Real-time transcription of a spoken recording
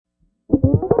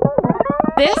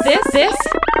This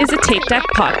is a Tape Deck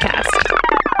podcast.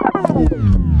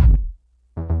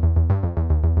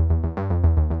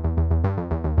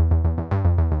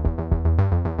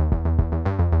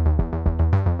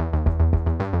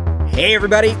 Hey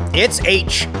everybody, it's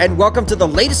H, and welcome to the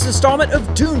latest installment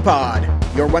of Dune Pod,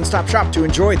 your one-stop shop to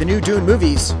enjoy the new Dune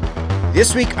movies.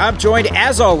 This week, I'm joined,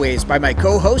 as always, by my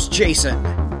co-host, Jason.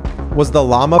 Was the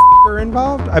llama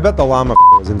involved? I bet the llama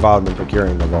was involved in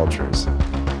procuring the vultures.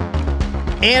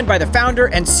 And by the founder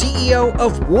and CEO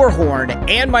of Warhorn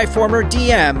and my former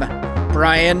DM,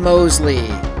 Brian Mosley.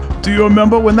 Do you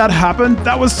remember when that happened?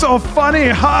 That was so funny!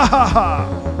 Ha ha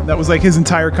ha! That was like his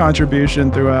entire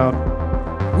contribution throughout.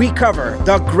 We cover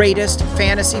the greatest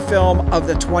fantasy film of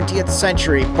the 20th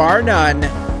century, bar none,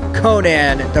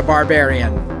 Conan the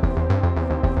Barbarian.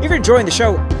 If you're enjoying the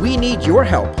show, we need your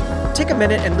help. Take a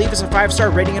minute and leave us a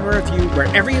 5-star rating and review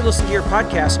wherever you listen to your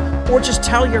podcast, or just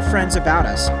tell your friends about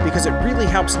us, because it really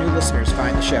helps new listeners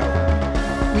find the show.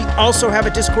 We also have a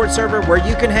Discord server where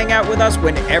you can hang out with us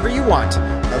whenever you want.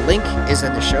 The link is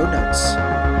in the show notes.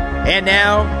 And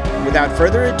now, without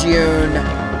further ado,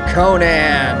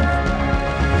 Conan.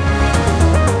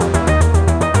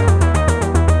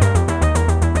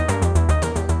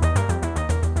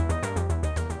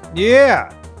 Yeah.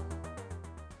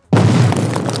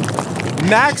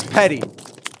 Max Petty.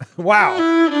 Wow.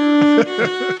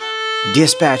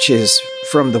 Dispatches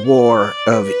from the war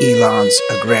of Elon's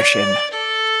aggression.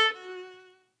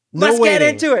 Let's get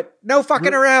into it. No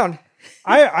fucking around.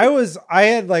 I was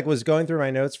going through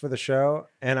my notes for the show,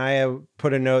 and I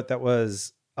put a note that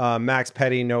was Max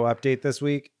Petty no update this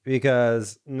week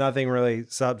because nothing really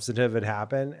substantive had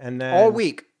happened, and then all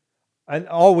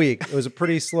week it was a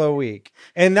pretty slow week,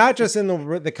 and not just in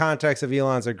the context of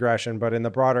Elon's aggression, but in the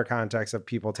broader context of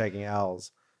people taking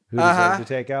L's who deserve to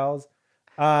take L's.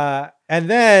 And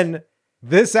then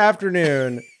this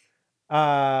afternoon,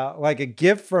 like a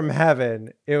gift from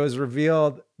heaven, it was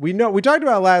revealed. We talked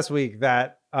about last week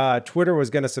that Twitter was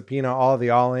going to subpoena all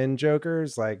the all-in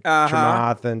jokers like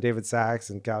Chamath and David Sachs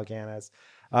and Cal Canis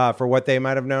for what they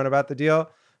might have known about the deal.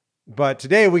 But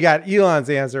today we got Elon's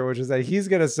answer, which is that he's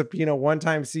going to subpoena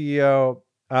one-time CEO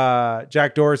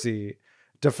Jack Dorsey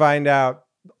to find out.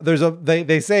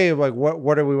 They say like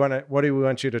what do we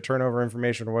want you to turn over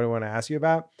information, or what do we want to ask you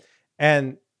about?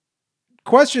 And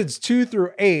questions 2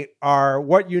 through 8 are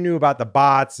what you knew about the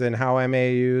bots and how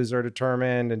MAUs are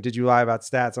determined, and did you lie about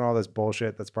stats and all this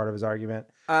bullshit that's part of his argument.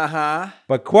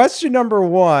 But question number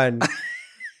 1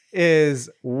 is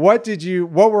what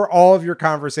were all of your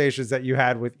conversations that you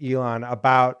had with Elon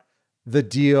about the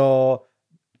deal,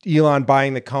 Elon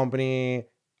buying the company,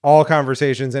 all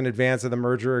conversations in advance of the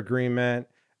merger agreement,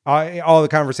 all the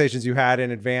conversations you had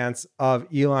in advance of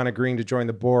Elon agreeing to join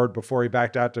the board before he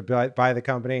backed out to buy the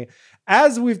company.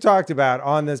 As we've talked about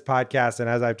on this podcast, and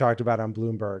as I've talked about on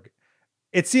Bloomberg,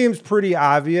 it seems pretty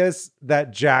obvious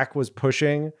that Jack was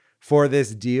pushing for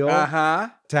this deal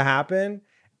to happen.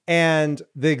 And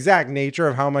the exact nature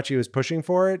of how much he was pushing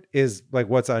for it is like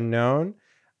what's unknown,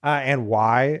 and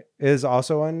why is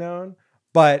also unknown.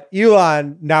 But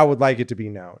Elon now would like it to be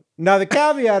known. Now, the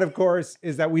caveat, of course,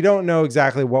 is that we don't know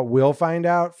exactly what we'll find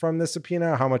out from the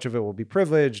subpoena, how much of it will be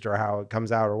privileged or how it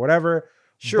comes out or whatever.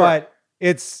 Sure. But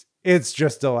it's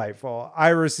just delightful. I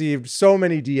received so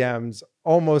many DMs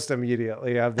almost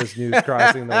immediately of this news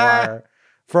crossing the wire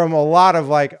from a lot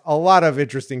of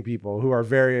interesting people who are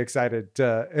very excited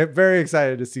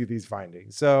to see these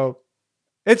findings. So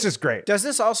it's just great. Does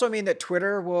this also mean that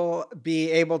Twitter will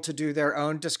be able to do their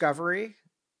own discovery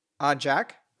on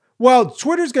Jack? Well,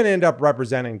 Twitter's going to end up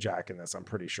representing Jack in this, I'm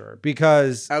pretty sure,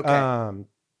 because even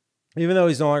though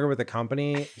he's no longer with the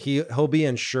company, he'll be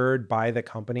insured by the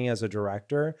company as a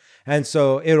director, and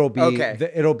so it'll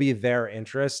be their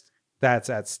interest that's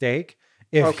at stake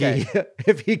if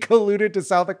he colluded to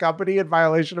sell the company in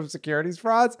violation of securities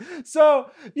frauds. So,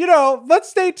 let's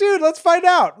stay tuned. Let's find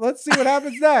out. Let's see what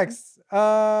happens next.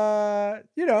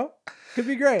 Could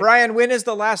be great. Brian, when is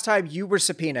the last time you were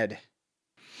subpoenaed?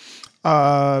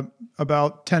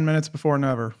 About 10 minutes before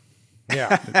never.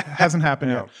 Yeah. It hasn't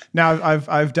happened yet. Now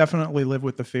I've definitely lived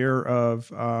with the fear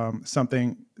of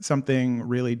something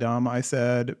really dumb I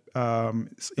said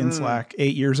in Slack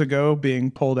 8 years ago being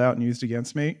pulled out and used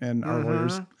against me, and our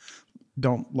lawyers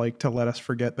don't like to let us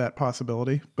forget that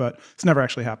possibility, but it's never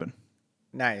actually happened.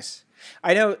 Nice.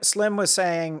 I know Slim was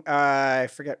saying, I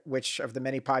forget which of the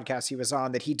many podcasts he was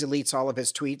on, that he deletes all of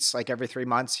his tweets like every 3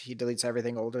 months. He deletes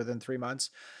everything older than 3 months.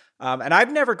 And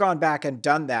I've never gone back and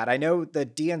done that. I know the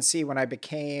DNC, when I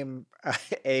became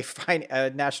a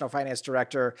national finance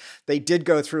director, they did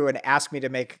go through and ask me to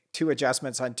make 2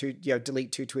 adjustments on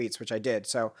delete 2 tweets, which I did.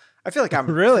 So I feel like I'm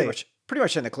really pretty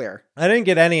much in the clear. I didn't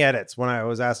get any edits when I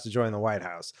was asked to join the White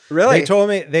House. Really?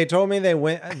 They told me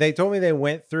they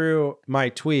went through my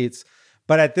tweets,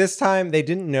 but at this time they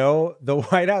didn't know,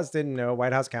 White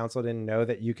House counsel didn't know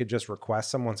that you could just request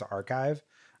someone's archive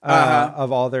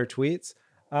of all their tweets.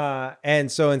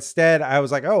 And so instead I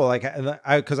was like,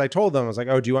 cause I told them, I was like,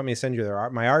 oh, do you want me to send you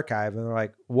my archive? And they're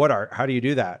like, how do you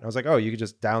do that? And I was like, oh, you could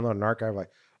just download an archive.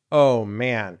 Like, oh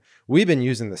man, we've been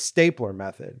using the stapler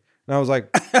method. And I was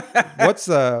like, what's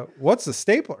the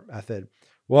stapler method?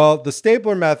 Well, the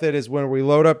stapler method is when we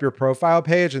load up your profile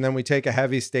page and then we take a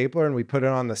heavy stapler and we put it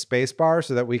on the space bar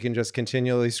so that we can just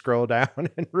continually scroll down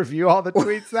and review all the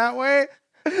tweets that way.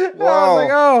 Whoa. I was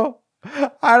like, oh,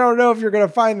 I don't know if you're going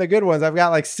to find the good ones. I've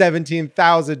got like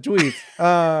 17,000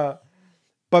 tweets.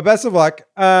 But best of luck.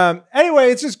 Anyway,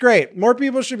 it's just great. More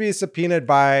people should be subpoenaed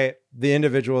by the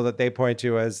individual that they point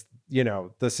to as,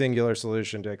 the singular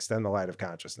solution to extend the light of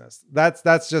consciousness.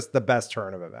 That's just the best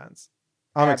turn of events.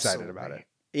 I'm excited about it.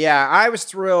 Yeah, I was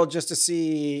thrilled just to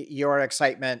see your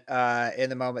excitement in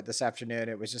the moment this afternoon.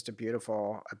 It was just a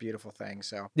beautiful thing.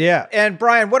 So yeah. And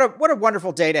Brian, what a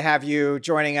wonderful day to have you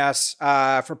joining us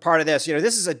for part of this.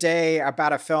 This is a day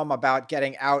about a film about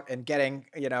getting out and getting,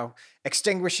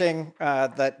 extinguishing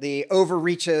the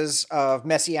overreaches of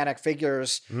messianic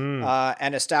figures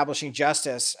and establishing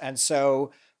justice. And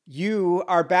so you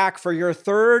are back for your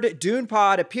 3rd Dune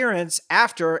Pod appearance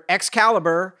after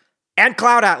Excalibur and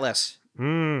Cloud Atlas.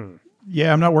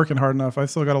 Yeah, I'm not working hard enough. I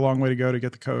still got a long way to go to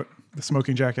get the coat, the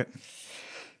smoking jacket.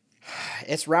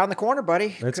 It's round the corner,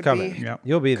 buddy. It's coming. Yeah,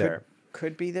 you'll be there.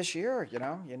 Could be this year.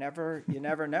 You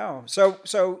never know.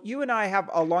 So you and I have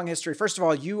a long history. First of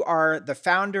all, you are the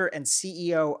founder and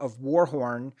CEO of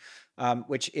Warhorn,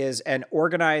 which is an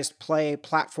organized play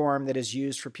platform that is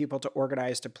used for people to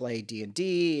organize to play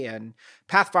D&D and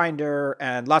Pathfinder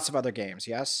and lots of other games.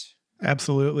 Yes.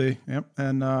 Absolutely. Yep.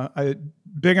 And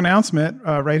big announcement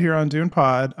right here on Dune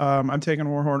Pod. I'm taking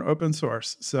Warhorn open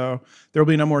source. So there'll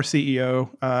be no more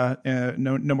CEO,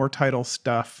 no more title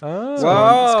stuff. Oh.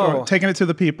 So taking it to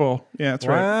the people. Yeah, that's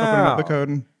right. Opening up the code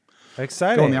and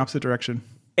exciting. Go in the opposite direction.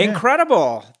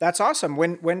 Incredible. Yeah. That's awesome.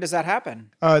 When does that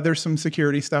happen? There's some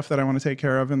security stuff that I want to take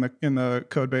care of in the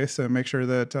code base to make sure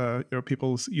that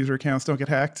people's user accounts don't get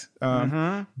hacked.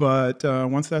 But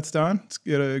once that's done, it's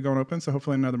going open. So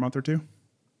hopefully in another month or 2.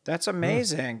 That's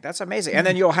amazing. That's amazing. And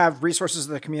then you'll have resources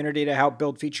of the community to help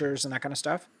build features and that kind of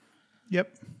stuff.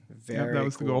 Yep. That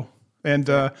was cool. The goal. And,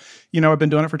 I've been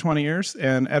doing it for 20 years.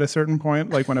 And at a certain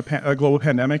point, like when a global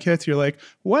pandemic hits, you're like,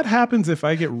 what happens if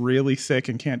I get really sick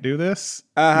and can't do this?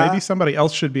 Maybe somebody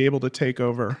else should be able to take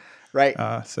over. Right.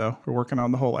 So we're working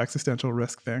on the whole existential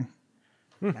risk thing.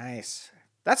 Nice.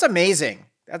 That's amazing.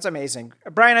 That's amazing.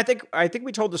 Brian, I think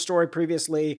we told the story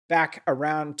previously back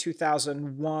around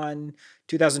 2001,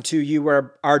 2002. You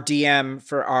were our DM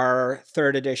for our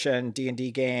 3rd edition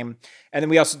D&D game. And then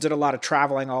we also did a lot of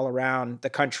traveling all around the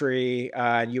country.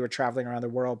 And you were traveling around the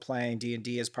world playing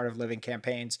D&D as part of living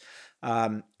campaigns.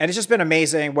 And it's just been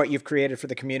amazing what you've created for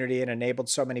the community and enabled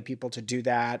so many people to do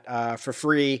that for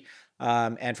free.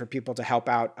 And for people to help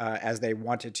out as they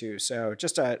wanted to. So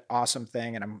just an awesome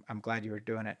thing, and I'm glad you were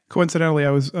doing it. Coincidentally,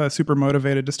 I was super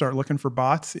motivated to start looking for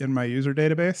bots in my user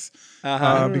database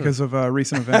because of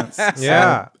recent events.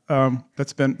 Yeah. So,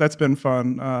 that's been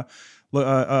fun.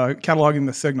 Cataloging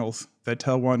the signals that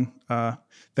tell one that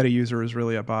a user is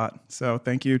really a bot. So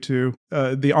thank you to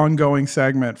the ongoing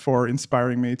segment for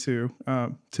inspiring me to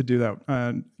do that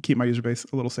and keep my user base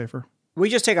a little safer. We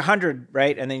just take 100,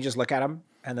 right? And then you just look at them,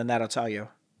 and then that'll tell you.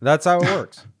 That's how it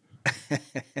works.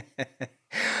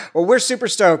 Well, we're super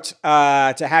stoked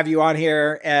to have you on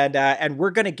here, and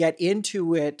we're going to get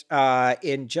into it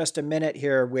in just a minute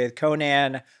here with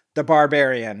Conan the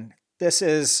Barbarian. This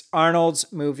is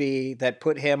Arnold's movie that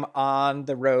put him on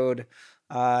the road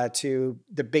to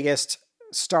the biggest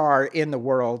star in the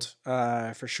world,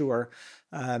 for sure.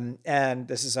 And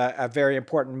this is a very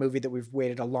important movie that we've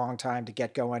waited a long time to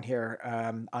get going here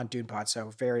on Dune Pod.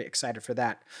 So very excited for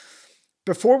that.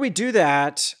 Before we do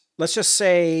that, let's just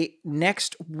say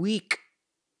next week,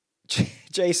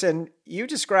 Jason, you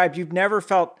described you've never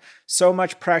felt so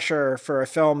much pressure for a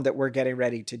film that we're getting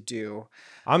ready to do.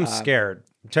 I'm scared.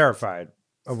 I'm terrified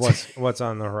of what's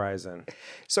on the horizon.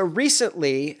 So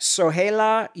recently,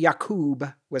 Sohaila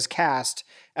Yacoub was cast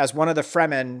as one of the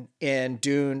Fremen in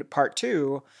Dune Part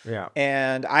 2. Yeah.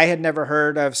 And I had never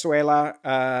heard of Suela,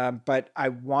 but I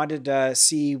wanted to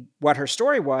see what her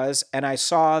story was. And I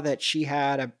saw that she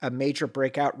had a major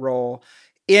breakout role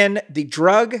in the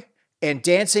drug and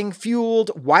dancing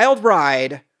fueled wild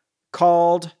ride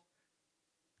called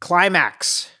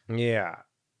Climax. Yeah.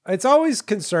 It's always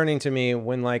concerning to me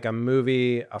when like a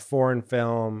movie, a foreign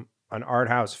film, an art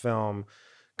house film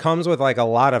comes with like a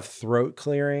lot of throat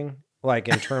clearing, like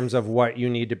in terms of what you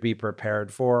need to be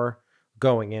prepared for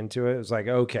going into it. It's like,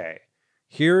 okay,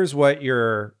 here's what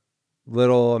your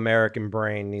little American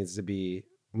brain needs to be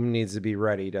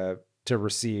ready to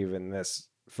receive in this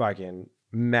fucking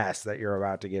mess that you're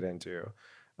about to get into.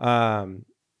 So I'm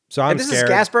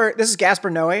scared. This is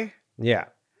Gaspar Noé. Yeah.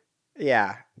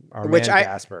 Yeah. Our man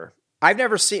Gaspar. I've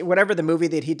never seen whatever the movie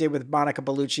that he did with Monica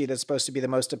Bellucci that's supposed to be the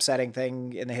most upsetting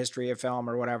thing in the history of film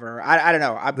or whatever. I don't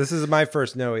know. This is my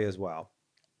first Noe as well.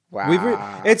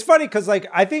 Wow. It's funny because like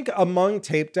I think among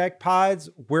tape deck pods,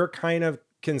 we're kind of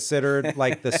considered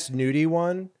like the snooty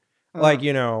one. Like,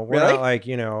 you know, we're really? not like,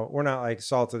 you know, we're not like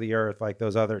salt of the earth like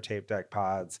those other tape deck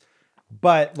pods.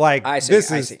 But like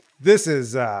this is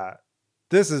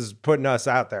putting us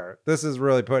out there. This is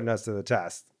really putting us to the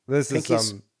test. This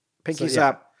is pinkies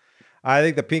up. I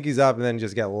think the pinky's up and then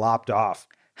just get lopped off.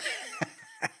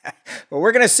 Well,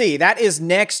 we're going to see. That is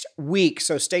next week.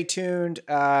 So stay tuned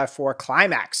for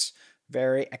Climax.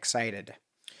 Very excited.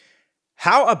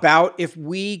 How about if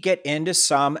we get into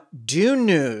some Dune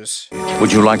news?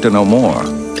 Would you like to know more?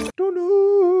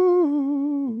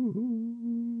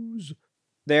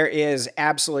 There is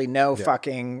absolutely no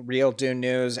fucking real Dune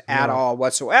news at all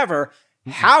whatsoever.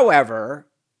 Mm-hmm. However,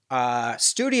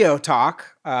 studio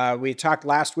talk. We talked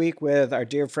last week with our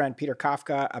dear friend Peter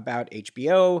Kafka about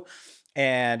HBO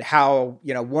and how,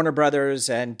 you know, Warner Brothers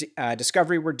and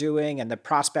Discovery were doing and the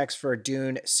prospects for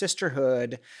Dune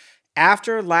Sisterhood.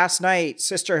 After last night,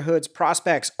 Sisterhood's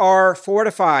prospects are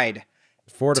fortified.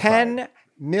 10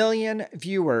 million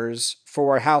viewers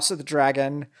for House of the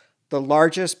Dragon, the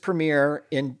largest premiere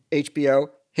in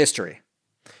HBO history.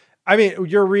 I mean,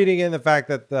 you're reading in the fact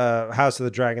that the House of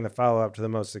the Dragon, the follow-up to the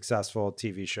most successful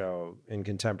TV show in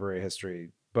contemporary history,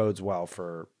 bodes well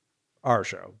for our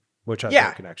show, which has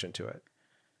no connection to it.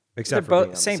 Except for being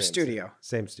on the same studio.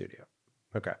 Same studio.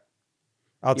 Okay.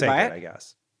 I'll take it, I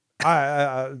guess.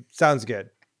 Sounds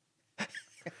good.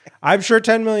 I'm sure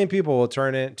 10 million people will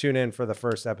tune in for the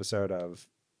first episode of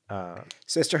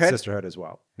Sisterhood as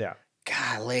well. Yeah.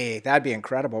 Golly, that'd be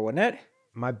incredible, wouldn't it?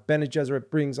 My Bene Gesserit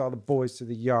brings all the boys to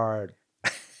the yard.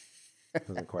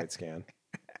 Doesn't quite scan.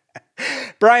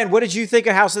 Brian, what did you think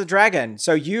of House of the Dragon?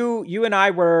 So you and I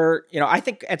were, you know, I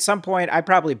think at some point I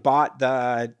probably bought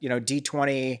the, you know,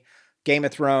 D20 Game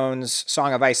of Thrones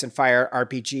Song of Ice and Fire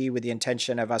RPG with the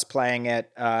intention of us playing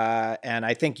it. And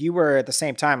I think you were at the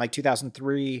same time, like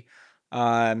 2003,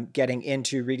 getting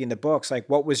into reading the books. Like,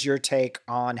 what was your take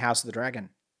on House of the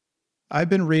Dragon? I've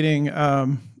been reading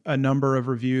a number of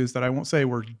reviews that I won't say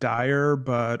were dire,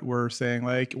 but were saying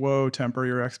like, whoa, temper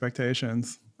your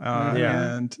expectations.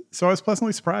 And so I was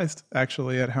pleasantly surprised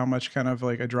actually at how much kind of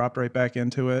like I dropped right back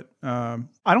into it. I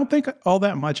don't think all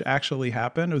that much actually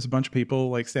happened. It was a bunch of people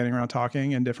like standing around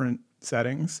talking in different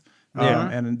settings.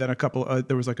 And then a couple,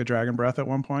 there was like a dragon breath at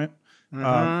one point.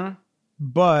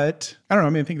 But I don't know.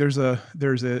 I mean, I think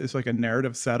it's like a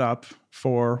narrative setup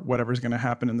for whatever's going to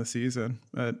happen in the season.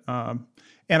 But,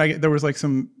 and there was like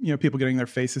some, you know, people getting their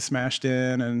faces smashed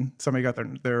in, and somebody got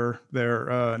their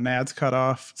nads cut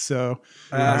off. So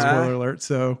spoiler alert.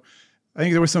 So I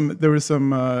think there was some.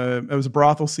 It was a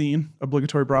brothel scene,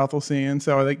 obligatory brothel scene.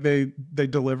 So I think they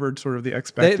delivered sort of the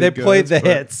expected. They played the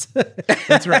hits.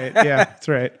 That's right. Yeah, that's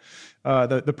right.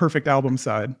 The perfect album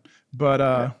side,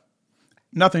 but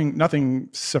nothing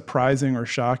surprising or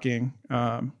shocking.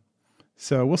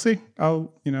 So we'll see.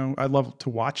 I'd love to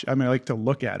watch. I mean, I like to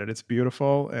look at it. It's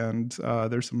beautiful. And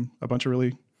there's a bunch of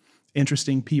really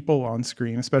interesting people on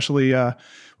screen, especially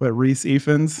Rhys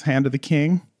Ifans, Hand of the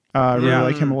King. I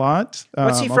really like him a lot.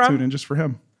 What's he from? I'll tune in just for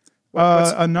him.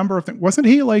 A number of things. Wasn't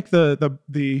he like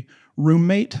the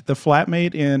roommate, the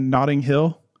flatmate in Notting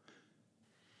Hill?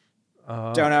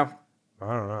 Don't know.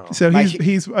 I don't know. So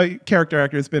he's a character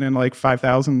actor that's been in like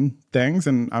 5,000 things,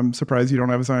 and I'm surprised you don't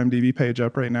have his IMDb page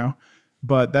up right now.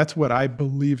 But that's what I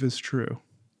believe is true.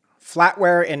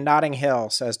 Flatware in Notting Hill,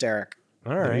 says Derek.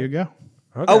 All right. There you go.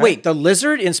 Okay. Oh, wait, the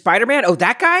lizard in Spider-Man? Oh,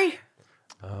 that guy?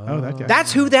 Oh, that guy.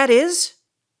 That's who that is?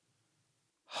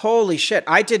 Holy shit.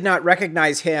 I did not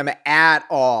recognize him at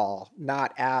all.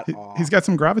 Not at all. He's got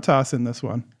some gravitas in this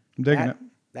one. I'm digging it.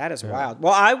 That is wild.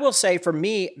 Well, I will say for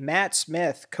me, Matt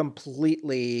Smith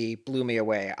completely blew me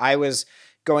away. I was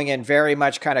going in very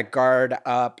much kind of guard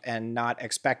up and not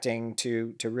expecting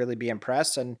to really be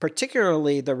impressed. And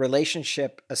particularly the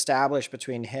relationship established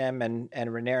between him and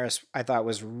Rhaenyra, I thought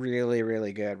was really,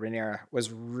 really good. Rhaenyra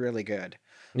was really good.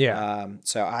 Yeah.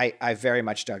 So I very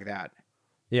much dug that.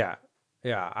 Yeah.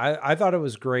 Yeah. I thought it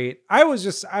was great. I was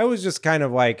just kind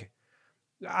of like,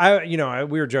 we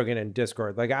were joking in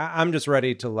Discord. Like I'm just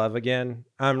ready to love again.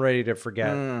 I'm ready to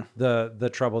forget the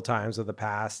troubled times of the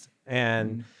past.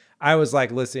 And I was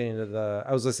like listening to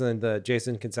the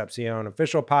Jason Concepcion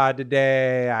official pod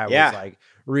today. I was like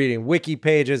reading wiki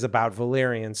pages about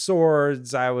Valyrian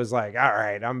swords. I was like, all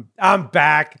right, I'm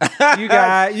back. You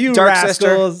Dark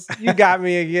rascals. You got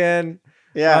me again.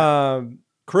 Yeah.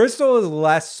 Crystal is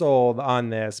less sold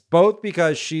on this, both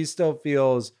because she still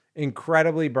feels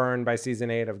incredibly burned by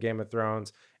season 8 of Game of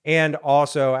Thrones, and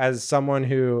also as someone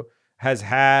who has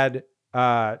had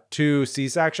 2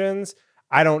 C-sections,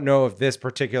 I don't know if this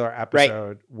particular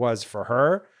episode was for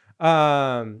her.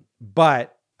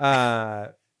 But I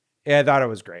thought it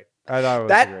was great. I thought it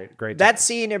was a great. That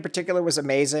scene in particular was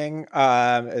amazing.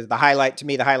 The highlight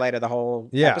of the whole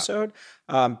episode.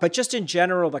 But just in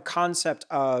general, the concept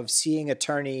of seeing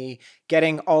Attorney,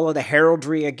 getting all of the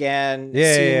heraldry again,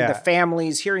 seeing the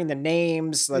families, hearing the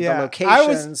names, the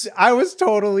locations. I was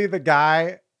totally the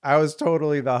guy. I was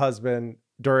totally the husband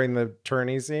during the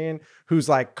Attorney scene who's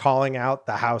like calling out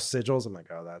the house sigils. I'm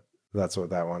like, oh, that's what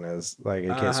that one is. Like,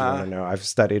 in case you want to know, I've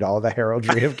studied all the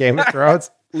heraldry of Game of Thrones.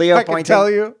 Leo I can tell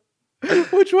you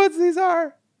which ones these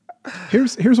are.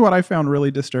 Here's what I found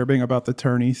really disturbing about the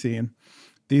tourney scene.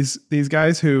 These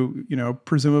guys who,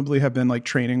 presumably have been like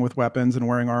training with weapons and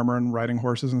wearing armor and riding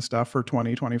horses and stuff for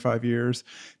 20, 25 years.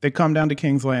 They come down to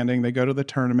King's Landing. They go to the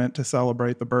tournament to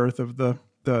celebrate the birth of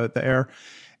the heir.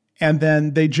 And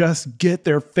then they just get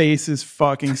their faces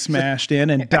fucking smashed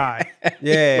in and die.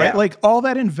 Right? Like all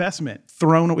that investment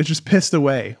thrown, was just pissed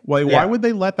away. Why would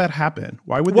they let that happen?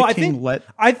 Why would the king let...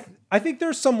 I think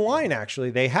there's some line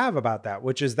actually they have about that,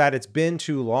 which is that it's been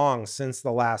too long since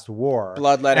the last war.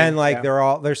 Bloodletting. And like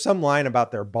there's some line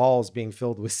about their balls being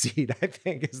filled with seed, I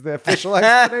think is the official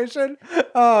explanation.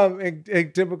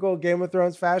 In typical Game of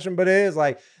Thrones fashion. But it is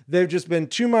like they've just been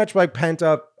too much like pent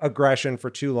up aggression for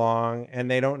too long,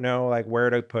 and they don't know like where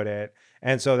to put it.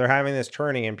 And so they're having this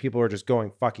tourney and people are just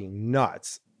going fucking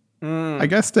nuts. I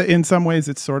guess in some ways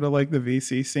it's sort of like the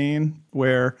VC scene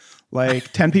where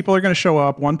like 10 people are going to show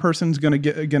up, one person's going to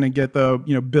get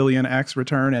the billion X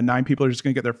return, and 9 people are just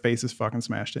going to get their faces fucking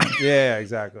smashed in. Yeah,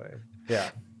 exactly. Yeah.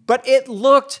 But it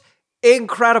looked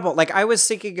incredible. Like I was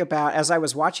thinking about, as I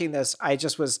was watching this, I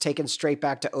just was taken straight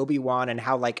back to Obi-Wan and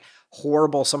how like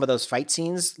horrible some of those fight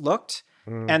scenes looked.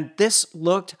 And this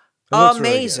looked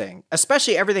amazing, really,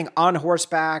 especially everything on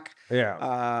horseback.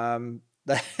 Yeah.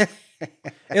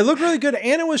 It looked really good,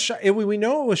 and it was shot. We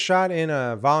know it was shot in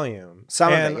a volume.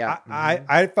 Some of it, yeah.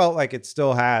 I felt like it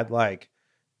still had like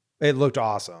it looked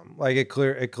awesome. Like it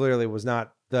clearly was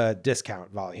not the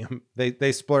discount volume.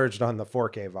 They splurged on the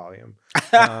 4K volume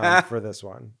for this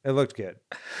one. It looked good.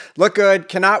 Look good.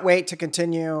 Cannot wait to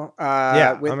continue.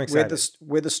 I'm excited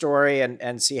with the story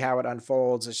and see how it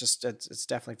unfolds. It's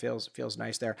definitely feels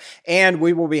nice there. And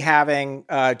we will be having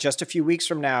just a few weeks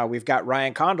from now. We've got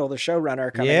Ryan Condal, the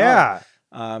showrunner, coming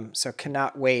on. So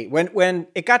cannot wait. When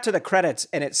it got to the credits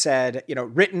and it said,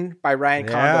 written by Ryan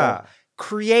Condal,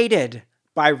 created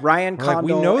by Ryan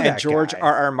Condal and George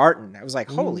R.R. Martin. I was like,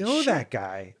 holy shit. That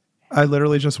guy. I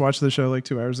literally just watched the show like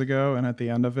 2 hours ago, and at the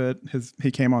end of it,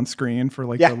 he came on screen for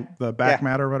like the back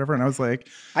mat or whatever, and I was like,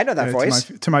 I know that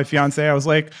voice. To my fiance, I was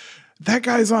like, that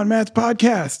guy's on Matt's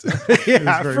podcast.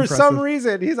 For some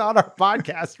reason, he's on our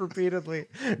podcast repeatedly.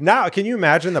 Now, can you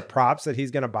imagine the props that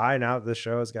he's going to buy now that the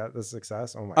show has got this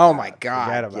success? Oh my God.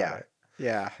 Forget about it.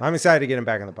 Yeah. I'm excited to get him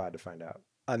back on the pod to find out.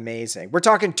 Amazing. We're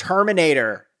talking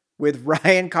Terminator with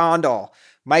Ryan Condal,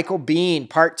 Michael Biehn,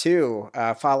 part 2,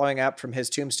 following up from his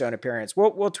Tombstone appearance.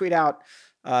 We'll tweet out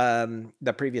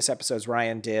the previous episodes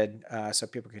Ryan did, so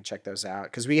people can check those out,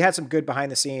 because we had some good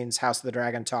behind the scenes House of the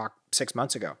Dragon talk 6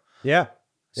 months ago. Yeah.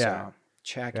 So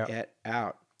check it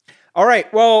out. All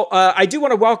right. Well, I do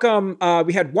want to welcome,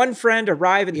 we had one friend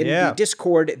arrive in the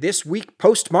Discord this week,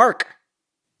 Postmark.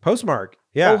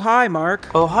 Yeah. Oh, hi, Mark.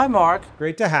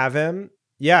 Great to have him.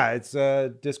 Yeah, it's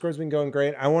Discord's been going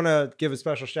great. I want to give a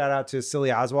special shout out to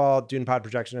Silly Oswald, Dune Pod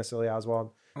projectionist Silly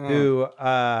Oswald, who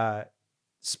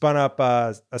spun up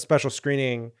a special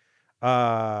screening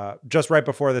just right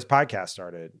before this podcast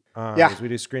started. Because we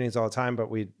do screenings all the time, but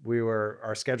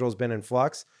our schedule's been in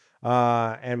flux,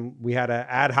 and we had an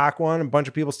ad hoc one. A bunch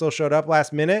of people still showed up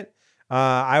last minute.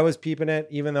 I was peeping it,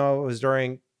 even though it was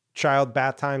during child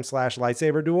bath time /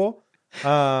 lightsaber duel.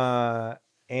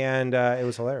 and it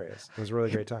was hilarious. It was a really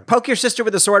great time. Poke your sister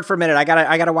with a sword for a minute. I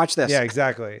gotta watch this. Yeah,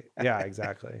 exactly. Yeah,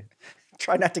 exactly.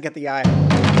 Try not to get the eye.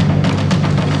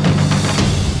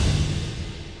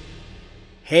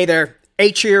 Hey there,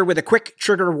 H here with a quick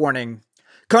trigger warning.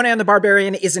 Conan the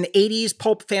Barbarian is an 80s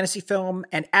pulp fantasy film,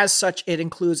 and as such, it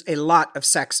includes a lot of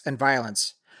sex and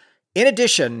violence. In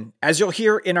addition, as you'll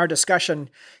hear in our discussion,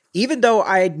 even though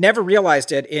I'd never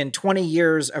realized it in 20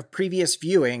 years of previous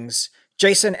viewings,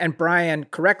 Jason and Brian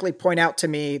correctly point out to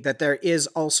me that there is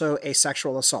also a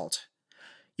sexual assault.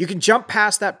 You can jump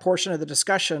past that portion of the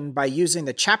discussion by using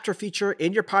the chapter feature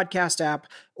in your podcast app,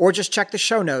 or just check the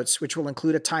show notes, which will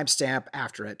include a timestamp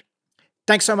after it.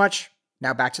 Thanks so much.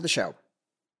 Now back to the show.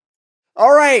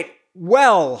 All right.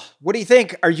 Well, what do you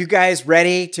think? Are you guys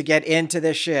ready to get into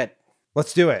this shit?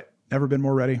 Let's do it. Never been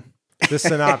more ready. This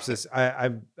synopsis,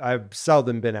 I've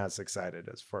seldom been as excited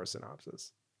as for a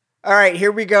synopsis. All right,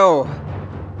 here we go.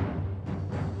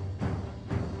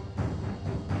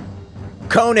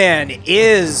 Conan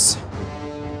is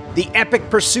the epic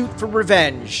pursuit for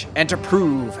revenge and to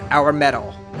prove our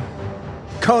mettle.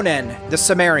 Conan the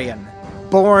Cimmerian,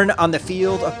 born on the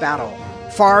field of battle,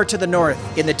 far to the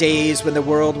north in the days when the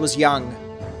world was young,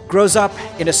 grows up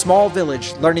in a small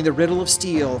village learning the riddle of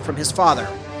steel from his father,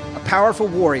 a powerful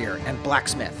warrior and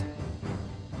blacksmith.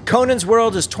 Conan's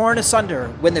world is torn asunder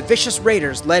when the vicious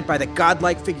raiders led by the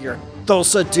godlike figure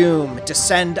Thulsa Doom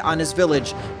descend on his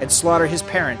village and slaughter his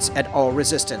parents and all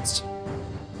resistance.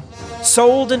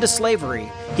 Sold into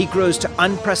slavery, he grows to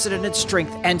unprecedented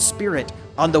strength and spirit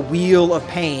on the wheel of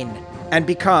pain and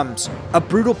becomes a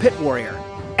brutal pit warrior,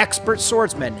 expert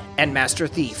swordsman, and master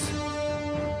thief.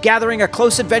 Gathering a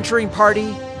close adventuring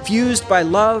party, fused by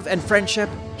love and friendship,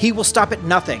 he will stop at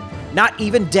nothing, not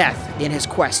even death, in his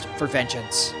quest for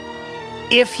vengeance.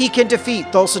 If he can defeat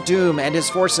Thulsa Doom and his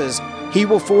forces, he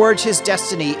will forge his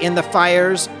destiny in the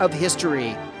fires of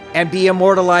history and be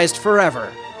immortalized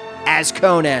forever as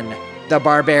Conan the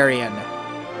Barbarian.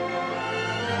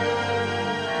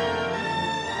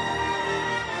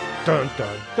 Dun,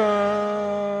 dun,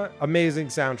 dun. Amazing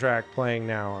soundtrack playing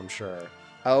now, I'm sure.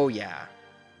 Oh, yeah.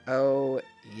 Oh,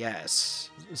 yes.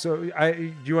 So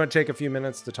do you want to take a few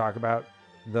minutes to talk about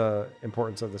the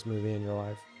importance of this movie in your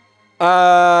life?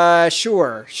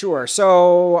 Sure.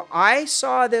 So I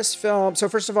saw this film. So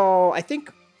first of all, I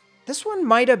think this one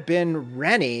might have been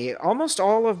Rennie. Almost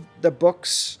all of the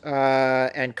books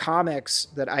and comics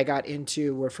that I got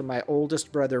into were from my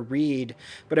oldest brother, Reed.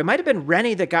 But it might have been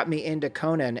Rennie that got me into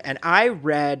Conan. And I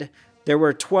read, there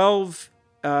were 12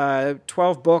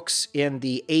 books in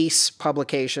the Ace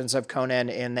publications of Conan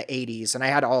in the 80s. And I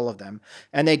had all of them.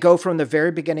 And they go from the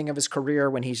very beginning of his career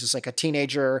when he's just like a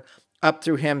teenager up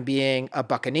through him being a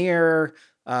buccaneer,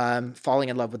 falling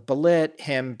in love with Belit,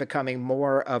 him becoming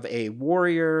more of a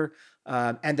warrior,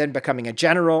 and then becoming a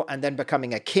general, and then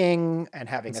becoming a king, and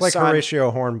having a son. It's like Horatio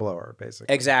Hornblower,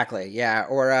 basically. Exactly, yeah.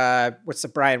 Or what's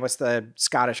the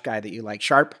Scottish guy that you like?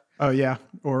 Sharp? Oh, yeah.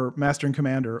 Or Master and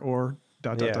Commander, or ...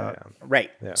 Yeah.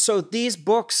 Right. Yeah. So these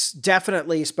books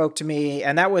definitely spoke to me.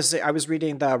 And I was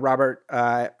reading the Robert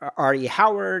R.E.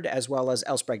 Howard, as well as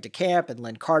Elsbreg de Camp and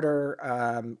Lynn Carter.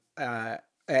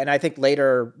 And I think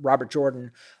later Robert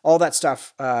Jordan, all that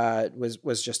stuff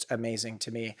was just amazing to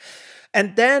me.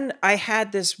 And then I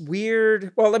had this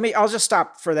weird, I'll just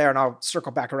stop for there and I'll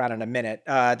circle back around in a minute.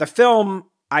 The film,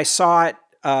 I saw it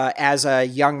as a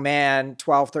young man,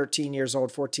 12, 13 years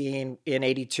old, 14 in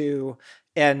 82.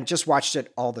 And just watched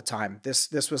it all the time.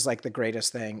 This was like the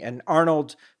greatest thing. And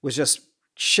Arnold was just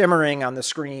shimmering on the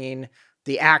screen.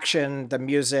 The action, the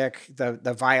music,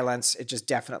 the violence, it just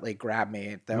definitely grabbed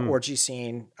me. The orgy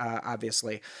scene,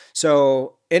 obviously.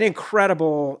 So an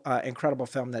incredible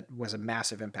film that was a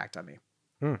massive impact on me.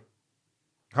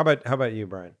 How about you,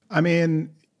 Brian? I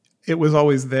mean, it was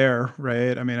always there,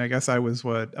 right? I mean, I guess I was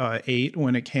 8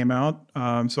 when it came out.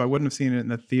 So I wouldn't have seen it in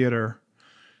the theater,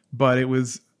 but it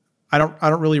was, I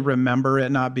don't really remember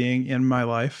it not being in my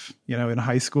life. You know, in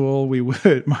high school, we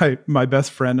would my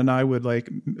best friend and I would like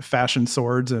fashion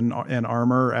swords and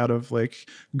armor out of like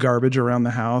garbage around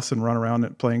the house and run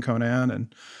around playing Conan,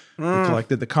 and we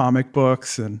collected the comic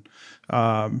books. And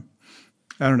I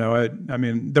don't know. I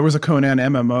mean, there was a Conan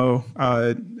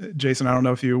MMO. Jason, I don't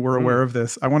know if you were aware of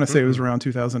this. I want to say it was around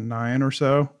 2009 or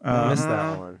so. I missed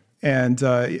that one. And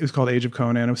it was called Age of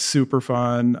Conan. It was super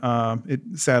fun.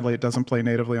 Sadly, it doesn't play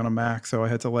natively on a Mac, so I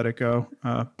had to let it go.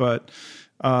 But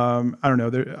I don't know,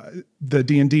 the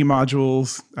D&D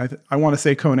modules. I want to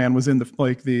say Conan was in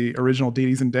the original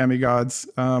Deities and Demigods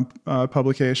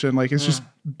publication. Like it's just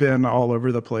been all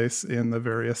over the place in the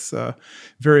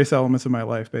various elements of my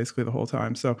life, basically the whole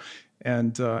time. So,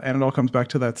 and it all comes back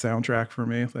to that soundtrack for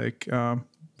me. Like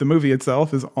the movie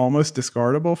itself is almost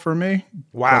discardable for me.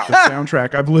 Wow. But the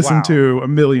soundtrack I've listened to a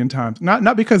million times.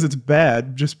 Not because it's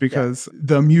bad, just because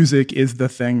the music is the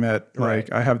thing that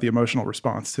like I have the emotional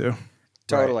response to.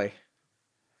 Totally.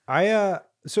 Right.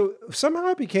 So somehow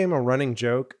it became a running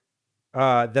joke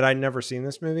that I'd never seen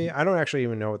this movie. I don't actually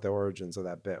even know what the origins of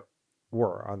that bit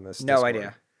were on this. No Discord.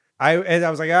 idea. I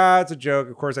was like, it's a joke.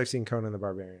 Of course I've seen Conan the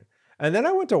Barbarian. And then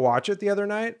I went to watch it the other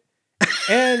night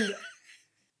and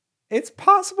it's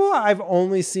possible I've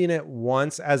only seen it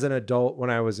once as an adult when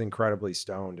I was incredibly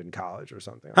stoned in college or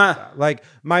something like that. Like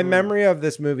my memory of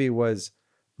this movie was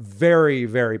very,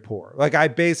 very poor. Like I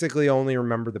basically only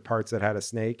remember the parts that had a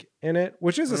snake in it,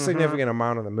 which is a significant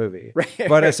amount of the movie.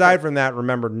 But aside from that,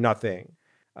 remember nothing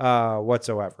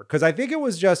whatsoever. Because I think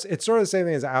it's sort of the same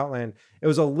thing as Outland. It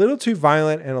was a little too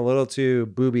violent and a little too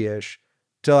boobyish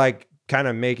to like kind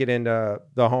of make it into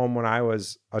the home when I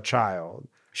was a child.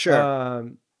 Sure.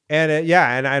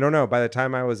 And I don't know, by the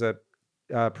time I was a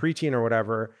preteen or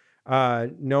whatever,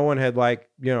 no one had like,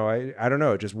 I don't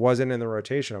know, it just wasn't in the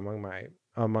rotation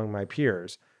among my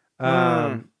peers.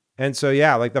 And so,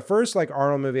 like the first like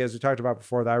Arnold movie, as we talked about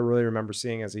before, that I really remember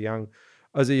seeing as a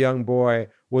young boy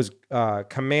was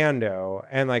Commando.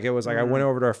 And like, it was like, I went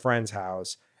over to a friend's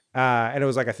house and it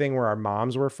was like a thing where our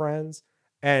moms were friends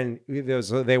and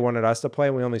they wanted us to play.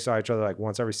 And we only saw each other like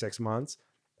once every 6 months.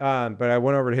 But I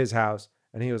went over to his house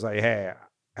and he was like, "Hey,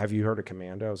 have you heard of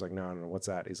Commando?" I was like, no, what's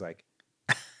that? He's like,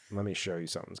 "Let me show you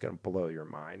something that's going to blow your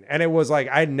mind." And it was like,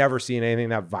 I'd never seen anything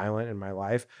that violent in my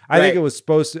life. I think it was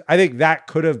I think that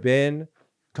could have been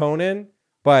Conan,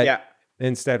 but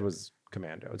instead was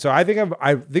Commando. So I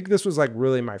think this was like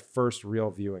really my first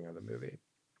real viewing of the movie.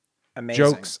 Amazing.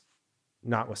 Jokes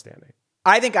notwithstanding.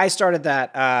 I think I started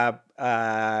that.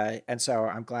 And so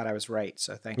I'm glad I was right.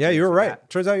 So thank you. Yeah, you were right. That.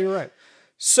 Turns out you were right.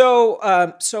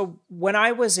 So when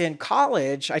I was in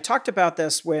college, I talked about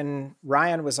this when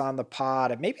Ryan was on the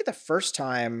pod, and maybe the first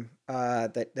time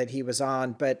that he was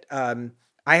on, but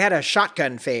I had a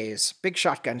shotgun phase, big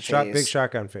shotgun phase. Big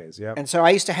shotgun phase, yeah. And so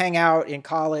I used to hang out in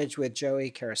college with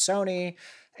Joey Carasoni,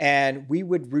 and we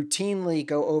would routinely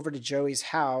go over to Joey's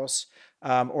house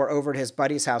or over to his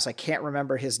buddy's house. I can't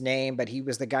remember his name, but he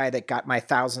was the guy that got my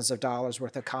thousands of dollars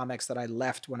worth of comics that I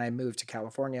left when I moved to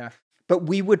California. But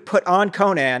we would put on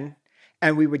Conan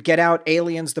and we would get out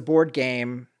Aliens, the board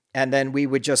game, and then we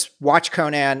would just watch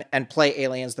Conan and play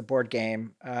Aliens, the board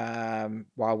game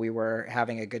while we were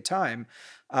having a good time.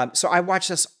 So I watched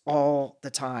this all the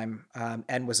time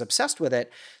and was obsessed with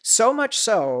it. So much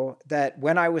so that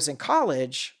when I was in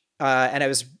college and I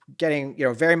was getting,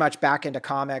 very much back into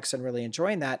comics and really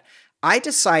enjoying that, I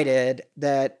decided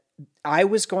that I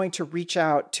was going to reach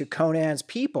out to Conan's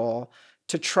people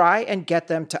to try and get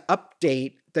them to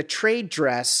update the trade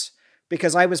dress,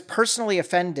 because I was personally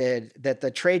offended that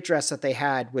the trade dress that they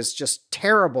had was just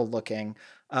terrible looking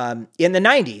in the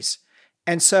 90s.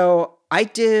 And so I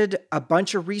did a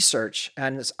bunch of research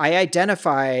and I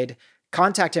identified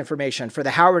contact information for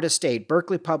the Howard Estate,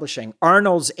 Berkeley Publishing,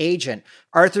 Arnold's agent,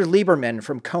 Arthur Lieberman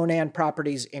from Conan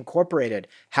Properties Incorporated.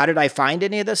 How did I find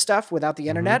any of this stuff without the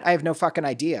internet? I have no fucking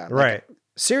idea. Right.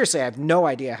 Seriously, I have no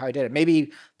idea how I did it.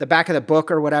 Maybe the back of the book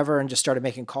or whatever, and just started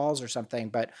making calls or something.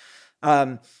 But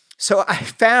so I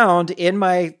found in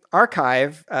my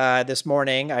archive this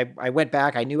morning, I went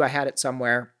back, I knew I had it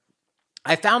somewhere.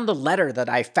 I found the letter that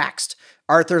I faxed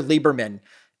Arthur Lieberman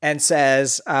and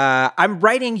says, I'm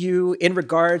writing you in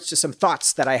regards to some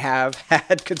thoughts that I have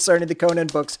had concerning the Conan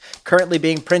books currently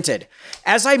being printed.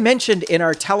 As I mentioned in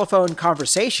our telephone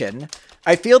conversation,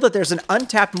 I feel that there's an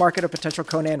untapped market of potential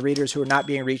Conan readers who are not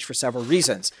being reached for several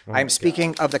reasons. I'm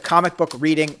speaking of the comic book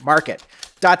reading market. ...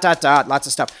 Lots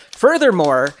of stuff.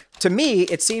 Furthermore, to me,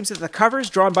 it seems that the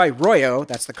covers drawn by Royo,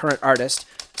 that's the current artist,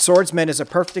 Swordsman is a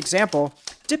perfect example,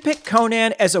 depict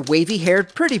Conan as a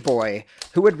wavy-haired pretty boy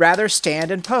who would rather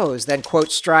stand and pose than,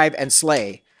 quote, strive and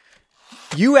slay.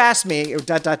 You asked me, ... End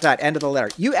of the letter.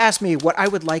 You asked me what I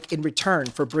would like in return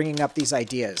for bringing up these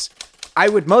ideas. I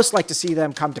would most like to see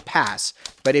them come to pass,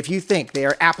 but if you think they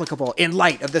are applicable in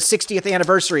light of the 60th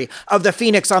anniversary of the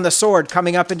Phoenix on the Sword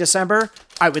coming up in December,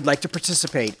 I would like to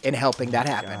participate in helping that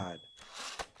happen. God.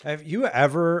 Have you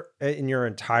ever in your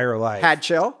entire life had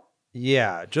chill?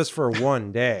 Yeah, just for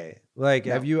one day. No.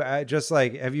 Have you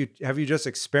just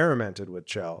experimented with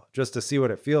chill just to see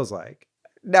what it feels like?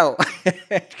 No.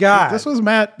 God, This was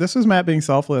Matt being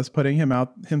selfless, putting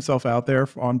himself out there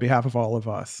on behalf of all of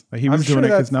us. He was doing it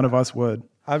because none of us would.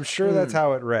 I'm sure that's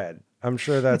how it read.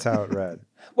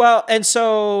 Well, and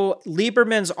so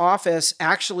Lieberman's office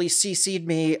actually CC'd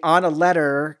me on a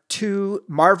letter to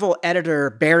Marvel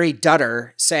editor Barry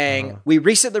Dutter saying, we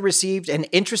recently received an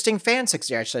interesting fan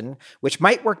suggestion, which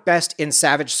might work best in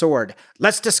Savage Sword.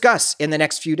 Let's discuss in the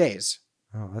next few days.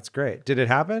 Oh, that's great. Did it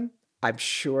happen? I'm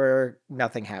sure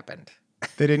nothing happened.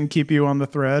 They didn't keep you on the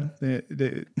thread.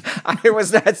 I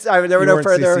was not. There were no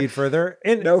further. CC'd further.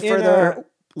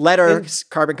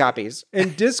 Carbon copies.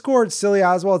 In Discord, Silly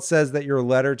Oswald says that your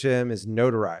letter to him is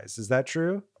notarized. Is that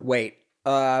true? Wait,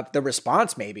 the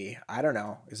response maybe. I don't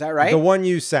know. Is that right? The one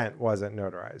you sent wasn't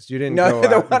notarized. You didn't. No,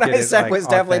 the one I sent was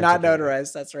definitely not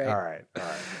notarized. That's right. All right.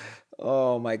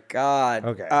 Oh my God.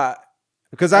 Okay.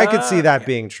 Because I could see that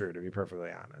being true, to be perfectly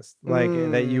honest. Like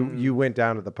that you went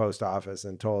down to the post office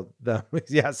and told them,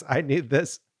 yes, I need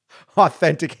this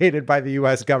authenticated by the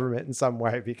U.S. government in some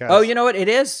way because. Oh, you know what? It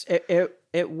is.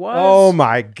 It was. Oh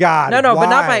my God. No, but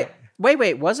not by.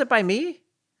 Wait. Was it by me?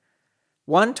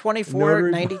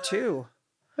 124.92.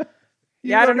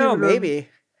 Yeah, I don't know. Maybe.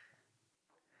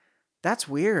 That's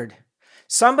weird.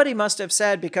 Somebody must have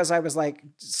said because I was like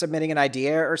submitting an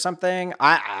idea or something.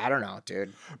 I don't know,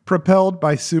 dude. Propelled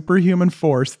by superhuman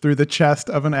force through the chest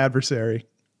of an adversary.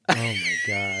 Oh my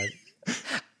God.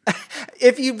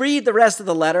 If you read the rest of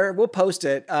the letter, we'll post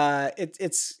it.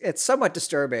 It's somewhat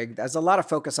disturbing. There's a lot of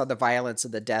focus on the violence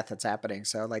and the death that's happening.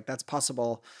 So like that's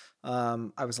possible.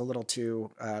 I was a little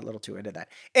too into that.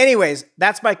 Anyways,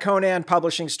 that's my Conan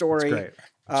publishing story.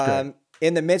 That's great.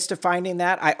 In the midst of finding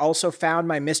that, I also found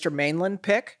my Mr. Mainland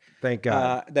pick. Thank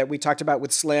God. That we talked about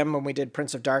with Slim when we did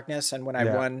Prince of Darkness and when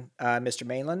I won Mr.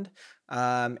 Mainland.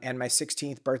 And my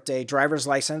 16th birthday driver's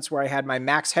license where I had my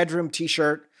Max Headroom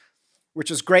t-shirt, which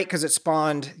was great because it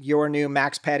spawned your new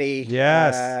Max Petty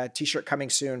t-shirt coming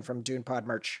soon from Dune Pod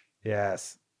merch.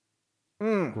 Yes.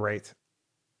 Great.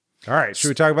 All right. Should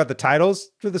we talk about the titles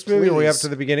for this movie? Are we up to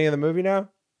the beginning of the movie now?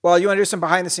 Well, you want to do some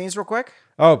behind the scenes real quick?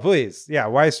 Oh, please. Yeah.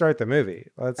 Why start the movie?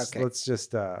 Let's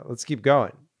just let's keep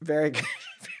going. Very good.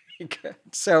 Very good.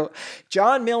 So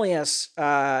John Milius,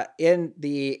 in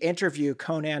the interview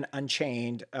Conan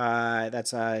Unchained,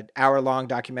 that's an hour-long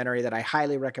documentary that I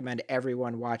highly recommend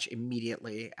everyone watch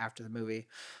immediately after the movie.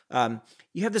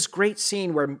 You have this great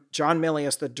scene where John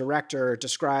Milius, the director,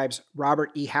 describes Robert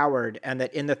E. Howard and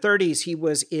that in the 30s he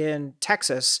was in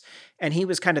Texas and he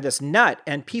was kind of this nut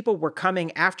and people were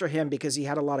coming after him because he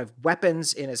had a lot of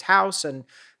weapons in his house and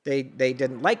they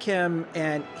didn't like him.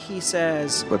 And he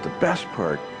says, but the best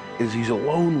part is he's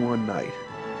alone one night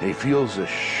and he feels a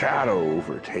shadow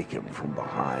overtake him from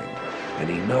behind. And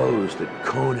he knows that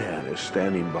Conan is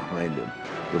standing behind him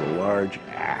with a large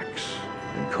axe.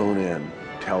 And Conan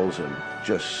tells him,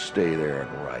 just stay there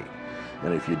and write.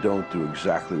 And if you don't do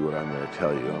exactly what I'm going to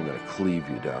tell you, I'm going to cleave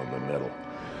you down the middle.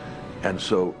 And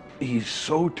so he's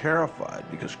so terrified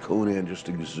because Conan just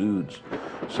exudes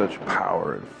such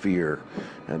power and fear.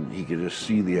 And he can just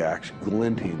see the axe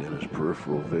glinting in his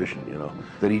peripheral vision,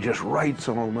 that he just writes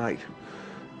all night.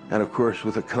 And of course,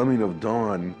 with the coming of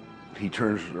dawn, he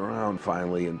turns around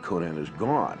finally and Conan is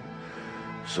gone.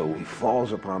 So he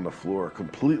falls upon the floor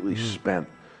completely spent.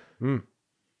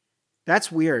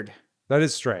 that's weird. That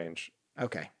is strange.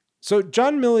 Okay. So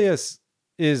John Milius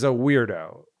is a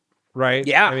weirdo, right?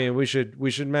 Yeah. I mean, we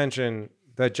should mention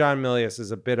that John Milius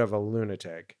is a bit of a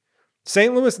lunatic.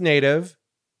 St. Louis native.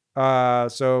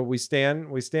 So we stand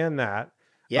that.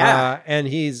 Yeah. And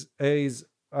he's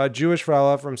a Jewish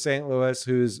fella from St. Louis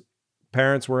whose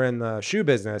parents were in the shoe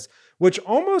business, which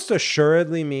almost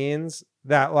assuredly means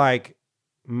that like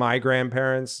my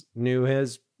grandparents knew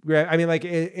his. I mean, like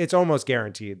it's almost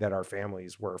guaranteed that our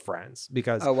families were friends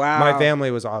because my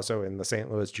family was also in the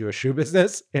St. Louis Jewish shoe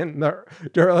business in the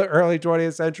early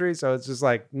 20th century. So it's just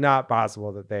like not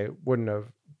possible that they wouldn't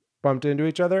have bumped into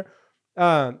each other.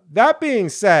 That being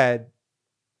said,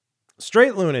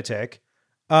 straight lunatic.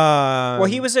 Well,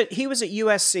 he was at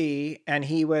USC and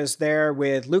he was there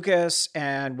with Lucas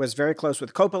and was very close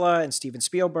with Coppola and Steven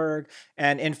Spielberg.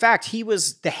 And in fact, he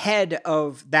was the head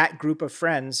of that group of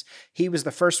friends. He was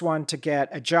the first one to get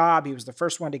a job. He was the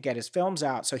first one to get his films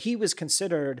out. So he was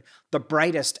considered the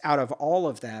brightest out of all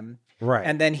of them. Right.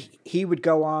 And then he would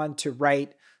go on to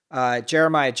write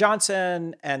Jeremiah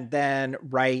Johnson and then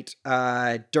write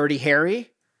Dirty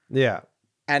Harry. Yeah.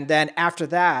 And then after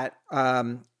that,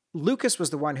 Lucas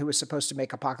was the one who was supposed to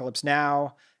make Apocalypse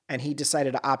Now, and he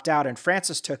decided to opt out, and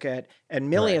Francis took it,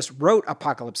 and Milius wrote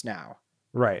Apocalypse Now.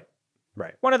 Right.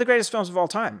 One of the greatest films of all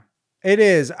time. It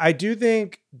is. I do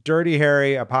think Dirty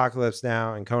Harry, Apocalypse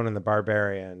Now, and Conan the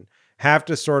Barbarian have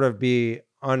to sort of be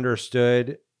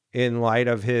understood in light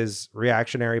of his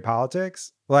reactionary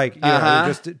politics. Like, you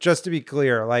know, just to be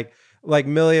clear, like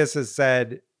Milius has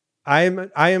said, I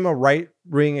am a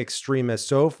right-wing extremist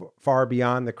so far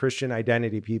beyond the Christian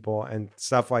identity people and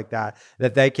stuff like that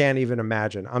they can't even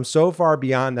imagine. I'm so far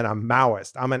beyond that I'm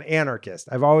Maoist. I'm an anarchist.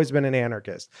 I've always been an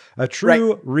anarchist. A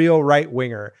true, real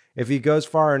right-winger, if he goes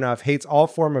far enough, hates all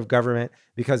form of government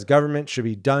because government should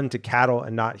be done to cattle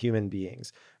and not human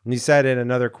beings. And he said in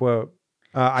another quote,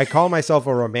 I call myself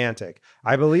a romantic.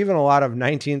 I believe in a lot of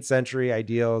 19th century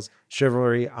ideals,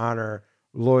 chivalry, honor,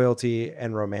 loyalty,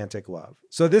 and romantic love.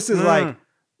 So this is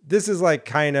like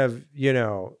kind of, you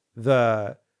know,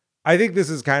 I think this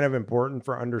is kind of important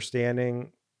for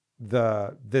understanding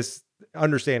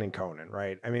understanding Conan,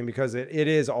 right? I mean, because it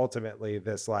is ultimately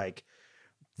this, like,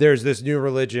 there's this new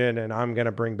religion and I'm going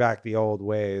to bring back the old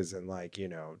ways and, like, you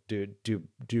know,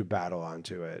 do battle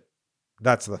onto it.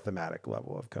 That's the thematic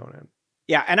level of Conan.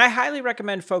 Yeah, and I highly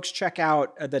recommend folks check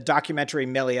out the documentary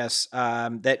Milius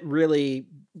that really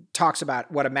talks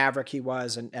about what a maverick he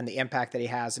was and the impact that he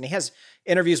has. And he has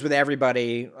interviews with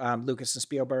everybody, Lucas and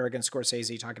Spielberg and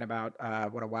Scorsese, talking about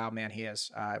what a wild man he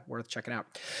is, worth checking out.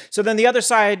 So then the other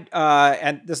side,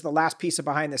 and this is the last piece of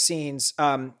behind the scenes,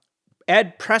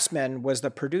 Ed Pressman was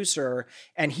the producer,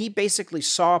 and he basically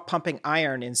saw Pumping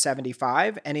Iron in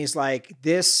 75, and he's like,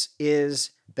 this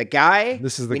is the guy.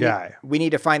 This is the guy. We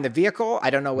need to find the vehicle. I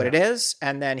don't know what it is.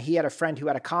 And then he had a friend who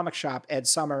had a comic shop, Ed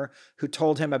Summer, who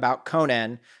told him about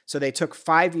Conan. So they took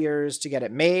 5 years to get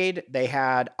it made. They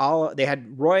had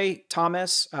Roy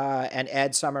Thomas and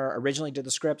Ed Summer originally did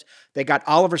the script. They got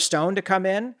Oliver Stone to come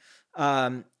in.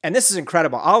 And this is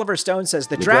incredible. Oliver Stone says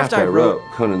the draft I wrote,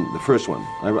 Conan, the first one,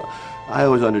 I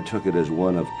always undertook it as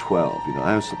one of 12. You know, I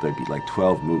always thought there'd be like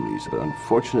 12 movies, but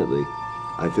unfortunately,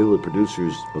 I feel the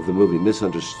producers of the movie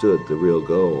misunderstood the real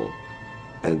goal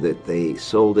and that they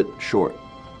sold it short.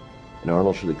 And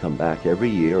Arnold should have come back every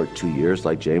year or 2 years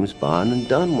like James Bond and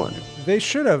done one. They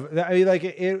should have. I mean, like,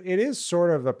 it is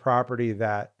sort of a property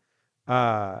that,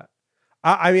 I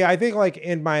mean, I think, like,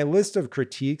 in my list of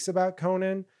critiques about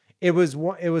Conan, it was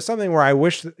something where I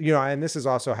wish, you know, and this is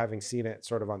also having seen it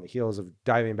sort of on the heels of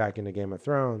diving back into Game of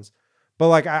Thrones, but,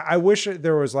 like, I wish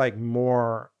there was, like,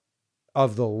 more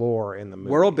of the lore in the movie.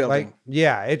 World building. Like,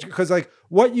 yeah, because, like,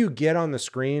 what you get on the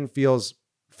screen feels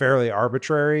fairly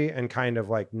arbitrary and kind of,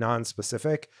 like,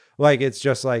 non-specific. Like, it's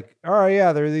just like, oh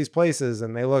yeah, there are these places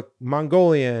and they look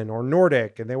Mongolian or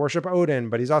Nordic and they worship Odin,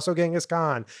 but he's also Genghis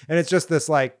Khan. And it's just this,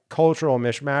 like, cultural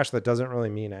mishmash that doesn't really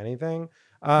mean anything.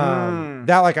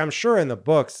 That, like, I'm sure in the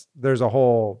books there's a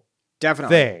whole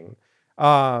thing.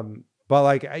 But,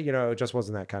 like, you know, it just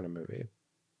wasn't that kind of movie.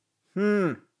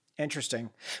 Interesting.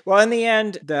 Well, in the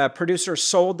end, the producer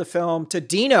sold the film to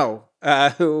Dino,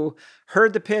 who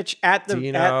heard the pitch at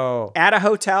a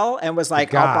hotel and was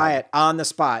like, I'll buy it on the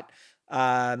spot.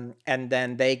 And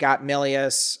then they got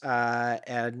Milius,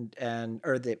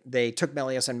 they took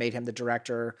Milius and made him the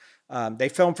director. They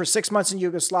filmed for 6 months in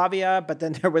Yugoslavia, but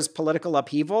then there was political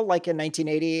upheaval, like in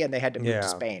 1980, and they had to move to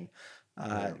Spain,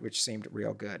 which seemed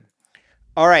real good.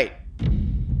 All right,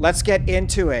 let's get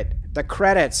into it. The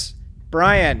credits.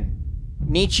 Brian,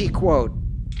 Nietzsche quote,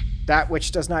 "That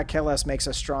which does not kill us makes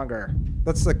us stronger."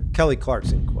 That's the Kelly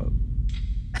Clarkson quote.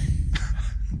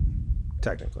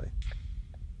 Technically.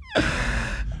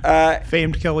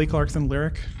 Famed Kelly Clarkson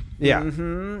lyric. Yeah.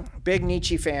 Mm-hmm. Big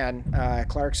Nietzsche fan,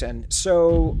 Clarkson.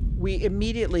 So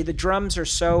the drums are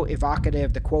so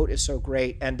evocative, the quote is so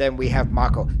great, and then we have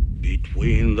Mako.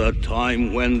 Between the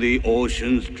time when the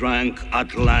oceans drank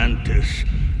Atlantis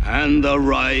and the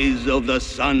rise of the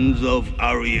sons of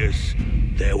Arius,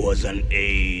 there was an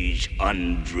age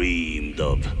undreamed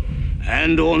of.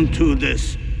 And unto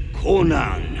this,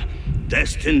 Conan,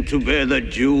 destined to bear the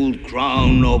jeweled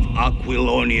crown of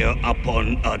Aquilonia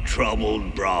upon a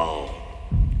troubled brow.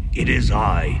 It is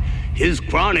I, his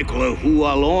chronicler, who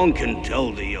alone can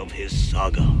tell thee of his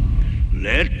saga.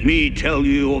 Let me tell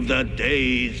you of the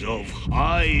days of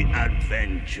high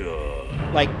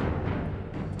adventure. Like,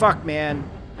 fuck, man.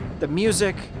 The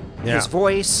music, his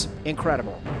voice,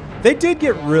 incredible. They did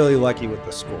get really lucky with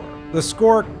the score.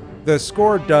 The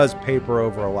score does paper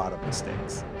over a lot of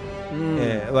mistakes.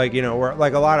 Like, you know, where,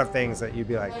 like, a lot of things that you'd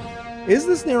be like, is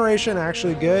this narration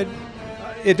actually good?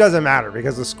 It doesn't matter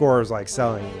because the score is, like,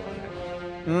 selling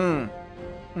you on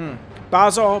it.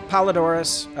 Basil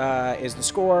Polidoris is the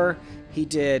score. He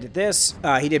did this.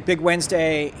 He did Big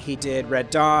Wednesday. He did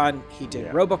Red Dawn. He did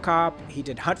RoboCop. He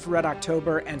did Hunt for Red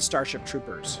October and Starship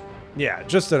Troopers. Yeah,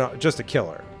 just a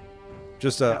killer.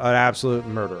 Just an absolute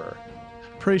murderer.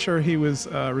 pretty sure he was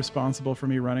responsible for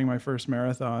me running my first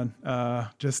marathon.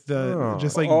 Just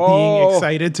being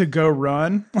excited to go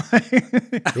run.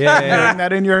 Having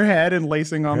that in your head and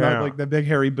lacing on the big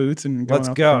hairy boots and going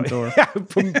out the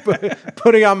front door.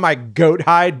 Putting on my goat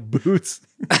hide boots,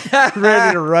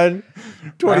 ready to run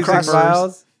 26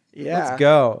 miles. Yeah. Let's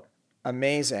go.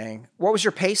 Amazing. What was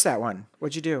your pace that one?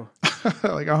 What'd you do?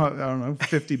 I don't know,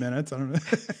 50 minutes. I don't know.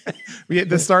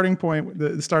 The starting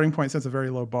point sets a very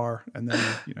low bar, and then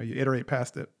you iterate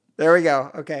past it. There we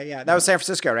go. Okay, yeah, that was San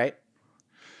Francisco, right?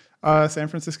 San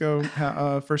Francisco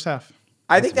first half.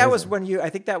 I think that was when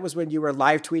you were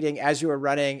live tweeting as you were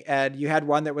running, and you had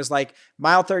one that was like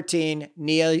mile 13,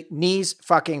 knees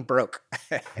fucking broke.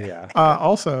 Yeah.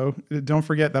 Also, don't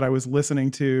forget that I was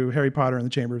listening to Harry Potter and the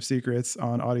Chamber of Secrets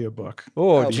on audiobook.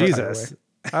 Oh, Jesus.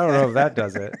 I don't know if that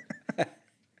does it.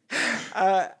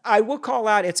 I will call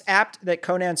out, it's apt that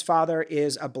Conan's father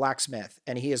is a blacksmith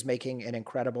and he is making an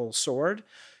incredible sword.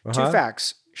 Two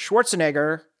facts.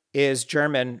 Schwarzenegger is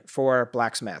German for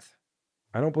blacksmith.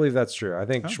 I don't believe that's true. I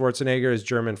think Schwarzenegger is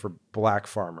German for black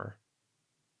farmer.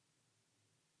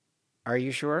 Are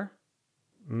you sure?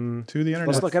 To the internet.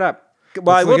 Let's look it up.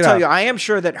 Well, I will tell you, I am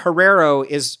sure that Herrero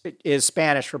is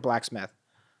Spanish for blacksmith.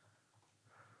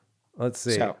 Let's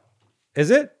see. So,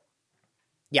 is it?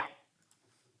 Yeah.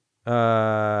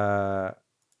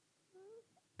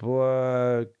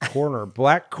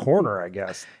 Black corner, I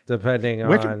guess, depending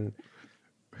on.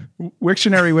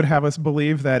 Wiktionary would have us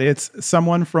believe that it's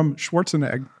someone from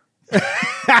Schwarzenegger.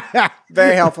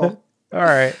 Very helpful. All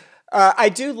right. I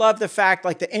do love the fact,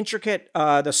 like the intricate,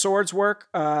 the swords work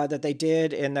that they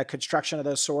did in the construction of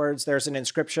those swords. There's an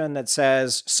inscription that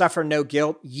says, "Suffer no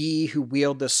guilt, ye who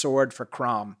wield the sword for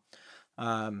Crom."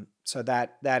 So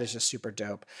that is just super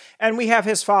dope. And we have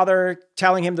his father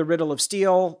telling him the riddle of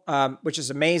steel, which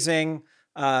is amazing.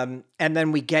 And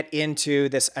then we get into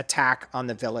this attack on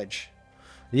the village.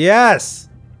 Yes.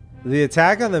 The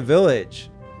attack on the village.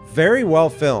 Very well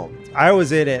filmed. I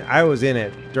was in it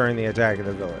during the attack of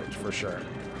the village, for sure.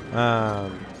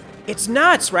 It's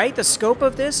nuts, right? The scope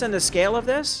of this and the scale of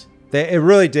this. It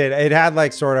really did. It had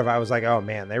like sort of, I was like, oh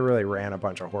man, they really ran a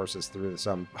bunch of horses through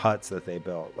some huts that they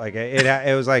built. Like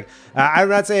it was like, I'm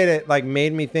not saying it like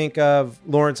made me think of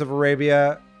Lawrence of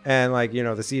Arabia and like,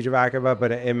 the Siege of Aqaba,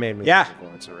 but it made me think of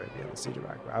Lawrence of Arabia and the Siege of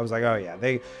Aqaba. I was like, oh yeah,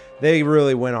 they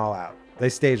really went all out. They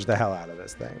staged the hell out of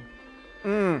this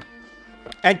thing.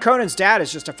 And Conan's dad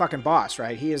is just a fucking boss,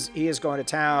 right? He is going to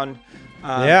town.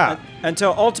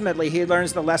 Until ultimately he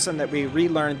learns the lesson that we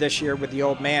relearned this year with the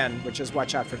old man, which is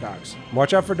watch out for dogs.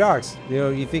 Watch out for dogs.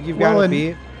 You think you've got to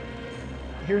be.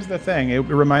 Here's the thing. It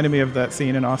reminded me of that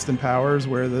scene in Austin Powers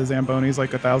where the Zamboni's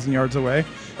like 1,000 yards away.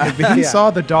 He saw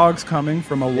the dogs coming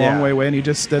from a long way away, and he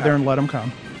just stood there and let them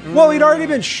come. Well, he'd already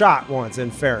been shot once, in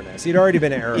fairness. He'd already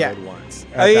been arrowed once.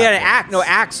 Oh, he had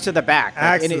axe to the back.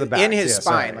 Axe to the back. In his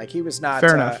spine. Like he was not...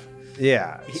 Fair enough.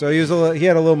 Yeah. So he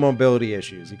had a little mobility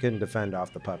issues. He couldn't defend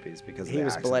off the puppies because of the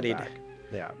axe. He was bloodied.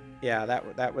 Yeah. Yeah,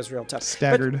 that was real tough.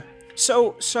 Staggered. But,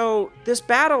 so this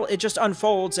battle, it just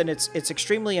unfolds and it's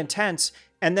extremely intense.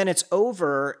 And then it's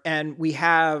over, and we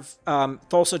have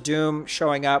Thulsa Doom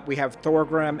showing up. We have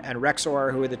Thorgrim and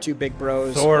Rexor, who are the two big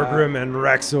bros. Thorgrim and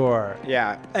Rexor.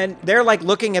 Yeah. And they're like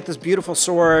looking at this beautiful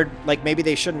sword, like maybe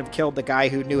they shouldn't have killed the guy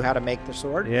who knew how to make the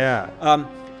sword. Yeah.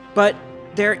 But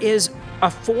there is a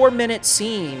 4-minute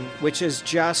scene, which is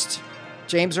just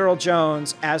James Earl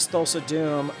Jones as Thulsa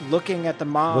Doom looking at the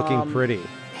mom. Looking pretty.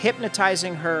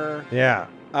 Hypnotizing her. Yeah.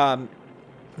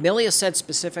 Milius said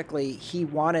specifically he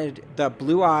wanted the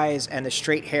blue eyes and the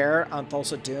straight hair on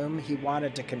Thulsa Doom. He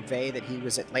wanted to convey that he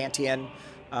was Atlantean.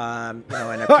 And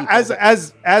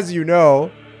as you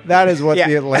know, that is what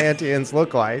the Atlanteans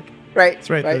look like. Right. That's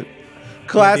right. Right.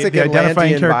 Classic the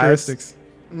identifying Atlantean characteristics.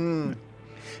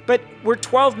 But we're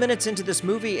 12 minutes into this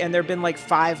movie, and there have been like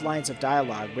 5 lines of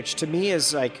dialogue, which to me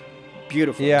is like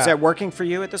beautiful. Yeah. Is that working for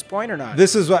you at this point or not?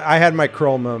 This is what I had my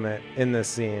Kroll moment in this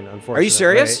scene, unfortunately. Are you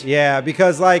serious? Yeah,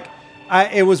 because like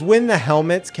it was when the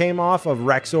helmets came off of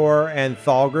Rexor and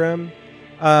Thorgrim,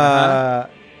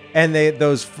 and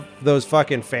those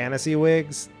fucking fantasy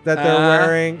wigs that they're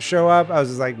wearing show up. I was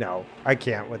just like, no, I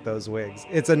can't with those wigs.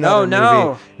 It's another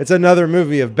movie. It's another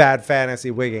movie of bad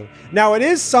fantasy wigging. Now it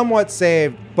is somewhat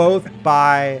saved both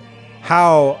by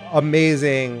how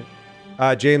amazing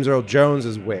James Earl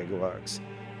Jones's wig looks.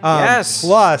 Yes.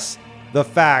 Plus the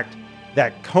fact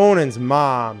that Conan's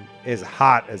mom is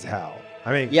hot as hell.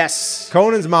 I mean, yes,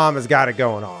 Conan's mom has got it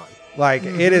going on. Like,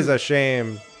 it is a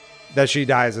shame that she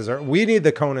dies as her. We need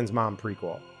the Conan's mom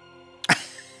prequel.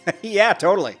 Yeah,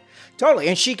 totally.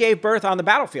 And she gave birth on the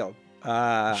battlefield.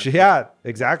 Yeah,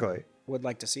 exactly. would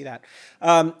like to see that.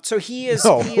 So he is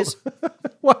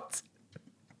What?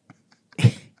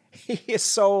 he is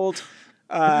sold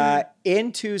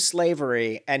into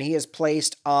slavery, and he is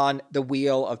placed on the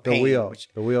Wheel of Pain.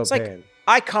 The Wheel of Pain.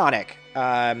 Iconic.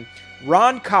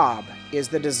 Ron Cobb is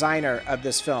the designer of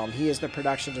this film. He is the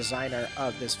production designer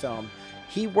of this film.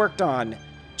 He worked on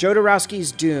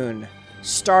Jodorowsky's Dune,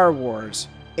 Star Wars,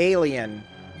 Alien,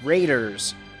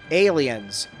 Raiders,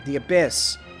 Aliens, The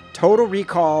Abyss, Total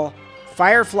Recall,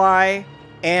 Firefly,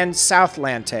 and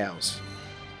Southland Tales.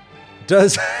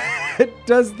 Does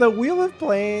the Wheel of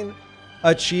Pain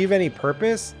achieve any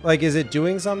purpose? Like, is it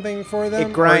doing something for them?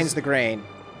 It grinds the grain.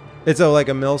 It's like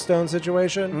a millstone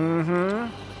situation?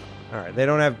 Mm-hmm. All right. They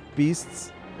don't have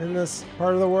beasts in this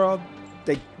part of the world?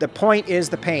 The point is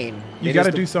the pain. You got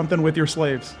to do something with your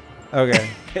slaves. Okay.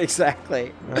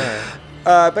 Exactly. All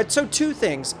right. But so two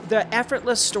things: the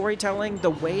effortless storytelling,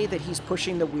 the way that he's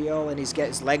pushing the wheel and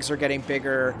his legs are getting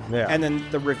bigger, and then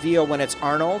the reveal when it's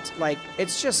Arnold, like,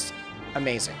 it's just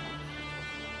amazing.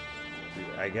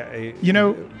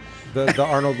 The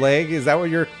Arnold leg, is that what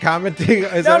you're commenting?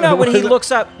 No, when he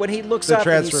looks up and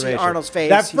you see Arnold's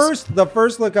face. The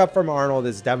first look up from Arnold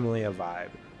is definitely a vibe.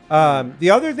 The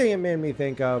other thing it made me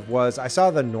think of was I saw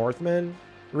The Northman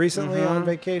recently on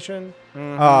vacation,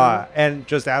 and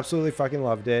just absolutely fucking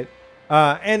loved it.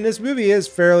 And this movie is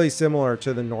fairly similar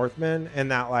to The Northman in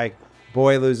that, like,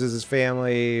 boy loses his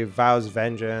family, vows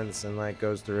vengeance, and like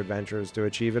goes through adventures to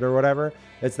achieve it or whatever.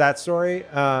 It's that story.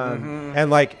 And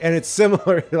it's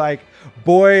similar. Like,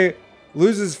 boy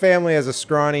loses family as a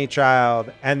scrawny child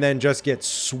and then just gets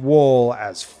swole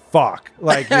as fuck.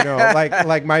 Like,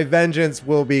 like my vengeance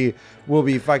will be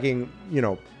fucking,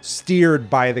 steered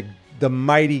by the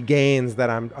mighty gains that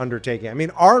I'm undertaking. I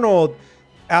mean, Arnold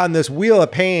on this Wheel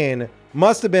of Pain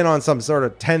must have been on some sort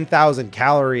of 10,000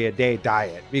 calorie a day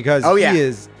diet because he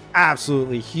is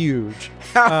absolutely huge.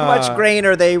 How much grain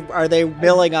are they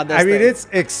milling on this? I mean, it's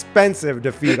expensive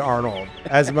to feed Arnold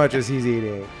as much as he's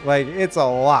eating. Like, it's a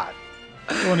lot.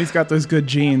 Well, and he's got those good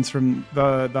genes from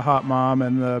the hot mom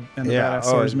and the badass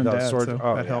swordsman dad, so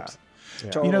that helps. Yeah.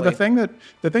 Totally.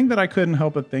 The thing that I couldn't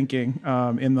help but thinking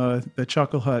in the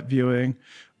Chuckle Hut viewing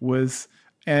was,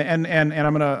 and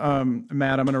I'm gonna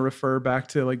Matt, I'm gonna refer back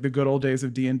to like the good old days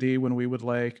of D&D when we would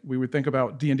think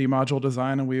about D&D module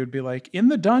design and we would be like, in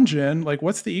the dungeon, like,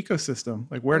 what's the ecosystem?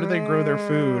 Like, where do they grow their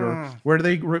food, or where do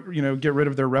they get rid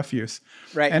of their refuse?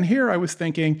 Right. And here I was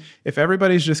thinking, if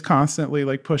everybody's just constantly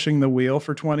like pushing the wheel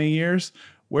for 20 years,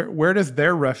 where does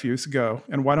their refuse go?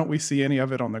 And why don't we see any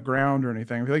of it on the ground or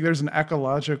anything? I feel like there's an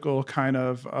ecological kind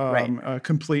of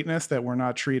completeness that we're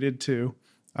not treated to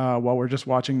while we're just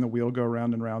watching the wheel go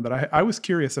round and round that I was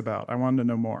curious about. I wanted to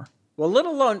know more. Well,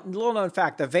 little known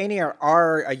fact, the Vanier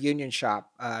are a union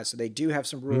shop, so they do have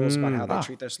some rules about how they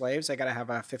treat their slaves. They got to have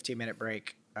a 15-minute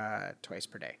break twice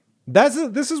per day.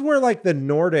 This is where like the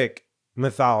Nordic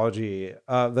mythology,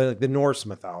 the Norse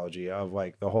mythology of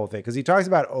like the whole thing, because he talks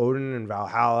about Odin and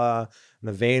Valhalla and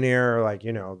the Vanir, like,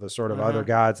 the sort of other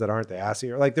gods that aren't the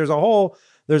Aesir. Like, there's a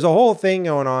whole thing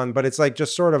going on, but it's like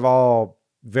just sort of all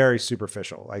very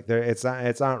superficial. Like, it's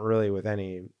not really with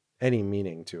any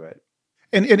meaning to it.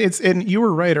 And you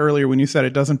were right earlier when you said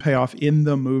it doesn't pay off in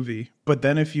the movie, but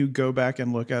then if you go back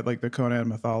and look at like the Conan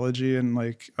mythology and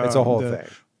like it's a whole thing.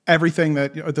 Everything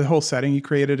that the whole setting he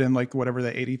created and like whatever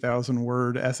the 80,000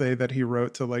 word essay that he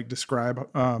wrote to like describe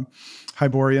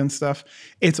Hyborian stuff,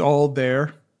 it's all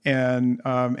there. And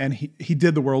he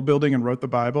did the world building and wrote the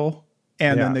Bible.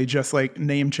 And then they just like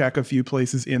name check a few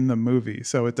places in the movie.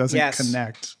 So it doesn't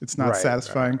connect. It's not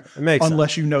satisfying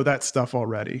unless you know that stuff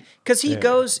already. Because he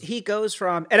goes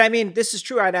from, and I mean, this is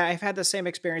true. I've had the same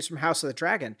experience from House of the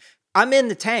Dragon. I'm in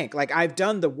the tank. Like, I've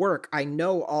done the work. I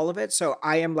know all of it. So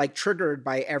I am like triggered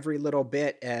by every little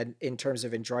bit and in terms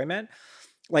of enjoyment.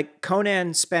 Like,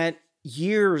 Conan spent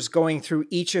years going through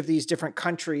each of these different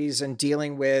countries and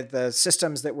dealing with the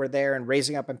systems that were there and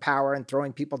raising up in power and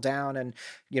throwing people down and,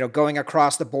 going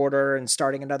across the border and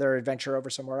starting another adventure over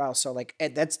somewhere else. So like,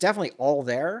 that's definitely all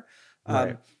there.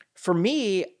 Right. For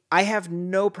me, I have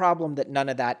no problem that none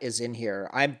of that is in here.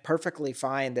 I'm perfectly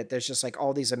fine that there's just like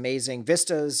all these amazing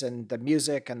vistas and the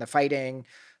music and the fighting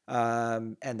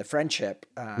and the friendship.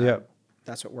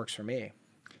 That's what works for me.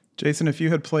 Jason, if you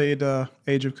had played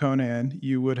Age of Conan,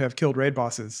 you would have killed raid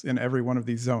bosses in every one of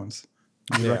these zones.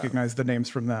 You recognize the names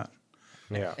from that.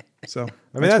 Yeah. So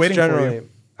I mean, that's generally.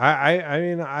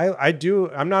 I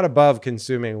do. I'm not above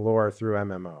consuming lore through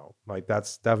MMO. Like,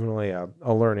 that's definitely a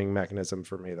learning mechanism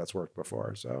for me that's worked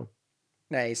before. So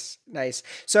nice.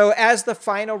 So as the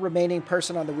final remaining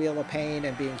person on the Wheel of Pain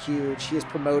and being huge, he is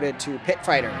promoted to pit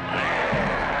fighter.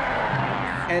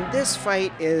 And this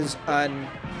fight is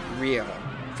unreal.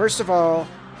 First of all,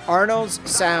 Arnold's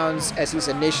sounds as he's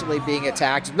initially being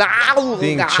attacked,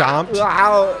 being chomped,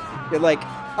 like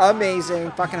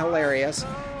amazing, fucking hilarious.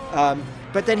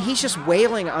 But then he's just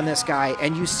wailing on this guy,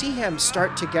 and you see him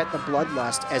start to get the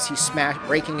bloodlust as he's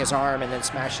breaking his arm and then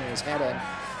smashing his head in.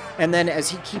 And then as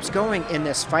he keeps going in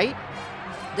this fight,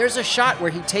 there's a shot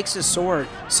where he takes his sword,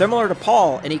 similar to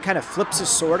Paul, and he kind of flips his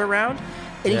sword around,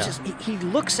 and he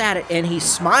looks at it and he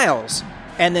smiles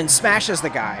and then smashes the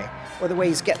guy. Or the way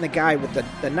he's getting the guy with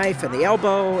the knife and the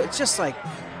elbow. It's just like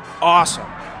awesome.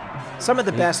 Some of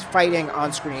the best fighting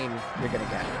on screen you're going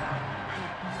to get.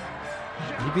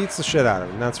 He beats the shit out of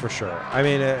him, that's for sure. I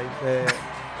mean,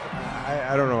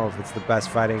 I don't know if it's the best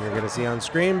fighting you're going to see on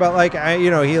screen, but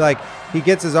he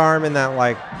gets his arm in that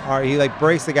he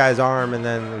breaks the guy's arm, and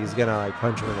then he's going to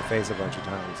punch him in the face a bunch of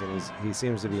times, and he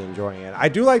seems to be enjoying it. I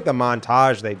do like the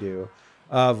montage they do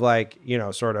of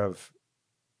sort of,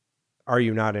 are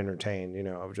you not entertained?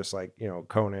 Of just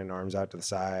Conan arms out to the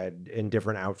side in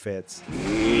different outfits.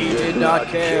 He did not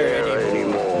care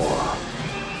anymore.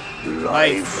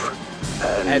 Life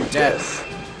and death,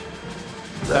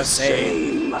 the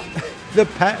same. The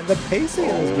pacing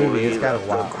in this movie is kind of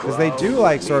wild because they do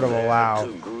sort of allow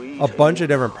a bunch of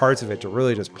different parts of it to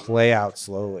really just play out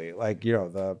slowly.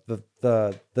 The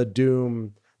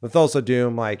Doom, the Thulsa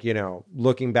Doom,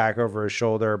 looking back over his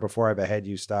shoulder before I behead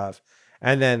you stuff.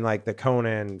 And then the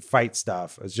Conan fight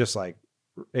stuff is just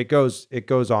it goes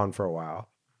on for a while.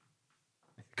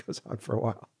 It goes on for a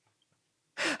while.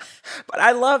 But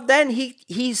I love then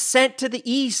he's sent to the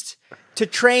East to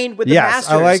train with the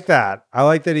masters. I like that. I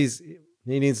like that he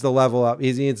needs to level up.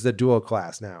 He needs the dual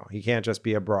class now. He can't just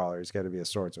be a brawler. He's got to be a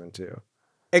swordsman too.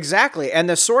 Exactly. And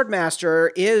the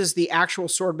swordmaster is the actual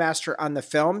swordmaster on the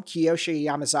film, Kiyoshi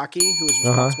Yamazaki, who was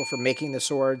responsible for making the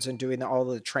swords and doing all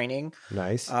the training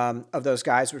of those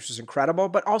guys, which was incredible.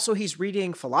 But also he's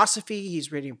reading philosophy,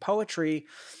 he's reading poetry.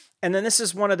 And then this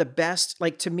is one of the best,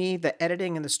 to me, the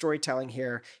editing and the storytelling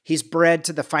here. He's bred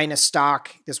to the finest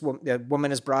stock. The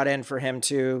woman is brought in for him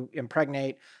to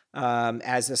impregnate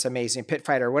as this amazing pit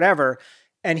fighter or whatever.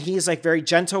 And he's very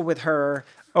gentle with her.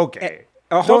 Okay.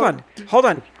 Hold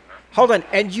on.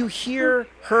 And you hear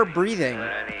her breathing,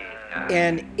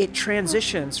 and it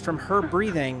transitions from her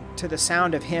breathing to the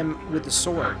sound of him with the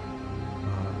sword.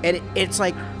 And it's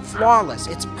flawless.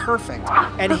 It's perfect.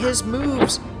 And his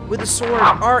moves with the sword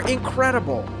are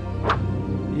incredible.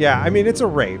 Yeah, I mean, it's a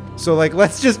rape. So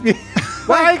let's just be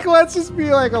let's just be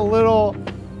a little,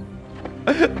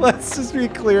 let's just be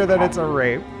clear that it's a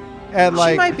rape. And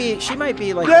she might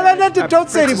be no, don't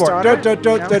say anymore. Don't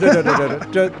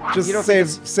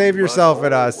just save yourself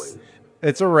and us.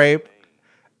 It's a rape.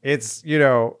 It's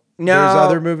no. There's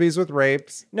other movies with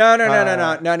rapes. No.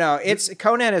 It's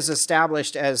Conan is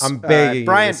established as. I'm begging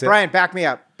Brian, back me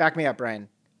up, Brian.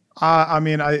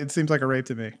 It seems like a rape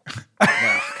to me.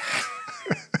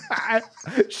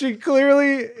 She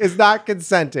clearly is not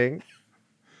consenting.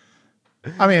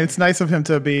 I mean, it's nice of him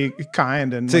to be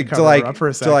kind and cover her up for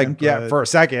a second. For a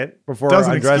second before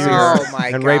undressing her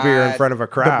and raping her in front of a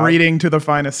crowd. The breeding to the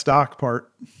finest stock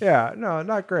part. Yeah, no,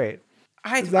 not great.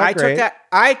 I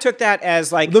took that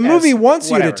as the movie wants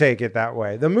you to take it that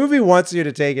way. The movie wants you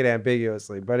to take it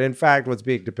ambiguously, but in fact, what's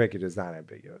being depicted is not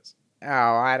ambiguous. Oh,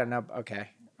 I don't know. Okay,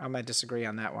 I'm gonna disagree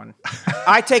on that one.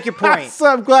 I take your point. So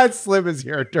I'm glad Slim is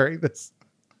here during this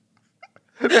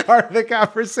part of the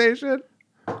conversation.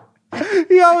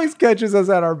 He always catches us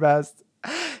at our best.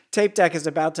 Tape Deck is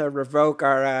about to revoke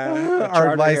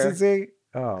our licensing. Here.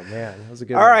 Oh man, that was a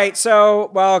good. All right,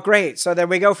 so great. So then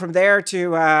we go from there to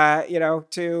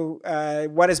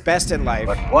what is best in life.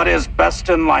 But what is best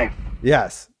in life?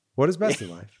 Yes, what is best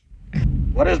in life?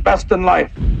 What is best in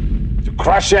life? To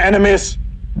crush your enemies,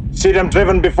 see them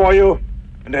driven before you,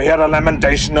 and to hear the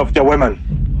lamentation of your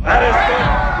women. That is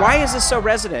good. Why is this so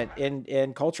resonant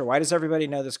in culture? Why does everybody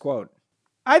know this quote?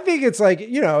 I think it's bros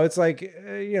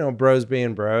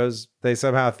being bros. They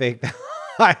somehow think that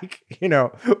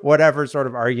whatever sort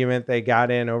of argument they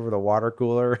got in over the water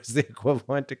cooler is the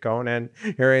equivalent to Conan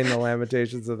hearing the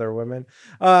lamentations of their women.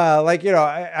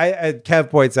 Kev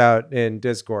points out in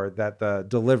Discord that the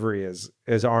delivery is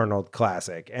Arnold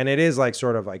classic. And it is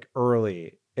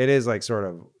early. It is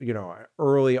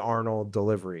early Arnold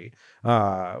delivery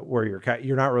where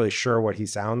you're not really sure what he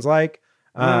sounds like.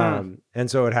 And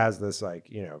so it has this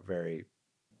very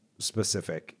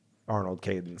specific Arnold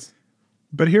cadence.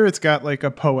 But here it's got a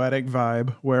poetic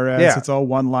vibe, whereas it's all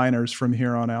one-liners from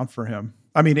here on out for him.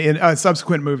 I mean, in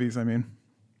subsequent movies, I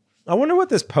wonder what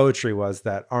this poetry was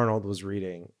that Arnold was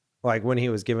reading, when he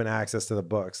was given access to the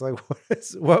books. What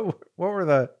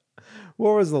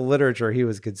what was the literature he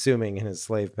was consuming in his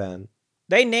slave pen?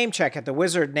 They name check it. The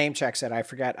wizard name checks it. I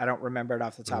forget. I don't remember it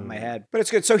off the top of my head, but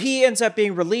it's good. So he ends up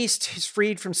being released. He's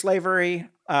freed from slavery.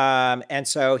 And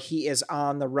so he is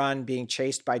on the run being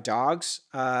chased by dogs.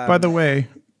 By the way,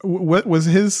 what was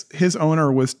his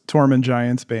owner was Tormund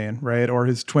Giantsbane, right? Or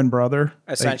his twin brother?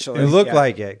 Essentially. It looked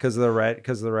like it because of the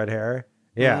red hair.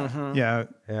 Yeah. Mm-hmm.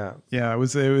 Yeah. It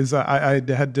was, I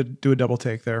had to do a double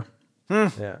take there.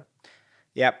 Yeah.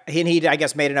 Yep. He I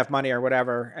guess made enough money or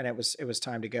whatever, and it was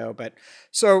time to go. But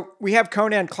so we have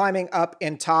Conan climbing up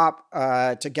in top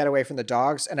to get away from the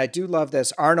dogs. And I do love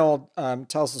this. Arnold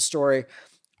tells the story.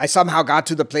 I somehow got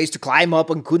to the place to climb up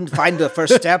and couldn't find the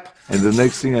first step. And the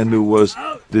next thing I knew was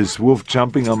this wolf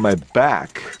jumping on my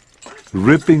back,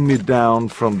 ripping me down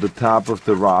from the top of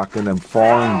the rock and then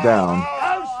falling down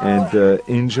and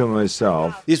injure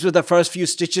myself. These were the first few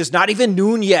stitches, not even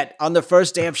noon yet on the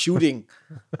first day of shooting.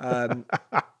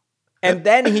 And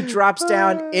then he drops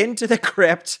down into the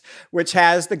crypt, which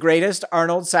has the greatest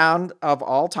Arnold sound of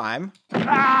all time.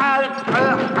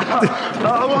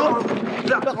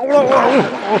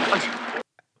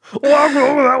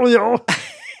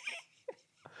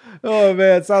 Oh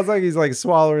man, it sounds like he's like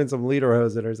swallowing some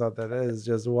lederhosen or something. That is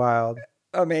just wild.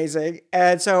 Amazing.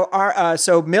 And so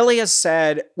so Milius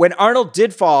said, when Arnold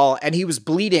did fall and he was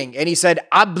bleeding, and he said,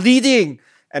 "I'm bleeding."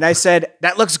 And I said,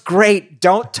 "That looks great.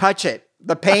 Don't touch it.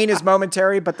 The pain is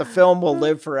momentary, but the film will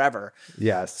live forever."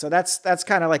 Yes. So that's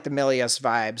kind of like the Milius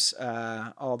vibes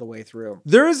all the way through.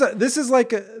 This is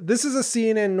a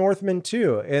scene in Northman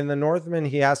too. In the Northman,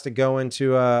 he has to go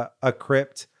into a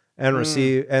crypt and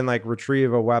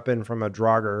retrieve a weapon from a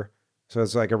Draugr. So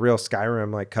it's like a real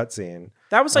Skyrim like cutscene.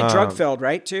 That was like drug filled,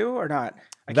 right? Too or not?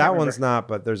 That one's not,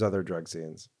 but there's other drug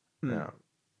scenes. Yeah.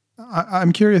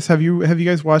 I'm curious. Have you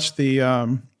guys watched the I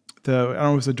don't know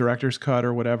if it was the director's cut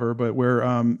or whatever, but where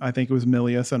I think it was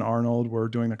Milius and Arnold were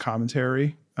doing the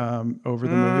commentary over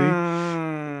the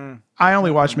movie. I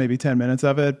only watched maybe 10 minutes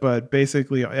of it, but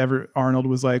basically Arnold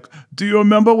was like, "Do you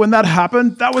remember when that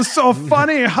happened? That was so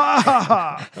funny. Ha ha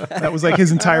ha." That was like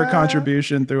his entire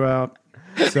contribution throughout.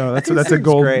 So that's a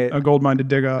gold mine to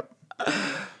dig up.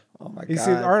 Oh my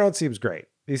God. Arnold seems great.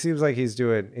 He seems like he's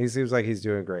doing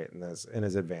great in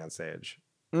his advanced age.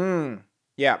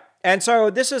 Yeah. And so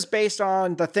this is based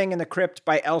on The Thing in the Crypt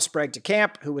by L. Sprague de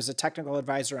Camp, who was a technical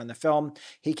advisor on the film.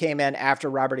 He came in after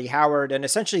Robert E. Howard. And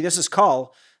essentially this is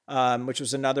Kull, which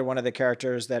was another one of the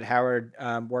characters that Howard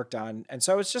worked on. And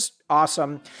so it's just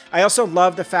awesome. I also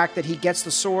love the fact that he gets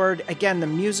the sword. Again, the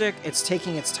music, it's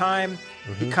taking its time.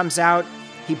 Mm-hmm. He comes out,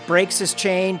 he breaks his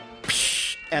chain,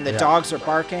 and the dogs are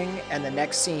barking. And the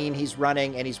next scene, he's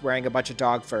running and he's wearing a bunch of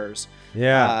dog furs.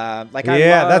 Yeah. I love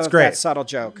that's great. That subtle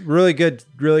joke. Really good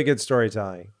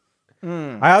storytelling.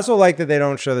 I also like that they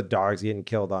don't show the dogs getting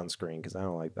killed on screen because I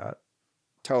don't like that.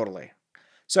 Totally.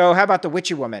 So how about the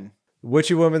Witchy Woman?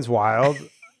 Witchy Woman's wild.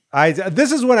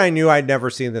 This is when I knew I'd never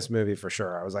seen this movie for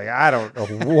sure. I was like, I don't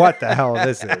know what the hell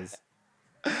this is.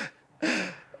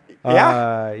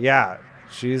 Yeah.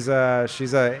 She's a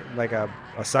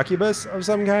succubus of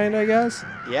some kind, I guess.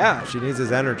 Yeah. She needs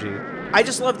his energy. I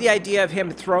just love the idea of him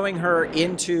throwing her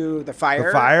into the fire.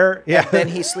 The fire? Yeah. And then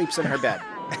he sleeps in her bed.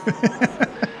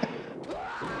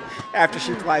 After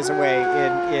she flies away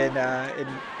in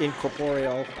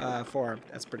incorporeal form.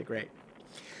 That's pretty great.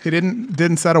 He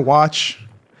didn't set a watch.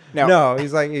 No,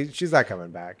 he's like, she's not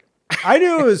coming back. I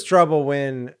knew it was trouble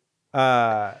when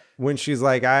she's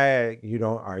like, are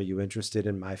you interested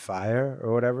in my fire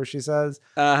or whatever she says?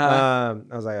 I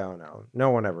was like, oh no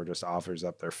one ever just offers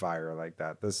up their fire like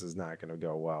that. This is not going to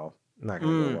go well. Not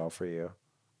going to go well for you.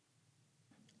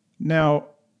 Now,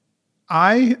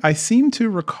 I seem to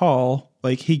recall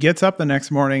like he gets up the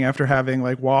next morning after having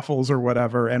like waffles or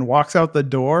whatever and walks out the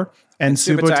door and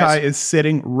Subotai is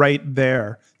sitting right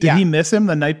there. Did he miss him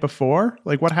the night before?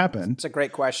 Like what happened? It's a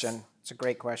great question.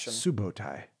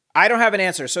 Subotai. I don't have an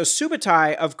answer. So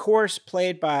Subotai, of course,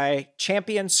 played by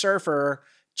champion surfer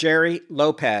Jerry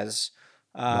Lopez.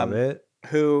 Love it.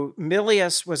 Who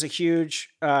Milius was a huge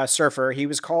surfer. He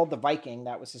was called the Viking.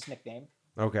 That was his nickname.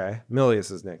 Okay.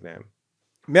 Milius's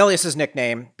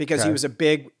nickname because he was a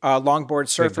big longboard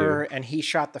surfer and he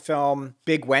shot the film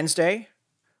Big Wednesday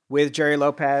with Jerry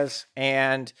Lopez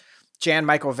and Jan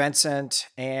Michael Vincent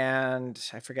and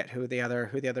I forget who the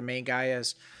other main guy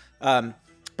is.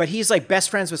 But he's like best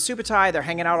friends with Subotai. They're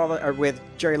hanging out with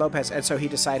Jerry Lopez. And so he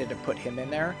decided to put him in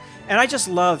there. And I just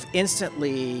love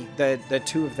instantly the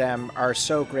two of them are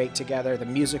so great together. The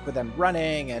music with them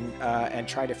running and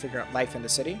trying to figure out life in the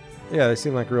city. Yeah, they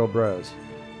seem like real bros.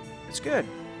 It's good.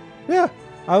 Yeah.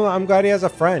 I'm glad he has a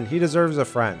friend. He deserves a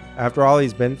friend. After all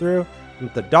he's been through,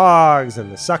 with the dogs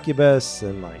and the succubus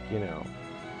and like, you know,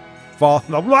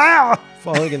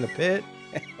 falling in the pit.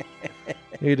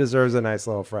 He deserves a nice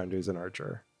little friend who's an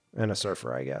archer and a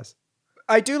surfer, I guess.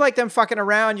 I do like them fucking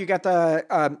around. You got the,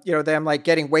 them like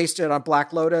getting wasted on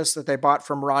Black Lotus that they bought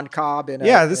from Ron Cobb.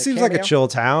 This seems like a chill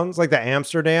town. It's like the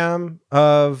Amsterdam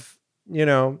of, you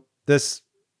know, this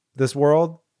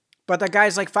world. But the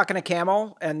guy's like fucking a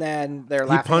camel, and then they're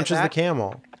laughing. He punches at the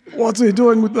camel. What's he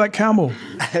doing with that camel?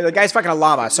 The guy's fucking a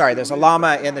llama. Sorry, there's a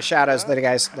llama in the shadows that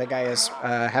the guy is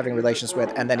having relations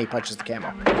with, and then he punches the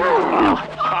camel.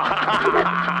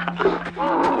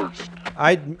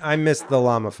 I missed the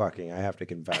llama fucking. I have to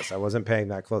confess, I wasn't paying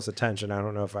that close attention. I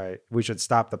don't know if we should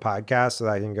stop the podcast so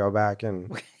that I can go back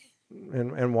and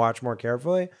watch more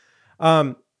carefully.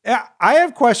 I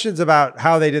have questions about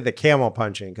how they did the camel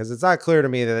punching, because it's not clear to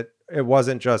me that it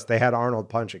wasn't just they had Arnold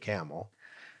punch a camel.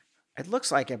 It looks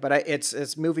like it, but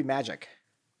it's movie magic.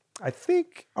 I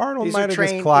think Arnold might have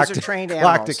just clocked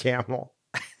a camel.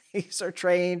 These are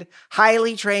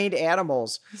highly trained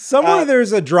animals. Somewhere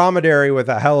there's a dromedary with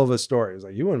a hell of a story. It's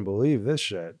like, you wouldn't believe this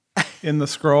shit. In the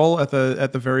scroll at the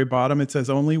very bottom, it says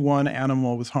only one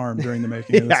animal was harmed during the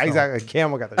making of this film. Exactly. A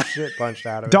camel got the shit punched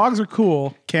out of it. Dogs are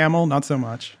cool. Camel, not so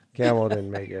much. Camel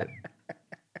didn't make it.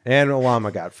 And a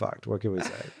llama got fucked. What can we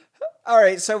say? All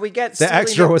right, so we get... The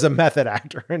extra was a method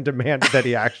actor and demanded that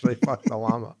he actually fuck the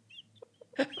llama.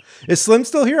 Is Slim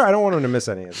still here? I don't want him to miss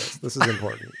any of this. This is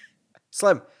important.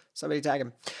 Slim. Somebody tag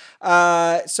him.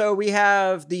 So we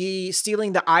have the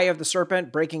stealing the eye of the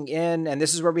serpent, breaking in, and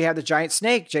this is where we have the giant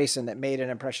snake, Jason, that made an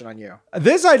impression on you.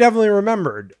 This I definitely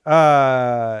remembered.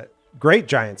 Great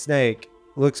giant snake.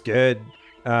 Looks good.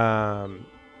 And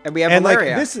we have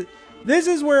Valeria. Like, this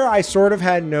is where I sort of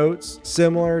had notes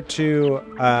similar to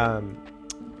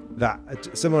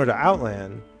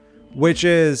Outland, which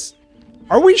is,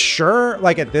 are we sure,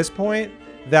 like at this point,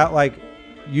 that like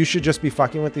you should just be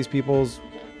fucking with these people's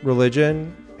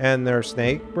religion and their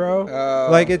snake, bro?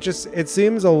 Like it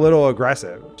seems a little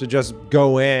aggressive to just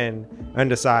go in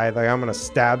and decide like I'm gonna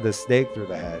stab this snake through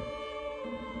the head.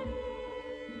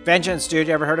 Vengeance, dude.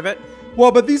 You ever heard of it?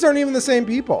 Well, but these aren't even the same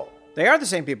people. They are the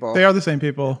same people. They are the same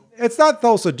people. It's not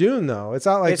Thulsa Doom though. It's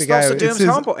not like the guy.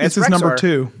 It's his number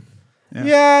 2.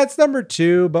 Yeah, it's number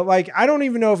 2. But like, I don't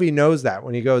even know if he knows that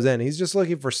when he goes in. He's just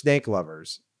looking for snake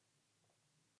lovers.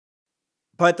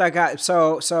 But that guy,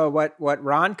 so what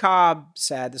Ron Cobb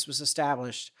said, this was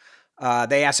established.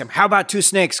 They asked him, how about 2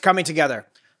 snakes coming together?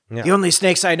 Yeah. The only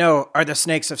snakes I know are the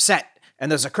snakes of Set and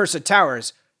those accursed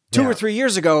towers. 2 or 3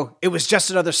 years ago, it was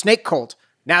just another snake cult.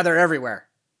 Now they're everywhere.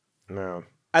 No.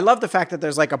 I love the fact that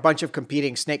there's like a bunch of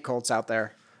competing snake cults out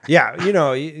there. Yeah, you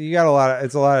know, you got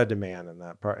it's a lot of demand in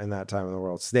that part, in that time in the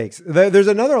world. Snakes. There's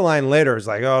another line later. It's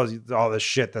like, oh, all this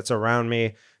shit that's around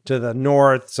me. To the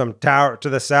north, some tower to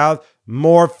the south,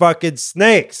 more fucking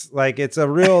snakes. Like it's a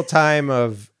real time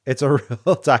of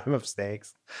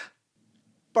snakes.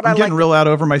 But I'm getting real out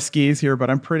over my skis here, but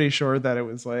I'm pretty sure that it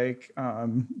was like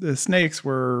the snakes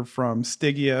were from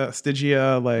Stygia,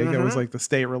 like it was like the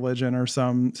state religion or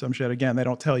some shit. Again, they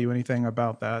don't tell you anything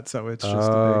about that, so it's just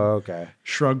a big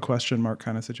shrug question mark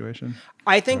kind of situation.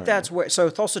 I think that's where. So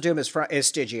Thulsa Doom is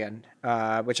Stygian,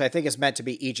 which I think is meant to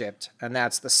be Egypt, and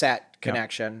that's the Set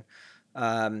connection.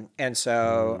 And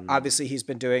so obviously he's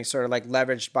been doing sort of like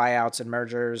leveraged buyouts and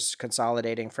mergers,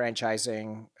 consolidating,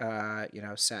 franchising,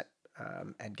 Set.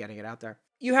 And getting it out there.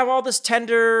 You have all this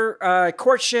tender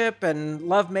courtship and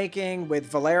lovemaking with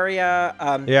Valeria.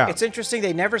 It's interesting.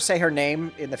 They never say her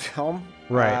name in the film.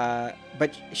 Right.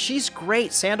 But she's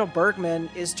great. Sandal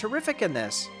Bergman is terrific in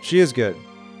this. She is good.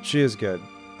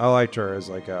 I liked her as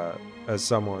like as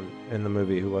someone in the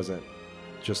movie who wasn't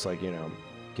just like,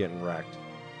 getting wrecked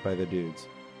by the dudes.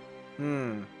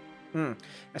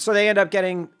 So they end up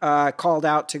getting called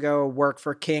out to go work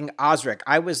for King Osric.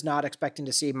 I was not expecting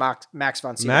to see Max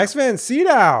von Sydow. Max von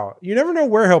Sydow. You never know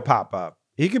where he'll pop up.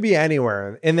 He could be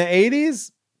anywhere. In the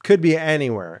 80s, could be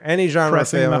anywhere. Any genre.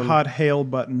 Pressing the hot hail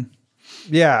button.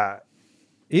 Yeah.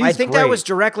 I think that was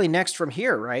directly next from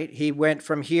here, right? He went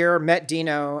from here, met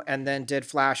Dino, and then did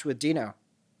Flash with Dino.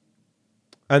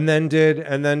 And then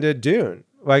did Dune.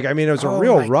 Like, I mean, it was a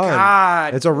real run.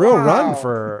 God. It's a real run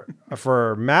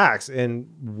for Max in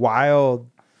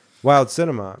wild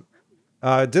cinema.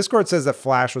 Discord says that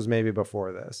Flash was maybe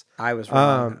before this. I was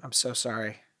wrong. I'm so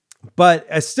sorry. But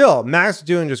still, Max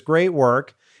doing just great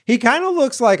work. He kind of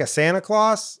looks like a Santa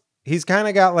Claus. He's kind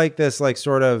of got like this, like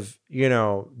sort of,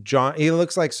 John. He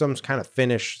looks like some kind of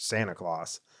Finnish Santa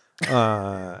Claus,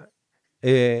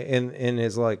 in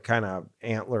his like kind of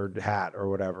antlered hat or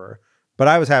whatever. But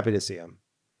I was happy to see him.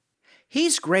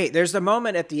 He's great. There's the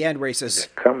moment at the end where he says,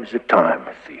 "There comes a time,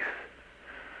 thief,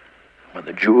 when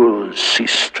the jewels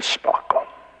cease to sparkle,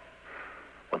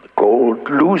 when the gold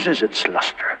loses its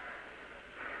luster,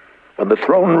 when the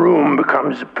throne room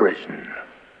becomes a prison,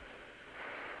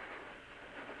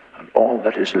 and all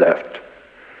that is left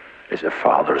is a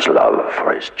father's love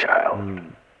for his child."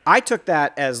 I took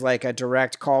that as like a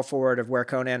direct call forward of where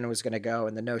Conan was going to go,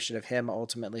 and the notion of him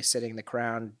ultimately sitting the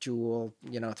crown jewel,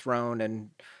 throne, and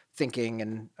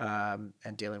thinking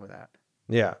and dealing with that.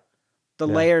 Yeah. The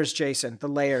layers, Jason, the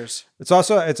layers. It's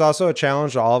also a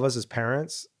challenge to all of us as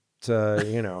parents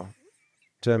to,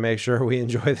 to make sure we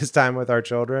enjoy this time with our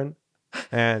children.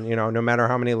 And, no matter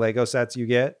how many Lego sets you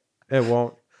get, it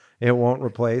won't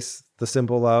replace the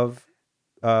simple love,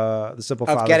 the simple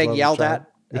of getting love yelled child. at.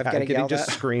 Of getting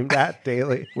just screamed at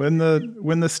daily. When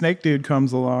the snake dude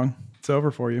comes along, it's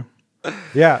over for you.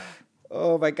 Yeah.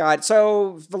 Oh my God.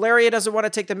 So Valeria doesn't want to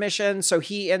take the mission, so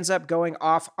he ends up going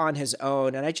off on his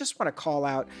own. And I just want to call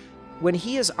out, when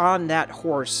he is on that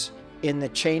horse in the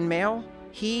chainmail,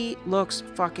 he looks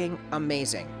fucking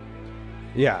amazing.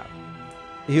 Yeah.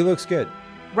 He looks good.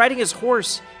 Riding his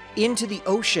horse into the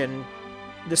ocean,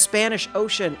 the Spanish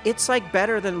Ocean, it's like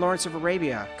better than Lawrence of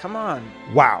Arabia. Come on.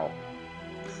 Wow.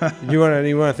 You want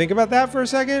to think about that for a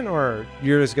second, or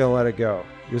you're just gonna let it go?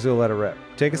 You're just gonna let it rip.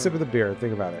 Take a sip of the beer.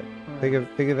 Think about it.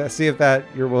 Think of that. See if that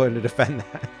you're willing to defend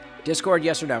that. Discord,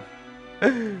 yes or no?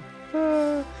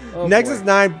 Nexus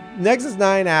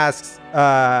 9 asks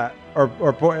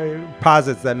or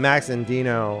posits that Max and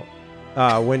Dino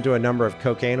went to a number of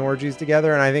cocaine orgies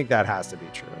together, and I think that has to be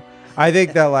true. I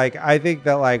think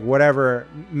that whatever,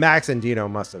 Max and Dino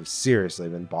must have seriously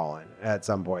been balling at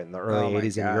some point in the early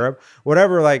 80s in Europe.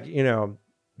 Whatever,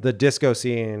 the disco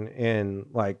scene in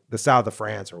the south of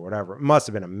France or whatever, it must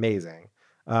have been amazing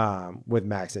with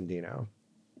Max and Dino.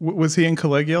 Was he in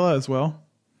Caligula as well?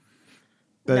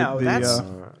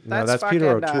 That's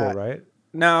Peter O'Toole, right?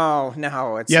 No,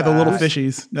 it's the little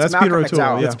fishies. That's Peter O'Toole.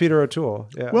 McDowell. Yeah. It's Peter O'Toole.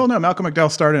 Yeah. Well, no, Malcolm McDowell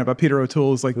started it, but Peter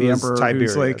O'Toole is like the was emperor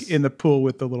Tiberius. who's in the pool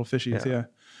with the little fishies. Yeah.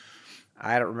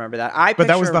 I don't remember that. But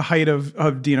that was the height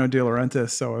of Dino De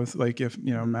Laurentiis. So I was like, if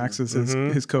Max is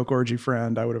his coke orgy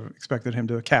friend, I would have expected him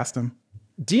to cast him.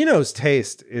 Dino's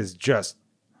taste is just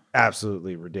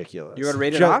absolutely ridiculous. You want to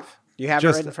read it off? Do you have it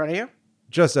right in front of you?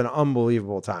 Just an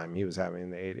unbelievable time he was having in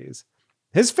the 80s.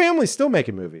 His family's still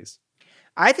making movies.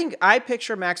 I think I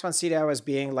picture Max von Sydow as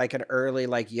being like an early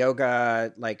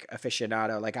yoga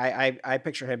aficionado. I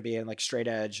picture him being straight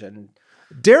edge. And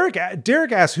Derek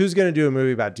asked who's going to do a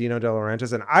movie about Dino De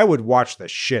Laurentiis, and I would watch the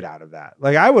shit out of that.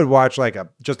 I would watch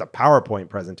just a PowerPoint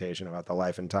presentation about the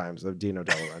life and times of Dino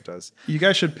De Laurentiis. You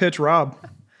guys should pitch Rob.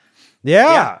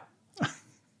 Yeah.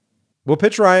 We'll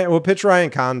pitch Ryan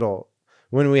Condal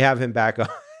when we have him back on.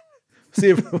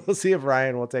 We'll see if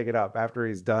Ryan will take it up after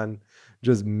he's done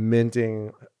just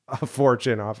minting a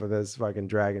fortune off of this fucking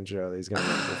dragon show that he's going to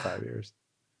run for 5 years.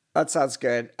 That sounds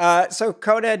good. So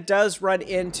Conan does run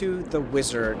into the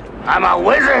wizard. I'm a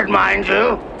wizard, mind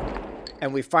you.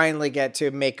 And we finally get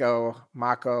to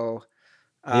Mako.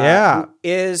 Who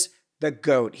is the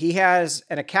GOAT. He has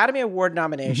an Academy Award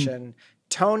nomination,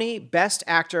 Tony, Best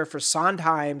Actor for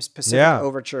Sondheim's Pacific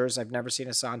Overtures. I've never seen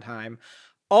a Sondheim.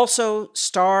 Also,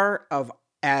 star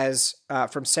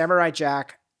from Samurai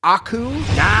Jack, Aku.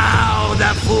 Now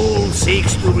the fool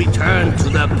seeks to return to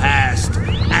the past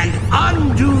and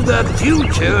undo the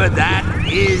future that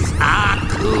is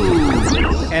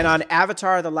Aku. And on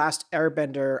Avatar: The Last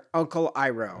Airbender, Uncle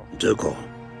Iroh. Zuko,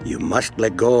 you must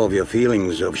let go of your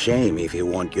feelings of shame if you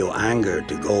want your anger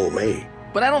to go away.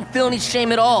 But I don't feel any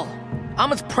shame at all.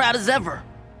 I'm as proud as ever.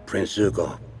 Prince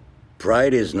Zuko,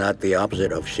 pride is not the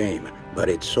opposite of shame, but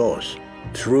its source.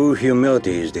 True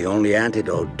humility is the only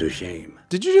antidote to shame.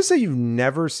 Did you just say you've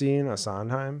never seen a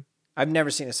Sondheim? I've never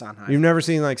seen a Sondheim. You've never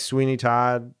seen Sweeney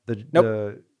Todd,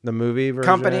 the movie version?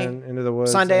 Company, Into the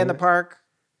Woods? Sunday in the Park.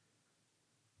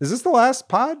 Is this the last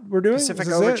pod we're doing? Pacific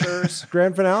Overtures.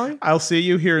 Grand finale? I'll see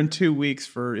you here in 2 weeks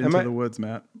for Into the Woods,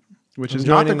 Matt, which is I'm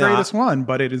not the joining greatest one,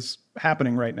 but it is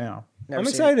happening right now. I'm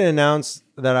excited to announce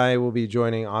that I will be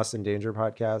joining Austin Danger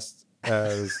Podcast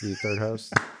as the third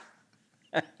host.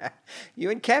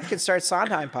 You and Kev can start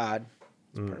Sondheim Pod.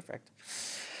 Perfect.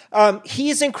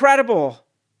 He's incredible.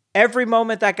 Every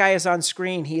moment that guy is on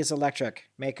screen, he is electric.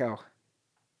 Mako.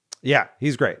 Yeah,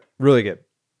 he's great. Really good.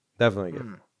 Definitely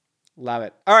good. Love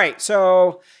it. All right,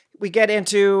 so we get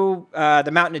into the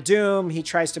Mountain of Doom. He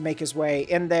tries to make his way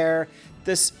in there.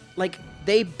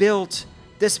 They built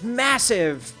this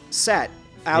massive set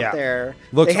out there.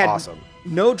 Looks they had awesome.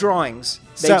 No drawings.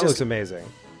 Set looks amazing.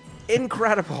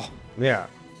 Incredible. Yeah.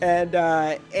 And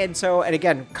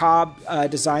again, Cobb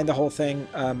designed the whole thing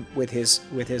with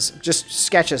his just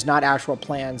sketches, not actual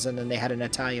plans, and then they had an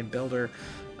Italian builder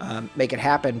make it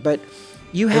happen. But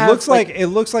you have it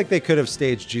looks like they could have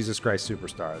staged Jesus Christ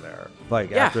Superstar there,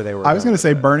 after they were. I was going to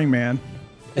say Burning Man.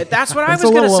 That's what I was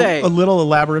going to say. A little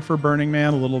elaborate for Burning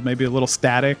Man, maybe a little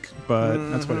static, but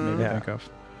that's what it made me think of.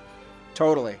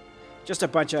 Totally, just a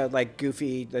bunch of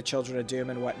goofy, the Children of Doom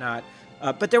and whatnot.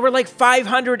 But there were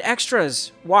 500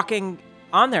 extras walking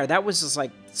on there. That was just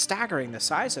staggering, the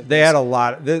size of. They had a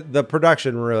lot. The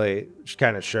production really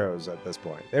kind of shows at this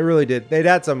point. They really did. They'd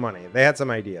had some money. They had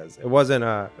some ideas. It wasn't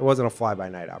a fly by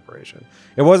night operation.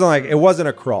 It wasn't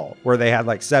a Krull where they had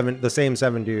the same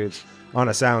 7 dudes on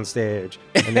a sound stage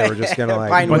and they were just gonna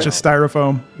a bunch of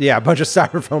styrofoam. Yeah, a bunch of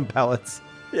styrofoam pellets.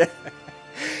 Yeah.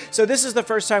 So this is the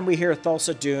first time we hear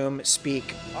Thulsa Doom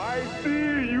speak. I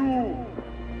see you.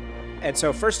 And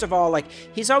so first of all,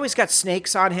 he's always got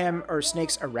snakes on him or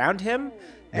snakes around him.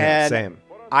 Yeah, and same.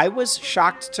 I was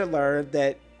shocked to learn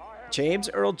that James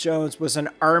Earl Jones was an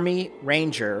Army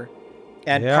Ranger.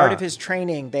 And part of his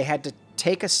training, they had to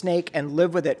take a snake and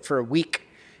live with it for a week.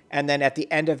 And then at the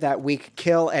end of that week,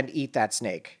 kill and eat that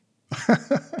snake.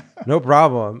 No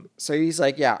problem. So he's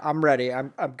like, yeah, I'm ready.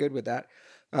 I'm good with that.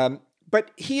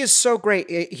 But he is so great.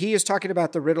 He is talking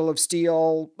about the riddle of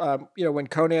steel, when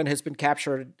Conan has been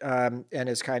captured and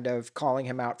is kind of calling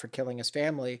him out for killing his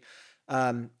family.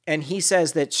 And he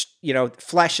says that,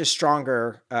 flesh is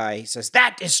stronger. He says,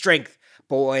 that is strength,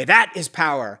 boy. That is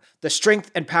power. The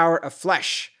strength and power of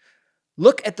flesh.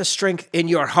 Look at the strength in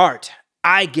your heart.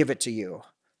 I give it to you.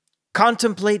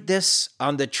 Contemplate this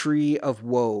on the tree of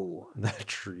woe. The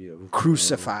tree of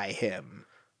Crucify him.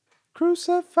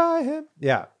 Crucify him.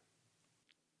 Yeah.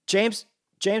 James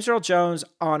Earl Jones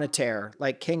on a tear,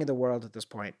 king of the world at this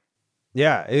point.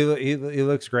 Yeah, he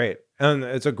looks great. And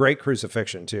it's a great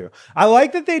crucifixion too. I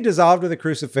like that they dissolved with a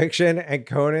crucifixion and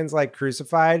Conan's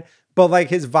crucified, but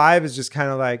his vibe is just kind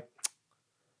of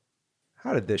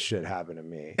how did this shit happen to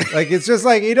me? It's just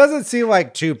he doesn't seem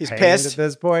too He's pained pissed. at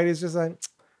this point. He's just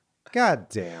God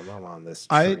damn, I'm on this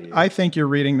tree. I think you're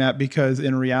reading that because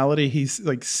in reality he's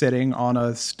sitting on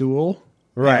a stool.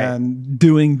 Right. And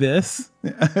doing this.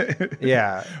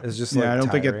 Yeah. It's just I don't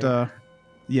tiring. think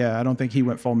I don't think he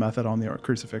went full method on the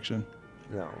crucifixion.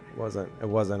 No, it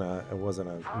wasn't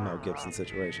a Mel Gibson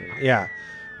situation. Yeah.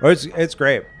 Well, it's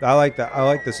great. I like that. I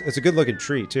like this. It's a good looking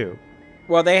tree too.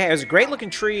 Well, it was a great looking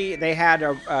tree. They had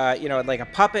a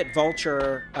puppet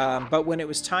vulture. But when it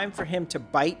was time for him to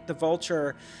bite the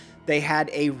vulture, they had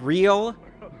a real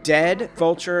dead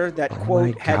vulture that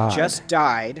quote had just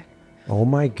died. Oh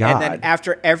my God. And then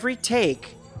after every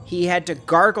take, he had to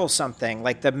gargle something.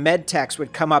 The med techs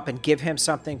would come up and give him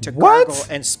something to gargle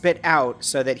and spit out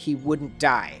so that he wouldn't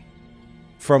die.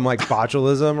 From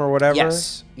botulism or whatever?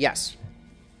 Yes.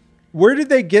 Where did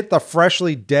they get the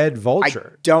freshly dead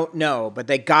vulture? I don't know, but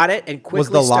they got it and quickly Was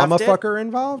the llama stuffed fucker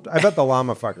involved? I bet the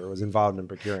llama fucker was involved in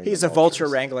procuring. He's a vulture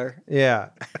wrangler. Yeah.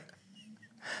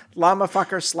 Llama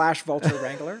fucker / vulture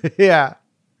wrangler. Yeah.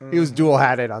 He was dual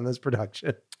hatted on this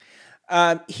production.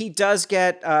 He does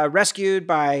get rescued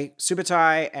by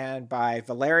Subutai and by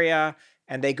Valeria,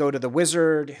 and they go to the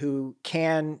wizard who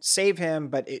can save him,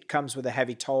 but it comes with a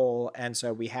heavy toll. And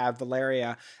so we have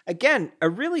Valeria, again, a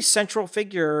really central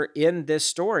figure in this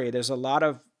story. There's a lot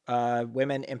of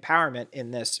women empowerment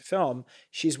in this film.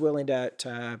 She's willing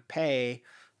to pay.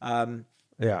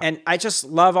 Yeah. And I just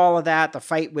love all of that. The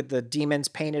fight with the demons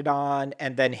painted on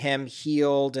and then him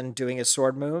healed and doing his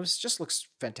sword moves just looks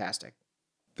fantastic.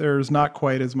 There's not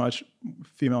quite as much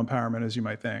female empowerment as you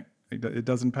might think. It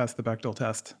doesn't pass the Bechdel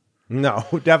test. No,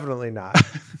 definitely not.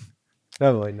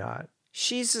 Definitely not.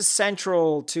 She's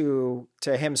essential to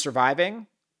him surviving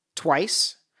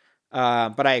twice.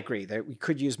 But I agree that we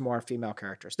could use more female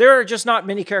characters. There are just not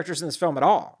many characters in this film at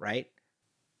all, right?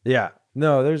 Yeah.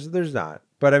 No, there's not.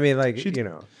 But I mean, she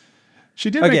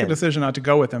did make a decision not to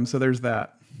go with him, so there's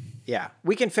that. Yeah,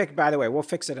 we can fix. By the way, we'll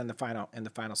fix it in the final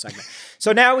segment.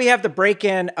 So now we have the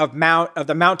break-in of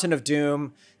the Mountain of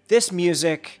Doom. This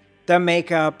music, the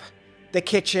makeup, the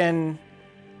kitchen,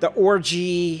 the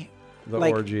orgy.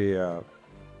 Orgy.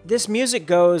 This music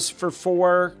goes for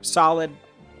 4 solid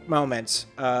moments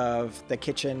of the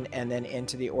kitchen and then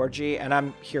into the orgy, and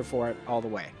I'm here for it all the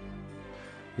way.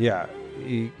 Yeah,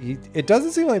 it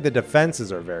doesn't seem like the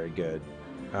defenses are very good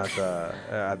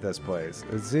at this place.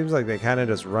 It seems like they kind of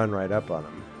just run right up on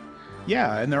them.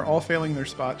 Yeah, and they're all failing their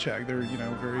spot check. They're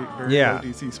very low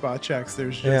DC spot checks.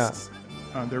 There's just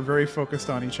they're very focused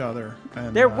on each other.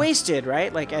 And they're wasted,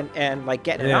 right? And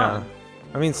getting it on.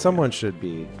 I mean, someone should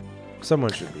be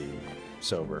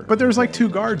sober. But there's like 2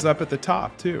 guards up at the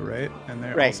top too, right? And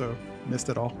they Right. also missed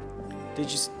it all.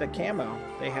 Did you the camo?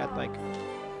 They had like.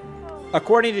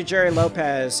 According to Jerry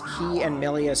Lopez, he and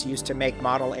Milius used to make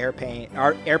model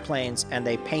airplanes, and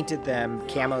they painted them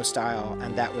camo style,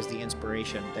 and that was the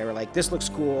inspiration. They were like, "This looks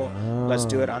cool. Let's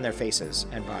do it on their faces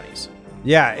and bodies."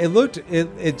 Yeah,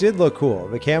 it did look cool.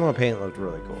 The camo paint looked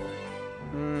really cool.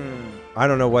 I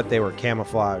don't know what they were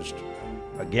camouflaged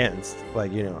against.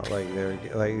 Like, you know, like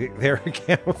they were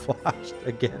camouflaged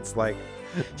against like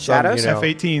shadows. Some, you know,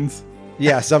 F-18s.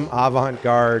 Yeah, some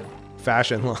avant-garde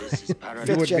fashion line.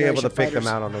 You wouldn't be able to pick fighters.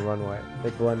 them out on the runway.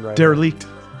 They blend right. Derelict.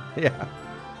 Yeah.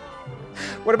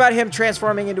 What about him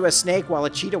transforming into a snake while a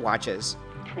cheetah watches?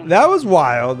 That was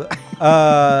wild.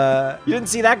 You didn't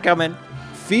see that coming.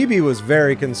 Phoebe was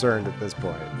very concerned at this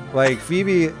point. Like,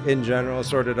 Phoebe in general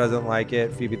sort of doesn't like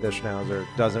it. Phoebe the Schnauzer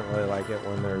doesn't really like it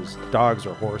when there's dogs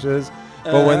or horses.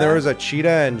 But when there was a cheetah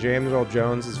and James Earl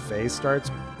Jones's face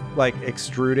starts like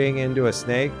extruding into a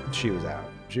snake, she was out.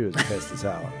 She was pissed as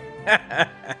hell.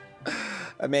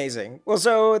 Amazing. Well,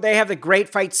 so they have the great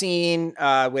fight scene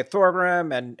with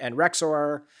Thorgrim and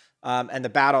Rexor and the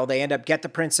battle. They end up get the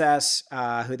princess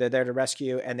who they're there to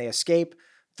rescue, and they escape.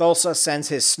 Thulsa sends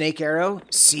his snake arrow,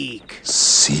 Seek.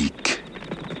 Seek.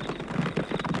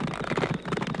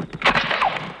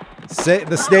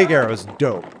 The snake arrow is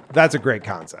dope. That's a great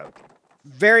concept.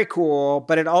 Very cool,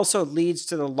 but it also leads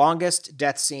to the longest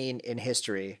death scene in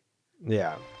history.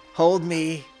 Yeah. Hold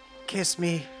me, kiss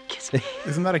me. Kiss me.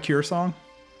 Isn't that a Cure song?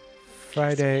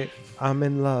 Friday, I'm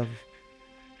in love.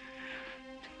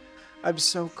 I'm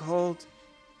so cold,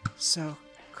 so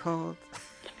cold.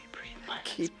 Let me breathe my last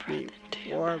Keep breath me into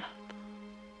your warm.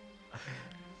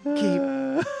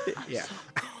 mouth. Yeah,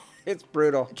 it's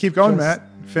brutal. Keep going, Matt.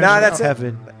 Finish Nah, it that's out.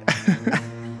 it. Heaven.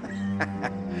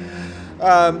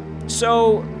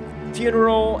 So,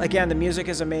 funeral, again, the music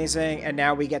is amazing. And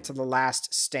now we get to the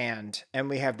last stand. And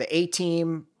we have the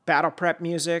A-Team battle prep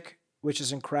music, which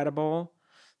is incredible.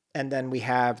 And then we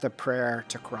have the prayer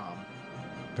to Crom.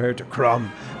 Prayer to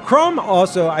Crom. Crom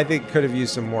also, I think, could have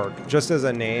used some work, just as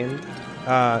a name.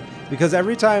 Because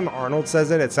every time Arnold says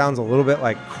it, it sounds a little bit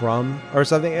like Crumb or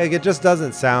something. Like, it just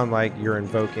doesn't sound like you're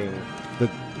invoking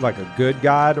like a good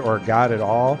god or a god at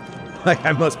all. Like,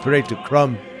 I must pray to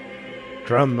Crumb.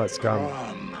 Crumb must come.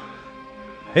 Crom,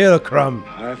 Hail Crumb.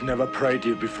 I've never prayed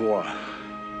you before.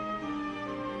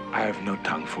 I have no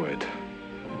tongue for it.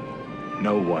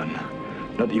 No one,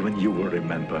 not even you, will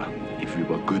remember if we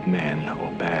were good men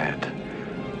or bad.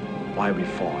 Why we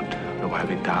fought or why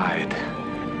we died.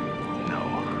 No.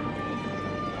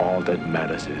 All that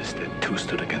matters is that 2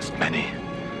 stood against many.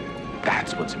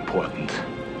 That's what's important.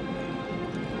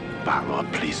 Balor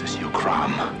pleases you,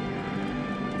 Crom.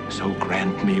 So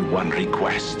grant me one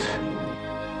request.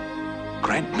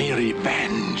 Grant me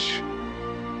revenge.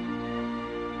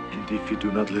 And if you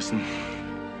do not listen,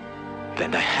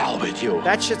 then the hell with you.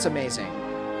 That shit's amazing.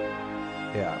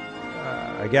 Yeah.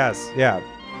 I guess. Yeah.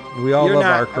 We all You're love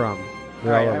not- our Crumb.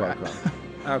 We all love our Crumb.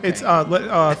 Okay. It's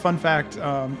fun fact.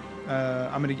 I'm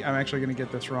actually gonna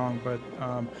get this wrong, but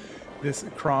this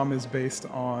Crom is based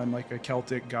on like a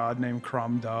Celtic god named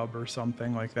Cromdub or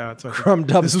something like that. So I think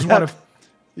Cromdub. This is one of.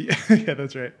 Yeah,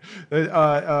 that's right.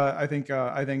 I think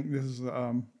this is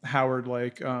Howard,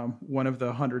 like one of the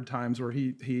 100 times where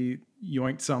he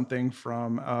yoinked something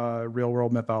from real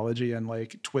world mythology and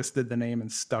like twisted the name and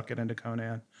stuck it into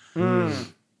Conan.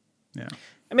 Yeah.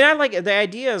 I mean, I like the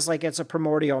idea is like it's a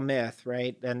primordial myth,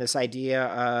 right? And this idea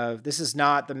of this is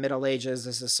not the Middle Ages.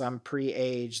 This is some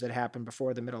pre-age that happened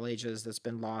before the Middle Ages that's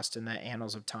been lost in the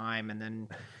annals of time and then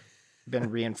been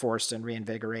reinforced and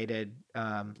reinvigorated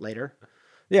later.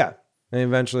 Yeah. And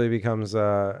eventually becomes,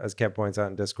 as Kev points out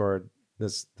in Discord,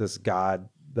 this god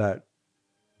that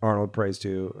Arnold prays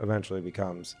to eventually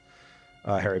becomes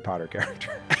a Harry Potter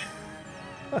character.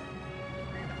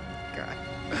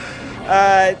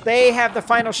 They have the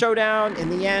final showdown in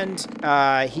the end.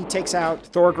 He takes out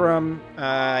Thorgrim.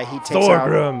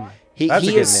 Thorgrim. He That's a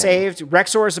good is name. saved.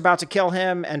 Rexor is about to kill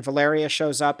him, and Valeria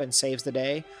shows up and saves the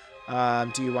day.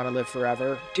 Do you want to live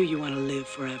forever? Do you want to live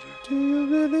forever? Do you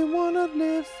really want to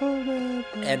live forever?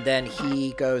 And then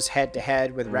he goes head to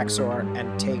head with Rexor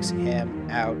and takes him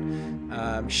out,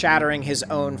 shattering his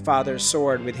own father's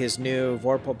sword with his new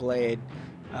Vorpal blade.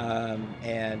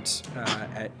 And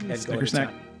Snicker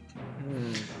snack.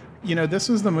 You know, this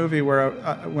was the movie where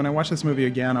when I watched this movie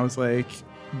again, I was like,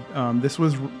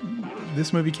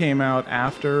 This movie came out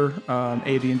after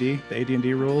AD&D, the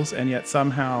AD&D rules, and yet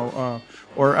somehow,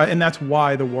 and that's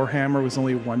why the Warhammer was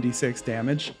only 1d6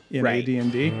 damage in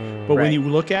AD&D. But when you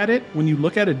look at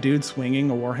a dude swinging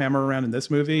a Warhammer around in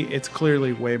this movie, it's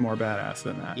clearly way more badass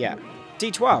than that. Yeah,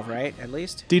 D12, right? At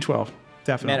least D12,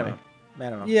 definitely.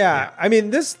 Minimum. Yeah, I mean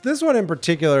this one in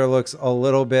particular looks a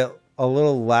little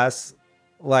less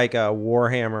like a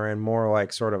Warhammer and more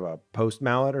like sort of a post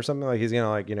mallet or something. Like he's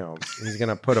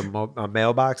gonna put a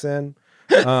mailbox in.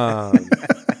 But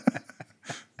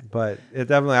it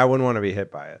definitely, I wouldn't want to be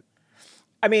hit by it.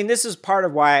 I mean, this is part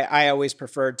of why I always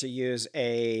preferred to use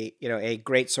a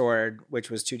great sword, which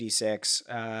was 2d6.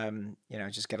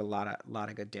 Just get a lot of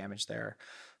good damage there.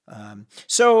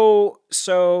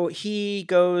 So he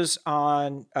goes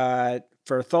on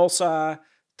for Thulsa.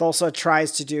 Thulsa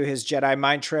tries to do his Jedi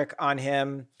mind trick on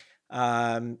him,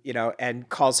 and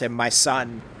calls him my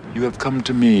son. You have come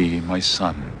to me, my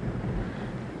son.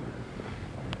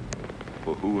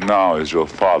 For who now is your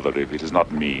father if it is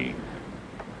not me?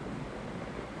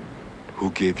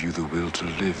 Who gave you the will to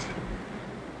live?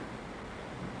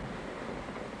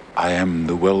 I am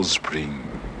the wellspring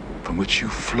from which you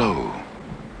flow.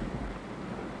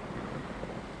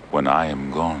 When I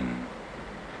am gone,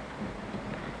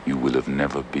 you will have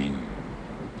never been.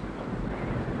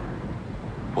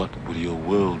 What will your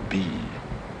world be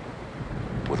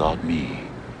without me?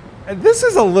 And this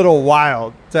is a little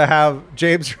wild to have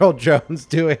James Earl Jones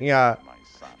doing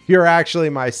 "You're actually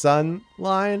my son"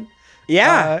 line.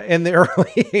 Yeah, in the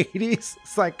early 80s.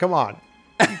 It's like, come on.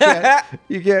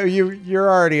 You're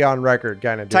already on record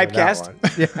kind of doing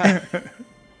typecast. That one.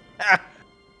 Yeah.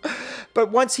 But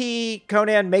once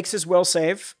Conan makes his will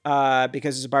save,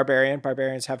 because he's a barbarian.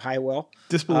 Barbarians have high will.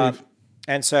 Disbelief.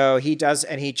 And so he does,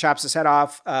 and he chops his head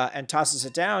off and tosses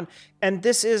it down. And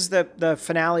this is the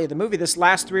finale of the movie. This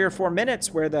last 3 or 4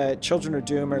 minutes where the children of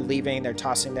Doom are leaving. They're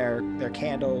tossing their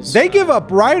candles. They give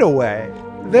up right away.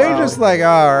 They're just like, oh,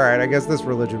 all right, I guess this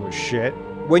religion was shit.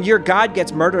 When your god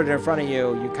gets murdered in front of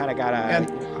you, you kind of gotta...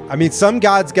 I mean, some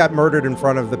gods got murdered in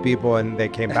front of the people and they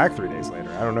came back 3 days later.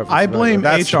 I don't know if I blame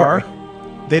HR.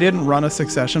 They didn't run a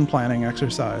succession planning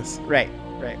exercise. Right.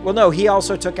 Well, no, he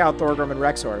also took out Thorgrim and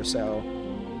Rexor, so...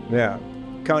 Yeah.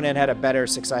 Conan had a better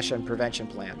succession prevention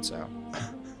plan, so...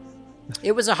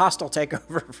 It was a hostile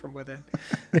takeover from within.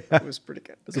 It was pretty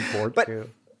good. It was a board too.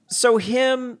 So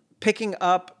him picking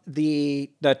up the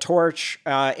torch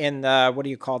in the, what do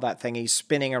you call that thing? He's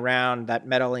spinning around that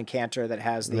metal incanter that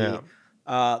has the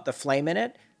flame in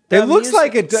it. It looks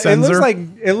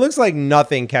like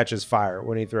nothing catches fire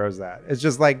when he throws that. It's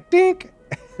just like dink.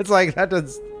 It's like that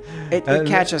does. It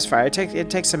catches fire. It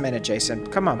takes a minute, Jason.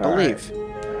 Come on, believe.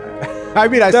 Right. I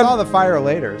mean, I saw the fire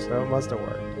later, so it must have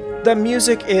worked. The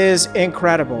music is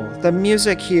incredible. The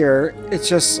music here, it's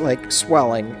just like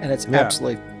swelling, and it's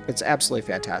absolutely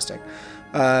fantastic.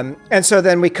 And so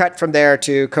then we cut from there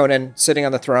to Conan sitting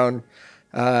on the throne,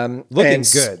 looking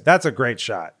good. That's a great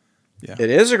shot. Yeah.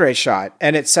 It is a great shot,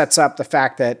 and it sets up the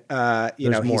fact that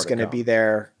he's going to be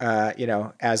there,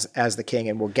 as the king,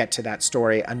 and we'll get to that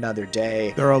story another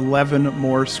day. There are 11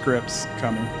 more scripts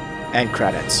coming, and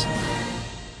credits.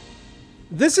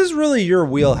 This is really your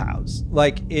wheelhouse.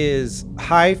 Like, is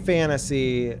high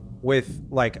fantasy with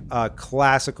like a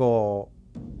classical,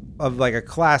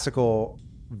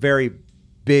 very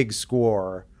big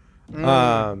score,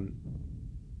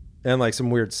 and like some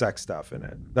weird sex stuff in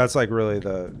it. That's like really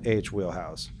the H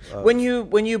wheelhouse. When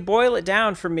you boil it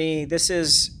down, for me, this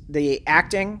is the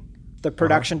acting, the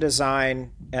production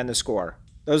design, and the score.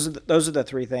 Those are the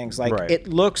three things. Like, It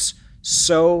looks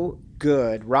so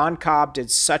good. Ron Cobb did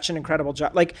such an incredible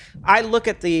job. Like, I look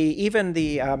at the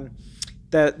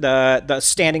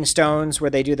standing stones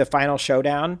where they do the final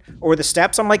showdown, or the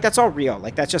steps. I'm like, that's all real.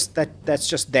 Like, that's just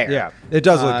there. Yeah, it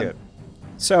does look good.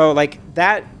 So like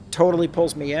that totally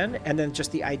pulls me in, and then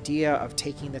just the idea of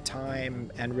taking the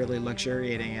time and really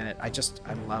luxuriating in it, I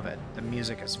love it. The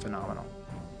music is phenomenal.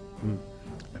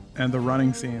 And the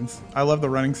running scenes, I love the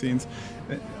running scenes,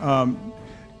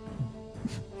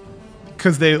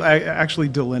 because they actually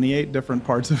delineate different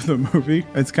parts of the movie.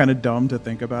 It's kind of dumb to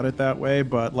think about it that way,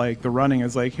 but like the running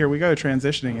is like, here we go,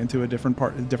 transitioning into a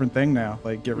different thing now.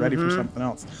 Like, get ready for something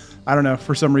else. I don't know,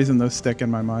 for some reason those stick in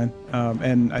my mind,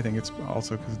 and I think it's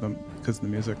also because of the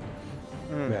music.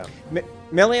 Yeah.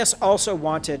 Milius also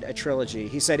wanted a trilogy.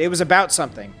 He said it was about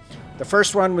something. The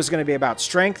first one was going to be about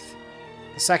strength.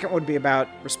 The second would be about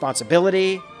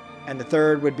responsibility, and the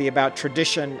third would be about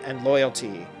tradition and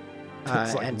loyalty.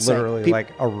 It's like literally like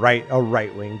a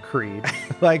right wing creed,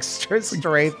 like straight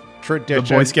tradition. The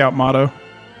Boy Scout motto.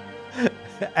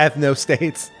 Ethno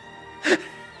states.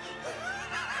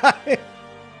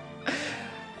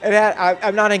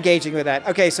 I'm not engaging with that.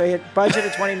 Okay, so he had budget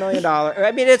of $20 million.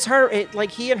 I mean, it's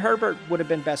he and Herbert would have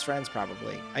been best friends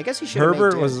probably. I guess he should.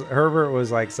 Herbert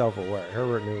was like self-aware.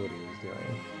 Herbert knew what he was doing.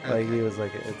 Like he was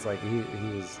like, it's like he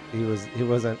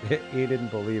didn't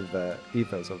believe the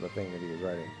ethos of the thing that he was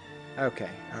writing. Okay,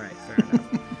 all right, fair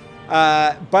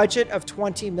enough. Budget of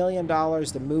 $20 million.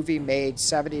 The movie made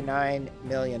 $79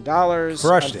 million.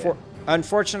 Crushed it.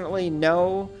 Unfortunately,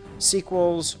 no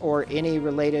sequels or any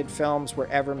related films were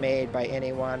ever made by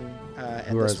anyone.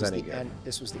 And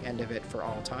this was the end of it for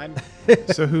all time.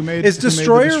 So who made? Is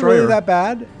Destroyer really that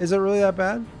bad? Is it really that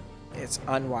bad? It's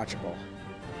unwatchable.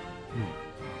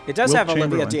 It does have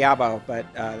Olivia Diabo, but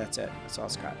that's it. That's all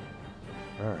it's got.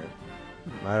 All right.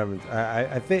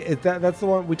 I think that's the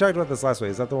one we talked about this last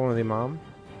week. Is that the one with the mom?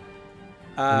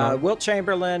 Wilt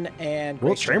Chamberlain and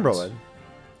Wilt Chamberlain.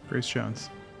 Grace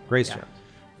Jones. Jones.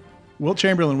 Wilt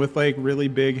Chamberlain with like really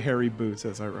big hairy boots,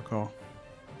 as I recall.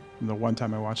 From the one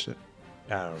time I watched it.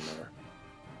 I don't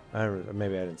remember.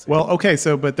 Maybe I didn't see Well, okay,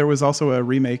 but there was also a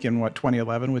remake in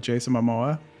 2011 with Jason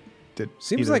Momoa.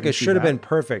 Seems like it should have been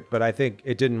perfect, but I think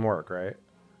it didn't work, right?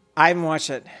 I haven't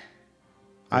watched it.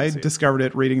 I discovered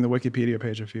it reading the Wikipedia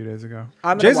page a few days ago.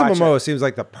 Jason Momoa seems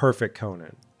like the perfect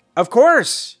Conan. Of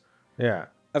course. Yeah.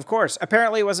 Of course.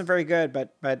 Apparently it wasn't very good,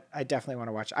 but I definitely want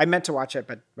to watch it. I meant to watch it,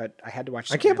 but I had to watch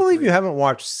it. I can't believe you haven't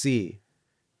watched C,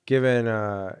 given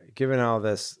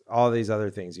all these other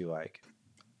things you like.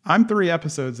 I'm 3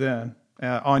 episodes in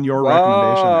on your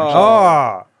recommendation.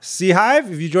 Oh, Sea Hive?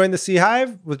 Have you joined the Sea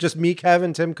Hive with just me, Kev,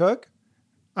 and Tim Cook?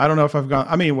 I don't know if I've gone.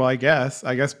 I mean, well, I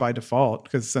guess by default,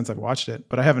 because since I've watched it,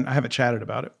 but I haven't chatted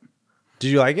about it. Did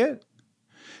you like it?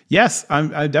 Yes, I'm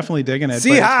definitely digging it.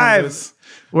 Sea Hive,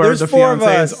 where there's the 4 of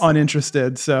fiance us. is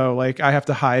uninterested, so like I have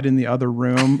to hide in the other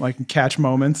room, like and catch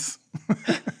moments.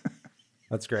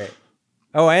 That's great.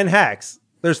 Oh, and Hex.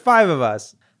 There's 5 of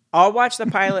us. I'll watch the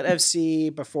pilot of C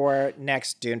before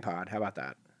next Dune Pod. How about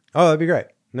that? Oh, that'd be great.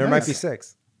 There might be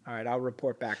 6. All right, I'll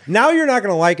report back. Now you're not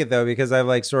going to like it though, because I've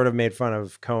like sort of made fun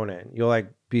of Conan. You'll like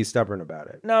be stubborn about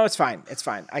it. No, it's fine. It's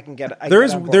fine. I can get it.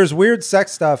 There's weird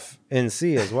sex stuff in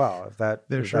C as well. If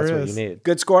that's what you need.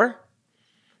 Good score.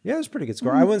 Yeah, it's a pretty good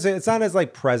score. I wouldn't say it's not as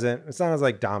like present. It's not as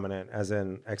like dominant as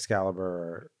in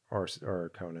Excalibur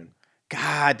or Conan.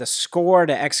 God, the score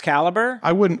to Excalibur.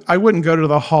 I wouldn't go to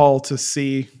the hall to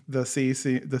see the C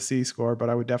score, but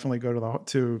I would definitely go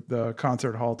to the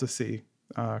concert hall to see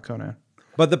Conan.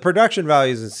 But the production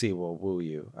values in C will woo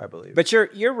you, I believe. But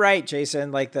you're right,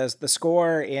 Jason. Like the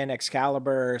score in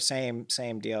Excalibur, same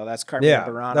deal. That's Carmina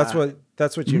Burana.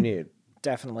 That's what you need.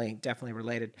 Definitely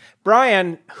related.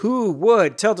 Brian, who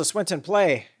would Tilda Swinton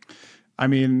play? I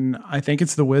mean, I think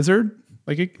it's the Wizard.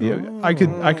 Like I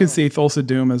could see Thulsa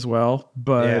Doom as well,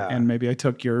 but and maybe I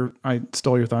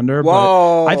stole your thunder.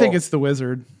 Whoa. But I think it's the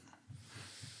Wizard.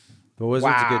 The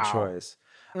Wizard's a good choice.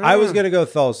 I was gonna go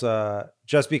Thulsa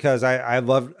just because I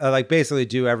love like basically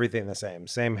do everything the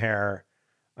same hair,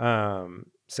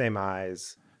 same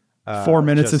eyes. 4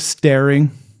 minutes of staring.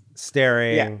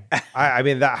 Yeah. I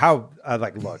mean that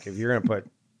look, if you're gonna put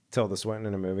Tilda Swinton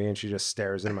in a movie and she just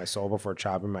stares into my soul before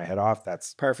chopping my head off,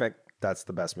 that's perfect. That's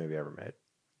the best movie ever made.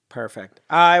 Perfect.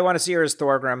 I want to see her as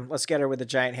Thorgrim. Let's get her with a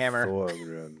giant hammer.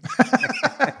 Thorgrim.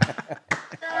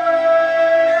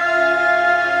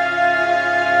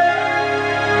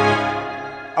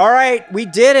 All right, we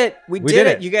did it. We did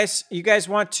it. You guys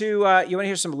want to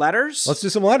hear some letters? Let's do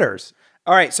some letters.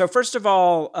 All right. So first of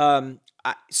all,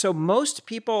 so most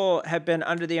people have been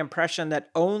under the impression that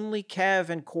only Kev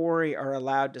and Corey are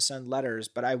allowed to send letters,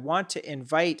 but I want to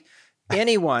invite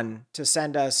anyone to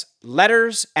send us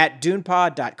letters at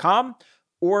dunepod.com,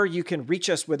 or you can reach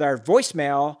us with our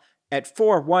voicemail at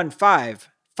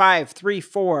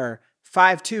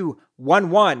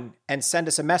 415-534-5211 and send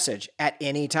us a message at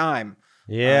any time.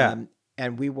 Yeah.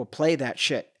 And we will play that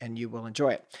shit and you will enjoy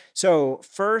it. So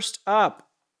first up,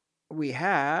 we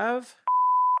have...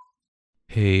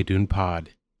 Hey, Dune Pod.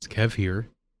 It's Kev here.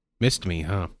 Missed me,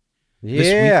 huh? Yeah.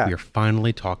 This week we are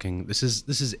finally talking. This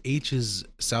is H's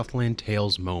Southland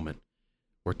Tales moment.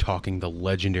 We're talking the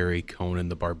legendary Conan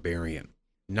the Barbarian.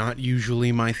 Not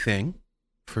usually my thing,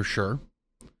 for sure.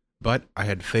 But I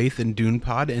had faith in Dune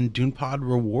Pod, and Dune Pod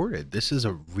rewarded. This is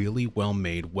a really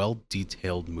well-made,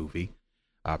 well-detailed movie,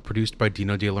 produced by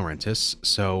Dino De Laurentiis,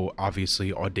 so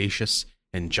obviously audacious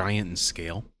and giant in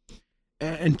scale.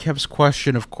 And Kev's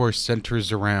question, of course,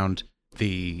 centers around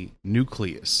the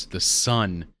nucleus, the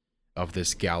sun of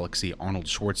this galaxy, Arnold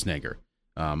Schwarzenegger.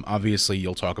 Obviously,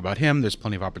 you'll talk about him. There's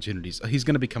plenty of opportunities. He's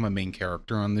going to become a main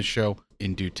character on this show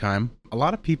in due time. A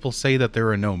lot of people say that there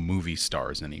are no movie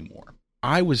stars anymore.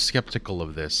 I was skeptical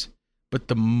of this, but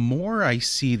the more I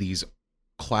see these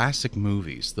classic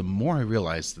movies, the more I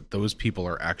realize that those people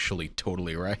are actually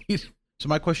totally right. So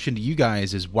my question to you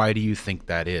guys is, why do you think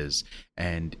that is?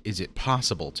 And is it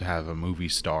possible to have a movie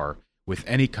star with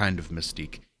any kind of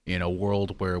mystique in a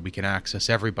world where we can access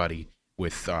everybody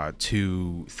with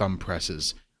 2 thumb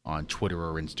presses on Twitter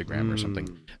or Instagram or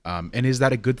something? And is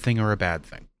that a good thing or a bad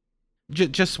thing?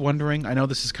 Just wondering. I know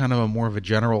this is kind of more of a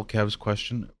general Kev's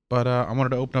question, but I wanted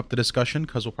to open up the discussion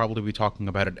because we'll probably be talking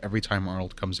about it every time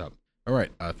Arnold comes up. All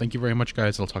right. Thank you very much,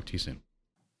 guys. I'll talk to you soon.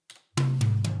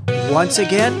 Once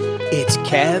again, it's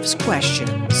Kev's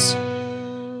Questions.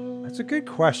 That's a good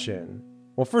question.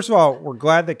 Well, first of all, we're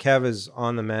glad that Kev is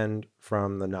on the mend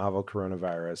from the novel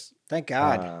coronavirus. Thank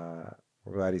God.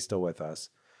 We're glad he's still with us.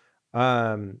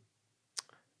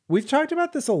 We've talked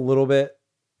about this a little bit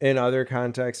in other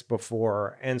contexts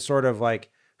before, and sort of like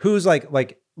who's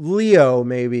like Leo,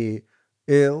 maybe,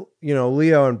 Leo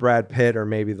and Brad Pitt are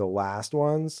maybe the last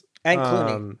ones. And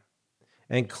Clooney.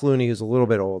 And Clooney, who's a little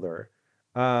bit older.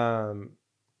 But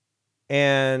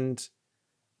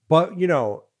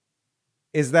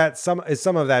is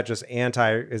some of that just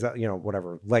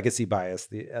whatever legacy bias,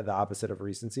 the opposite of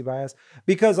recency bias?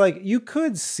 Because like you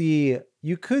could see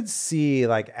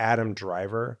like Adam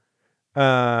Driver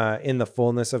in the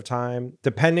fullness of time,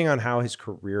 depending on how his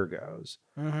career goes,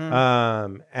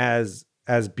 as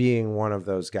being one of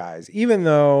those guys, even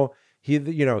though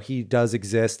he does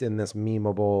exist in this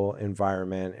memeable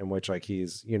environment in which like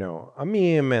he's, a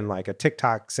meme and like a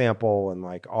TikTok sample and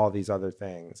like all these other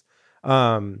things.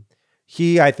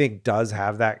 He, I think, does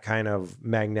have that kind of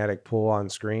magnetic pull on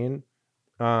screen.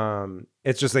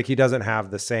 It's just like he doesn't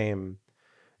have the same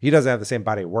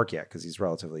body of work yet because he's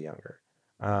relatively younger.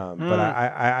 But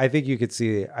I think you could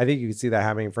see that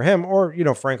happening for him,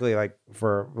 or frankly, like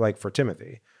for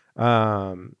Timothy,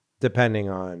 depending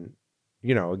on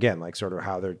again, like sort of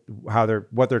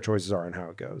what their choices are and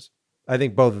how it goes. I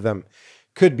think both of them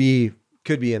could be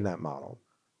in that model.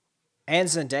 And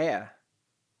Zendaya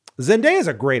is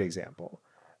a great example,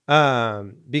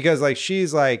 because like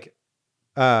she's like,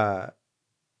 a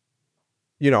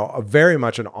very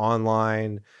much an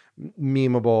online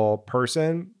memeable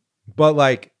person, but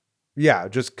like, yeah,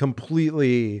 just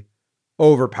completely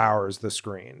overpowers the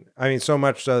screen. I mean, so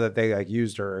much so that they like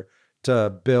used her to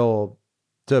build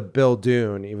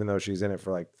Dune, even though she's in it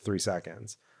for like 3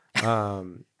 seconds.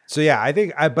 So yeah, I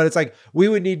think, but it's like,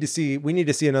 we need to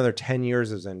see another 10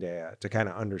 years of Zendaya to kind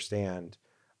of understand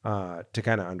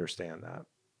that.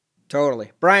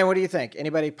 Totally. Brian, what do you think?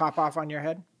 Anybody pop off on your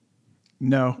head?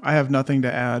 No, I have nothing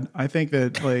to add. I think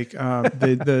that like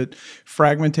the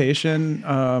fragmentation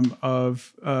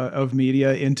of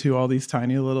media into all these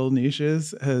tiny little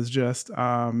niches has just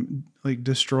like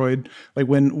destroyed. Like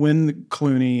when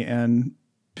Clooney and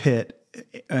Pitt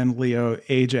and Leo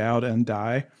age out and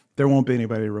die, there won't be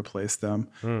anybody to replace them.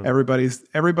 Everybody's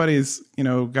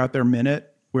got their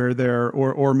minute where they're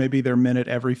or maybe their minute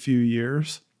every few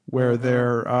years where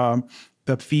they're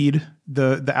the feed,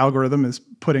 the algorithm is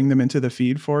putting them into the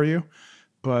feed for you.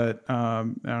 But I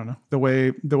don't know,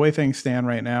 the way things stand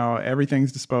right now,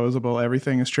 everything's disposable,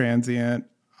 everything is transient.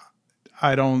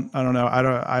 I'm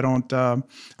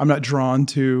not drawn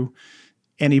to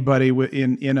anybody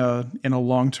in a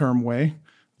long-term way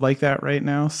like that right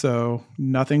now. So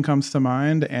nothing comes to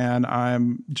mind, and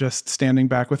I'm just standing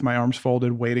back with my arms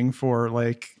folded, waiting for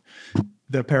like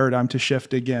the paradigm to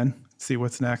shift again. See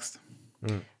what's next.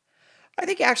 I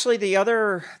think actually the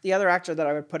other actor that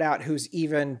I would put out who's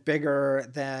even bigger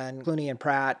than Clooney and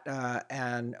Pratt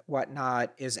and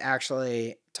whatnot is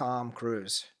actually Tom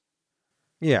Cruise.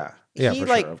 Yeah, for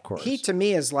sure, of course. He to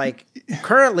me is like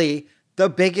currently the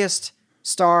biggest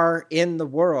star in the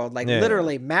world. Like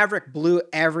literally, Maverick blew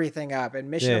everything up, and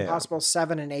Mission Impossible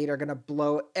 7 and 8 are going to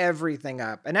blow everything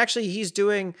up. And actually, he's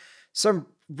doing some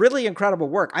really incredible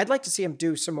work. I'd like to see him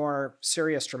do some more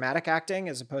serious dramatic acting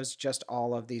as opposed to just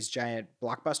all of these giant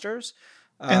blockbusters.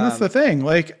 And that's the thing.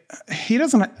 Like he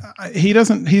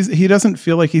doesn't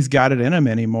feel like he's got it in him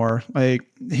anymore. Like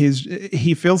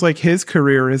he feels like his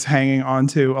career is hanging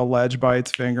onto a ledge by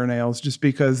its fingernails just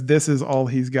because this is all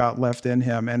he's got left in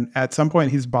him. And at some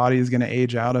point his body is going to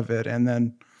age out of it. And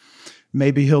then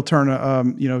maybe he'll turn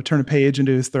a page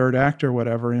into his third act or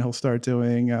whatever, and he'll start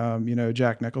doing,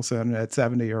 Jack Nicholson at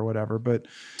 70 or whatever. But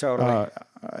totally.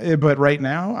 But right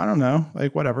now, I don't know,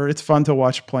 like whatever. It's fun to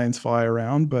watch planes fly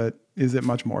around, but is it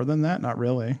much more than that? Not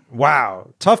really.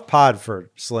 Wow. Tough pod for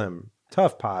Slim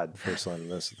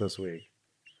this week.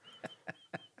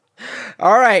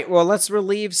 All right. Well, let's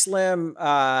relieve Slim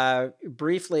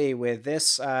briefly with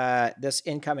this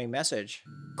incoming message.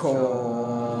 Woo!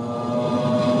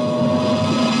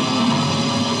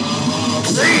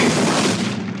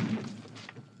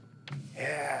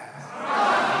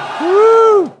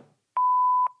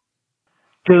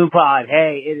 Doompod,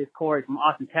 hey, it is Corey from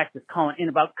Austin, Texas, calling in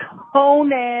about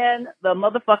Conan the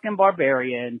motherfucking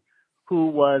Barbarian, who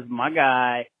was my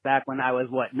guy back when I was,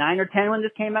 9 or 10 when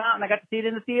this came out, and I got to see it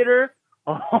in the theater.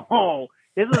 Oh,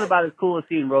 this was about as cool as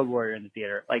seeing Road Warrior in the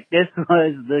theater. Like, this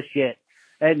was the shit.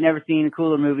 I had never seen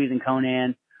cooler movies than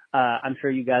Conan. I'm sure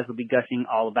you guys will be gushing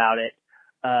all about it.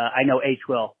 I know H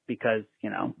will because,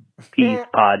 peas,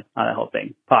 pod, that whole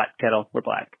thing. Pot, kettle, we're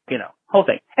black, whole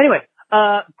thing. Anyway,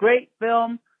 great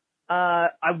film.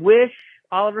 I wish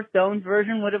Oliver Stone's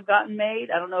version would have gotten made.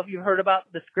 I don't know if you've heard about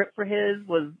the script for his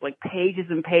was like pages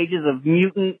and pages of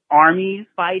mutant armies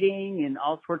fighting and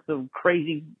all sorts of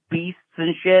crazy beasts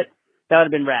and shit. That would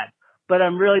have been rad. But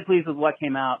I'm really pleased with what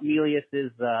came out. Milius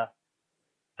is,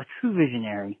 a true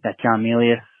visionary, that John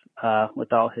Milius,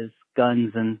 with all his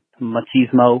guns and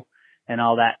machismo and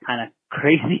all that kind of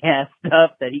crazy ass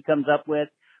stuff that he comes up with.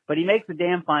 But he makes a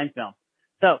damn fine film.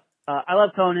 So, I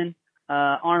love Conan.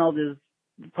 Arnold is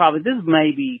probably, this is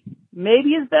maybe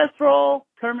his best role.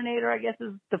 Terminator, I guess,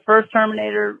 is the first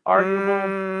Terminator,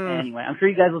 arguable. Anyway, I'm sure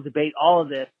you guys will debate all of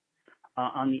this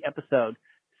on the episode.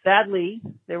 Sadly,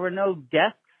 there were no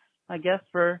deaths, I guess,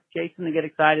 for Jason to get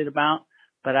excited about.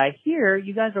 But I hear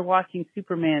you guys are watching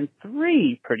Superman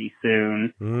 3 pretty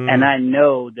soon. And I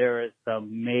know there is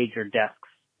some major deaths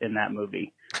in that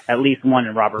movie. At least one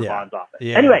in Robert Vaughn's office.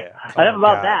 Anyway, enough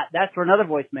about that. That's for another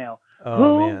voicemail.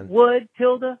 Who would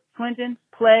Tilda Swinton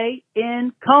play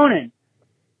in Conan?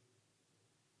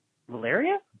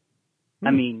 Valeria?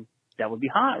 I mean, that would be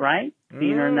hot, right?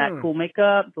 Seeing her in that cool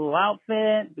makeup, the little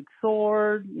outfit, big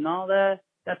sword, and all that.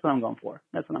 That's what I'm going for.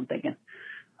 That's what I'm thinking.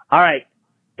 All right.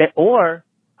 Or,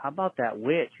 how about that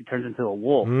witch who turns into a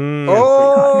wolf?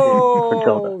 For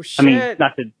Tilda. Shit. I mean,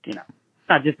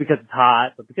 not just because it's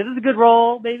hot, but because it's a good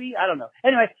role, maybe. I don't know.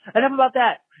 Anyway, enough about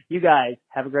that. You guys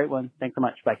have a great one. Thanks so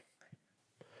much. Bye.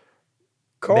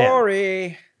 Corey.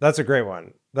 Man, that's a great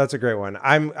one. That's a great one.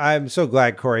 I'm so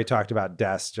glad Corey talked about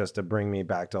deaths just to bring me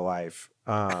back to life.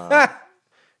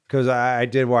 Because I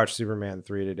did watch Superman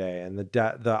 3 today, and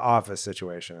the office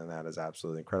situation in that is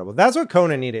absolutely incredible. That's what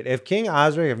Conan needed. If King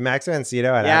Osric, if Max von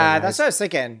Sydow had that's what I was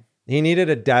thinking. He needed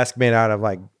a desk made out of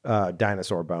like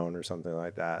dinosaur bone or something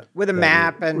like that. With a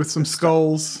map and with some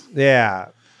skulls. Yeah.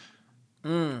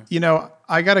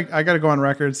 I gotta go on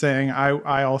record saying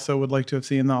I also would like to have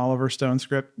seen the Oliver Stone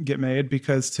script get made,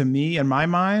 because to me, in my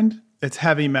mind, it's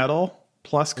heavy metal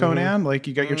plus Conan. Like,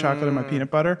 you got your chocolate and my peanut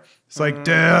butter. It's like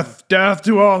death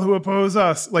to all who oppose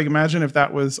us. Like, imagine if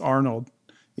that was Arnold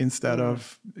instead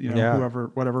of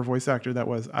whatever voice actor that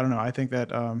was. I don't know. I think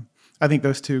that I think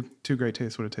those two great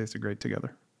tastes would have tasted great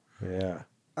together. Yeah.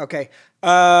 Okay.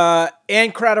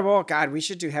 Incredible. God, we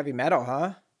should do heavy metal,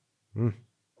 huh?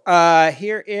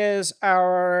 Here is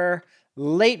our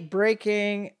late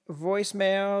breaking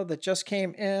voicemail that just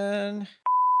came in.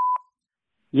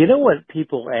 You know what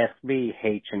people ask me,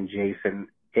 H and Jason?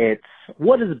 It's,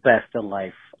 what is best in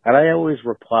life? And I always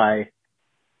reply,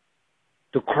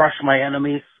 to crush my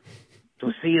enemies,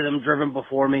 to see them driven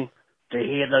before me, to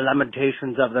hear the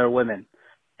lamentations of their women.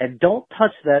 And don't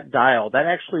touch that dial. That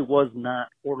actually was not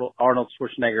Arnold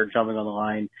Schwarzenegger jumping on the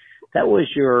line. That was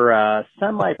your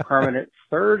semi-permanent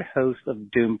third host of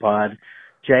Doompod,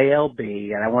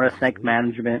 JLB. And I want to thank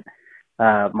management,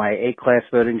 my A-class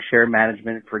voting share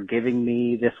management, for giving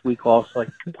me this week off so I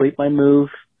can complete my move.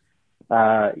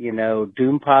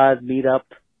 Doompod Meetup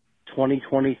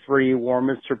 2023,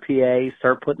 Warminster, PA.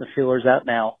 Start putting the feelers out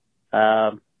now.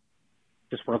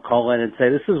 Just want to call in and say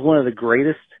this is one of the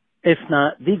greatest, if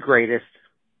not the greatest,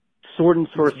 sword and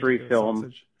sorcery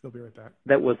film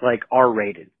that was like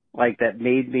R-rated. Like, that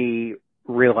made me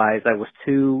realize I was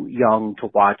too young to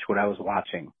watch what I was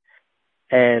watching.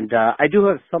 And I do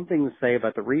have something to say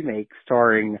about the remake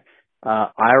starring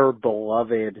our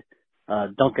beloved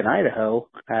Duncan Idaho,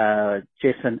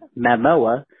 Jason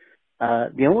Momoa.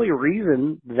 The only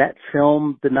reason that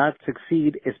film did not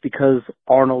succeed is because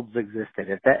Arnold's existed.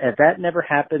 If that never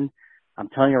happened, I'm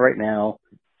telling you right now,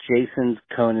 Jason's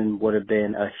Conan would have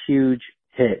been a huge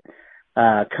hit.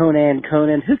 Conan,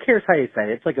 who cares how you say it?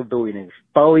 It's like a Bowie news.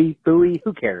 Bowie,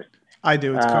 who cares? I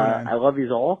do, it's Conan. I love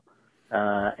yous all.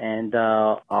 And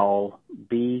I'll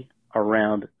be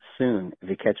around soon if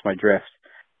you catch my drift.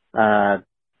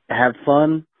 Have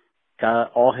fun.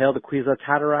 All hail the Kwisatz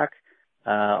Haderach.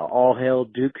 All hail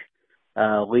Duke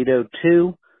Leto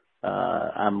 2.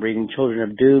 I'm reading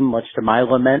Children of Doom, much to my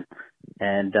lament.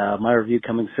 And my review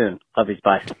coming soon. Love yous.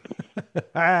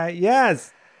 Bye.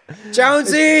 Yes.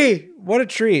 Jonesy! What a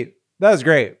treat. That was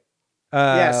great.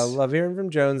 Yes. Love hearing from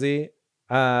Jonesy.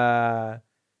 The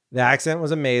accent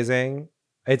was amazing.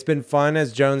 It's been fun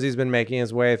as Jonesy's been making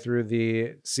his way through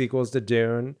the sequels to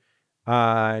Dune.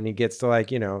 And he gets to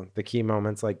the key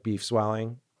moments like beef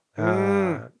swelling.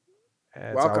 Welcome.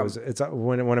 It's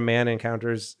when a man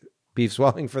encounters beef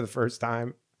swelling for the first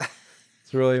time.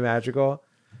 It's really magical.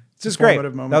 It's just great.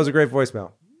 That was a great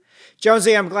voicemail.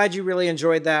 Jonesy, I'm glad you really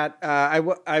enjoyed that.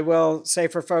 I will say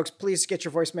for folks, please get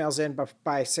your voicemails in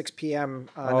by 6 p.m.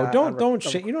 You don't have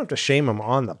to shame them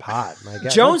on the pod. My God.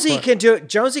 Jonesy can do it.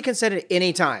 Jonesy can send it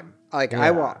anytime.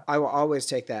 Yeah. I will always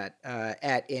take that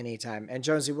at any time. And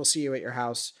Jonesy, we'll see you at your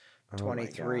house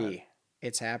 23.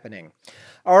 It's happening.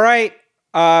 All right.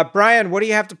 Brian, what do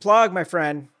you have to plug, my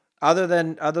friend? Other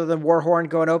than Warhorn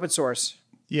going open source.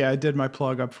 Yeah, I did my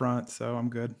plug up front, so I'm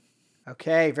good.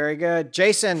 Okay, very good.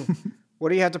 Jason, what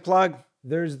do you have to plug?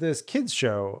 There's this kids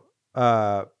show,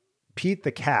 Pete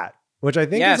the Cat, which I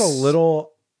think is a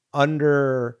little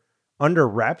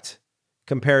under-repped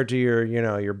compared to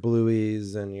your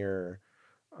Blueies and your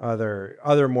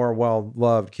other more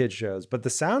well-loved kid shows. But the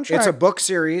soundtrack... It's a book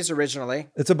series originally.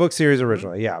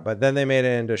 Yeah. But then they made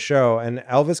it into a show. And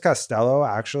Elvis Costello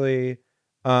actually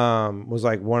was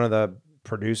like one of the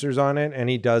producers on it. And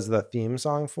he does the theme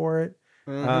song for it.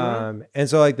 Mm-hmm. And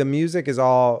so like the music is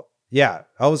all... Yeah,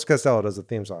 Elvis Costello does the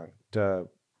theme song to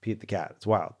Pete the Cat. It's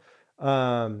wild.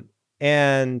 And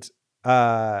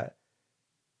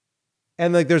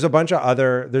like there's a bunch of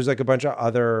other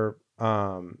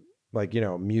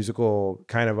musical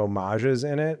kind of homages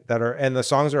in it and the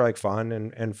songs are like fun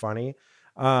and funny.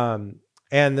 And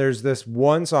there's this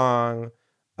one song,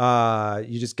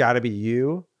 You Just Gotta Be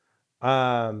You,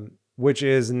 which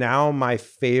is now my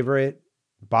favorite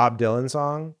Bob Dylan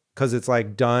song, because it's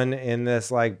like done in this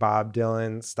like Bob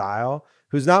Dylan style,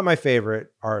 who's not my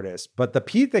favorite artist, but the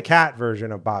Pete the Cat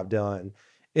version of Bob Dylan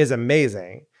is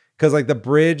amazing. Because like the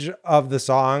bridge of the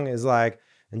song is like,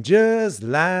 and just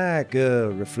like a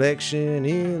reflection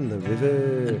in the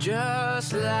river.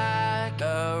 Just like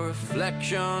a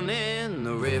reflection in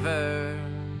the river,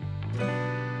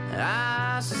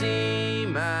 I see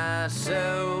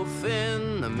myself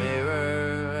in the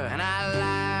mirror, and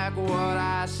I like what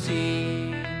I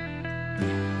see.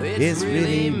 It's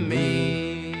really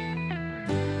me.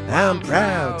 I'm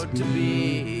proud to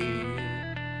be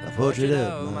a portrait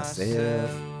of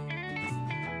myself.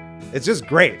 It's just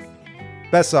great.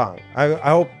 Best song. I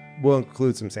hope we'll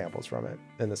include some samples from it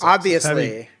in this episode.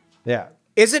 Obviously. Yeah.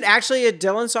 Is it actually a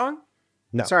Dylan song?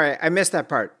 No. Sorry, I missed that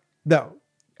part. No.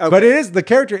 Okay. But it is the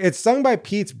character. It's sung by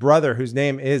Pete's brother, whose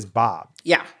name is Bob.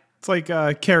 Yeah. It's like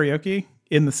karaoke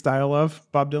in the style of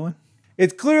Bob Dylan.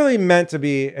 It's clearly meant to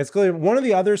be. It's clearly one of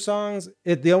the other songs.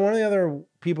 One of the other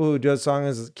people who does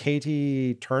songs is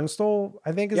Katie Turnstile,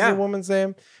 I think is the woman's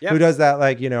name, who does that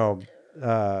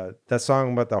that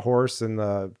song about the horse and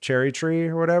the cherry tree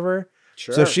or whatever.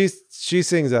 Sure. So she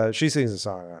sings a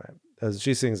song on it.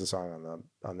 She sings a song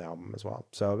on the album as well.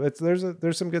 So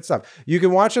there's some good stuff. You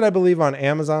can watch it, I believe, on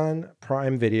Amazon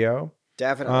Prime Video.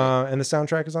 Definitely. And the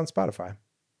soundtrack is on Spotify.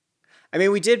 I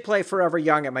mean, we did play Forever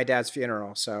Young at my dad's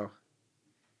funeral, so.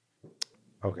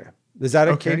 Okay. Is that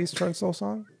a Katie Turnstile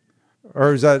song?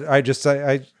 Or is that I just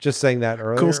sang that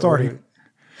earlier? Cool story.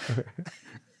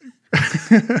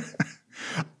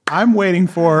 I'm waiting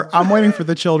for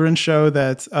the children's show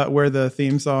that's where the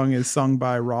theme song is sung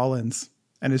by Rollins,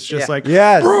 and it's just like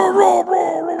yes.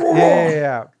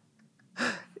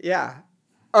 Yeah.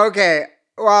 Okay.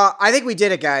 Well, I think we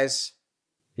did it, guys.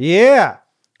 Yeah.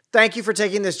 Thank you for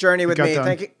taking this journey with me.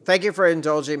 done. Thank you for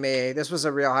indulging me. This was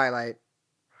a real highlight.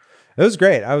 It was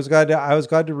great. I was glad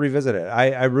to revisit it.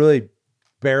 I really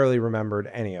barely remembered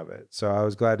any of it, so I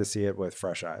was glad to see it with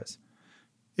fresh eyes.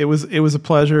 It was a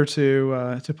pleasure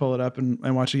to pull it up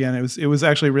and watch again. It was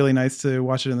actually really nice to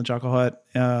watch it in the Chuckle Hut,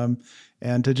 and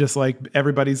to just like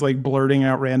everybody's like blurting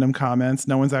out random comments.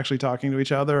 No one's actually talking to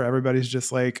each other. Everybody's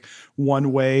just like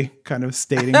one way kind of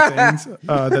stating things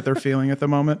that they're feeling at the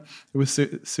moment. It was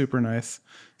super nice.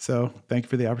 So thank you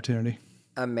for the opportunity.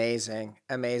 Amazing.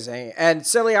 And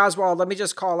Silly Oswald, let me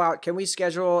just call out, can we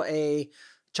schedule a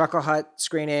Chuckle Hut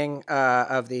screening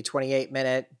of the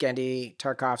 28-minute Genndy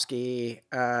Tartakovsky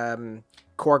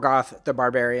Korgoth the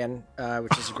Barbarian,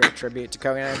 which is a great tribute to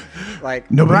Conan. Like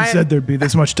Nobody said there'd be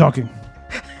this much talking.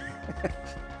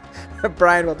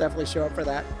 Brian will definitely show up for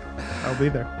that. I'll be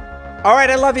there. All right,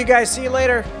 I love you guys. See you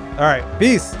later. All right,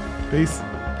 peace.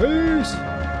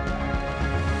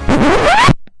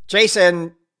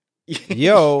 Jason,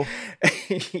 yo,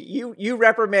 you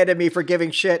reprimanded me for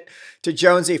giving shit to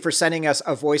Jonesy for sending us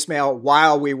a voicemail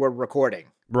while we were recording.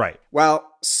 Right.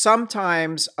 Well,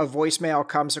 sometimes a voicemail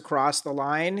comes across the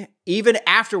line even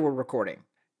after we're recording.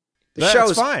 The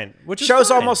That's fine. Which is show's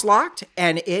fine. almost locked,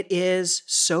 and it is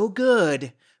so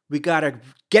good. We got to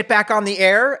get back on the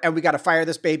air, and we got to fire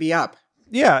this baby up.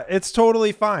 Yeah, it's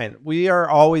totally fine. We are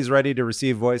always ready to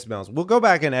receive voicemails. We'll go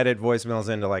back and edit voicemails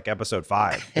into like episode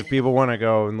 5. If people want to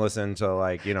go and listen to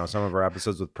like, you know, some of our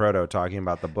episodes with Proto talking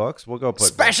about the books, we'll go put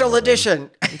special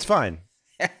edition. It's fine.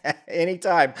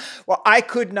 Anytime. Well, I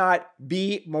could not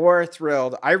be more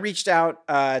thrilled. I reached out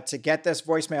to get this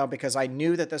voicemail because I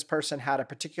knew that this person had a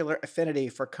particular affinity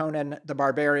for Conan the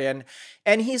Barbarian,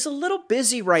 and he's a little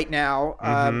busy right now.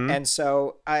 And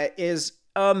so is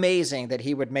amazing that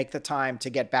he would make the time to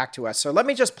get back to us. So let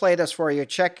me just play this for you.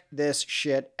 Check this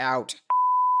shit out.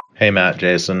 Hey, Matt,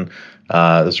 Jason.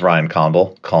 This is Ryan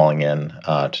Condal calling in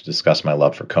to discuss my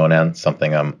love for Conan,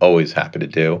 something I'm always happy to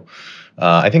do.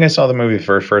 I think I saw the movie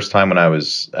for the first time when I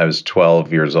was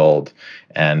 12 years old,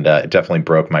 and it definitely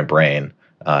broke my brain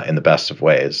in the best of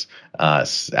ways.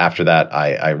 After that,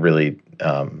 I really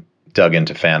dug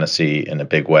into fantasy in a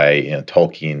big way. You know,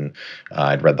 Tolkien,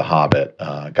 I'd read The Hobbit,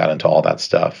 got into all that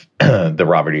stuff. The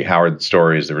Robert E. Howard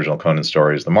stories, the original Conan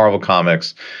stories, the Marvel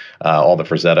comics, all the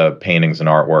Frazetta paintings and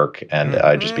artwork, and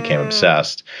I just became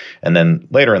obsessed. And then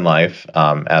later in life,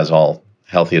 as all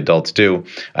healthy adults do,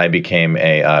 I became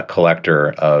a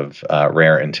collector of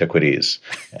rare antiquities.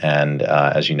 And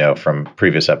as you know from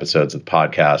previous episodes of the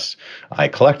podcast, I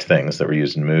collect things that were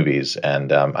used in movies.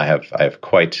 And I have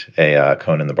quite a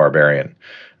Conan the Barbarian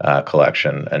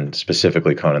collection, and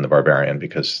specifically Conan the Barbarian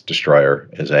because Destroyer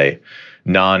is a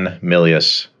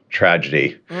non-Milius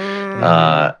tragedy.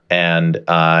 And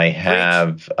I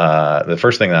have the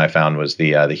first thing that I found was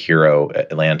the Hero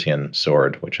Atlantean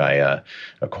sword, which I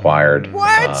acquired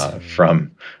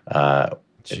from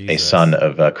a son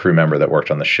of a crew member that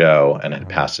worked on the show and had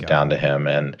passed it down to him.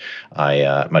 And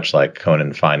I, much like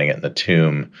Conan finding it in the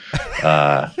tomb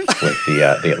with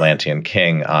the Atlantean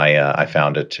king, I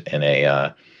found it in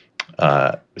a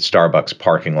Starbucks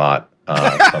parking lot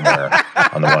somewhere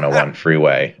on the 101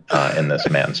 freeway in this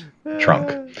man's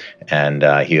trunk. And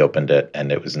he opened it,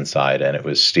 and it was inside, and it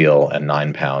was steel and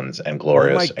 9 pounds and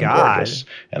glorious and gorgeous.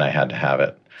 And I had to have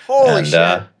it. Holy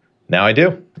shit. Now I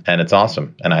do, and it's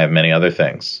awesome. And I have many other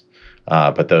things,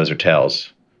 but those are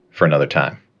tales for another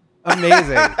time.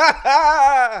 Amazing.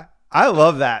 I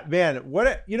love that, man.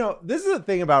 This is the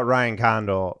thing about Ryan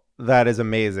Condal that is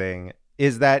amazing,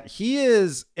 is that he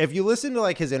is, if you listen to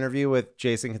like his interview with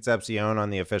Jason Concepcion on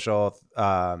the official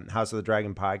House of the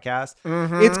Dragon podcast,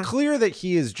 it's clear that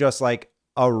he is just like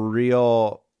a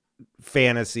real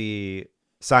fantasy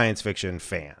science fiction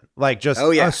fan, like just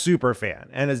a super fan,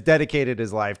 and has dedicated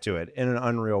his life to it in an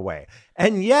unreal way.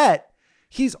 And yet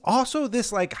he's also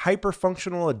this like hyper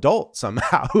functional adult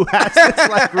somehow who has this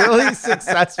like really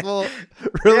successful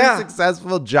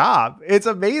job. It's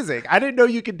amazing. I didn't know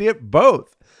you could do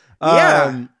both.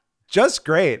 Just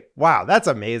great. Wow, that's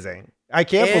amazing. I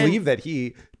can't believe that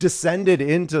he descended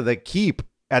into the keep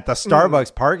at the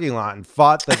Starbucks parking lot and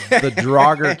fought the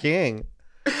Draugr king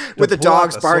with the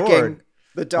dogs barking. Sword.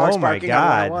 The dogs barking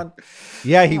on 101.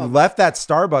 Yeah, he left that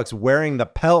Starbucks wearing the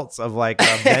pelts of like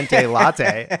a venti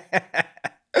latte.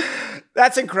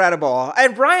 That's incredible.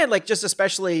 And Brian, like, just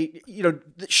especially, the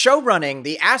show running,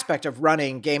 the aspect of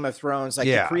running Game of Thrones, like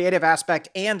the creative aspect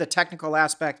and the technical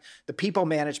aspect, the people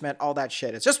management, all that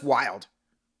shit. It's just wild.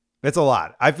 It's a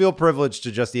lot. I feel privileged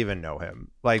to just even know him.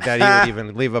 Like that he would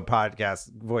even leave a podcast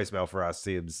voicemail for us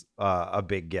seems a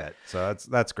big get. So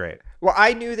that's great. Well,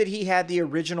 I knew that he had the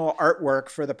original artwork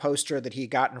for the poster that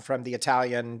he'd gotten from the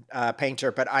Italian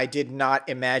painter, but I did not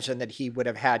imagine that he would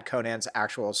have had Conan's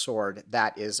actual sword.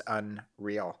 That is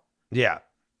unreal. Yeah.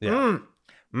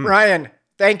 Ryan,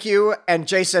 thank you. And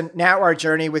Jason, now our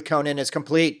journey with Conan is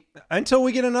complete. Until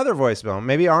we get another voicemail.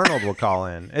 Maybe Arnold will call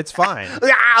in. It's fine.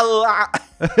 Arnold,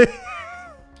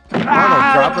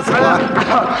 drop us a line.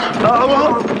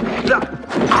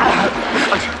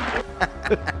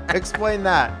 Explain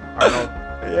that, Arnold.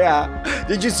 Yeah.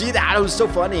 Did you see that? It was so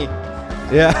funny.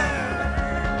 Yeah.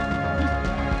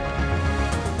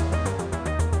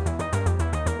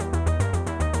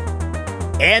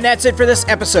 And that's it for this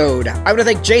episode. I want to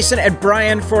thank Jason and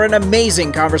Brian for an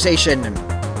amazing conversation.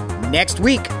 Next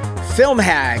week, Film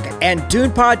Hag and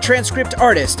DunePod transcript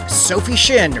artist Sophie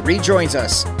Shin rejoins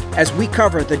us as we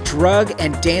cover the drug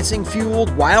and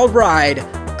dancing-fueled wild ride,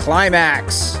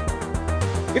 Climax.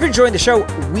 If you're enjoying the show,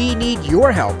 we need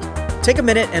your help. Take a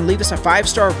minute and leave us a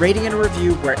 5-star rating and a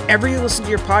review wherever you listen to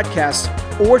your podcast,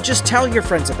 or just tell your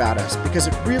friends about us, because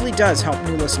it really does help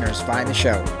new listeners find the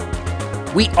show.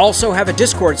 We also have a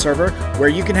Discord server where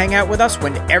you can hang out with us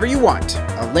whenever you want.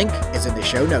 A link is in the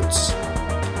show notes.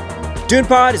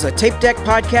 DunePod is a Tape Deck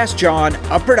Podcast John,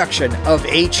 a production of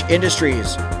H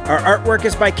Industries. Our artwork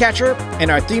is by Catcher, and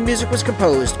our theme music was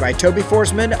composed by Toby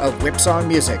Forsman of Whipsong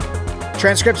Music.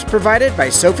 Transcripts provided by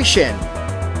Sophie Shin.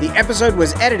 The episode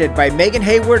was edited by Megan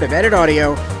Hayward of Edit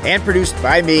Audio and produced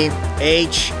by me,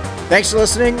 H. Thanks for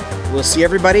listening. We'll see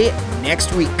everybody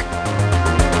next week.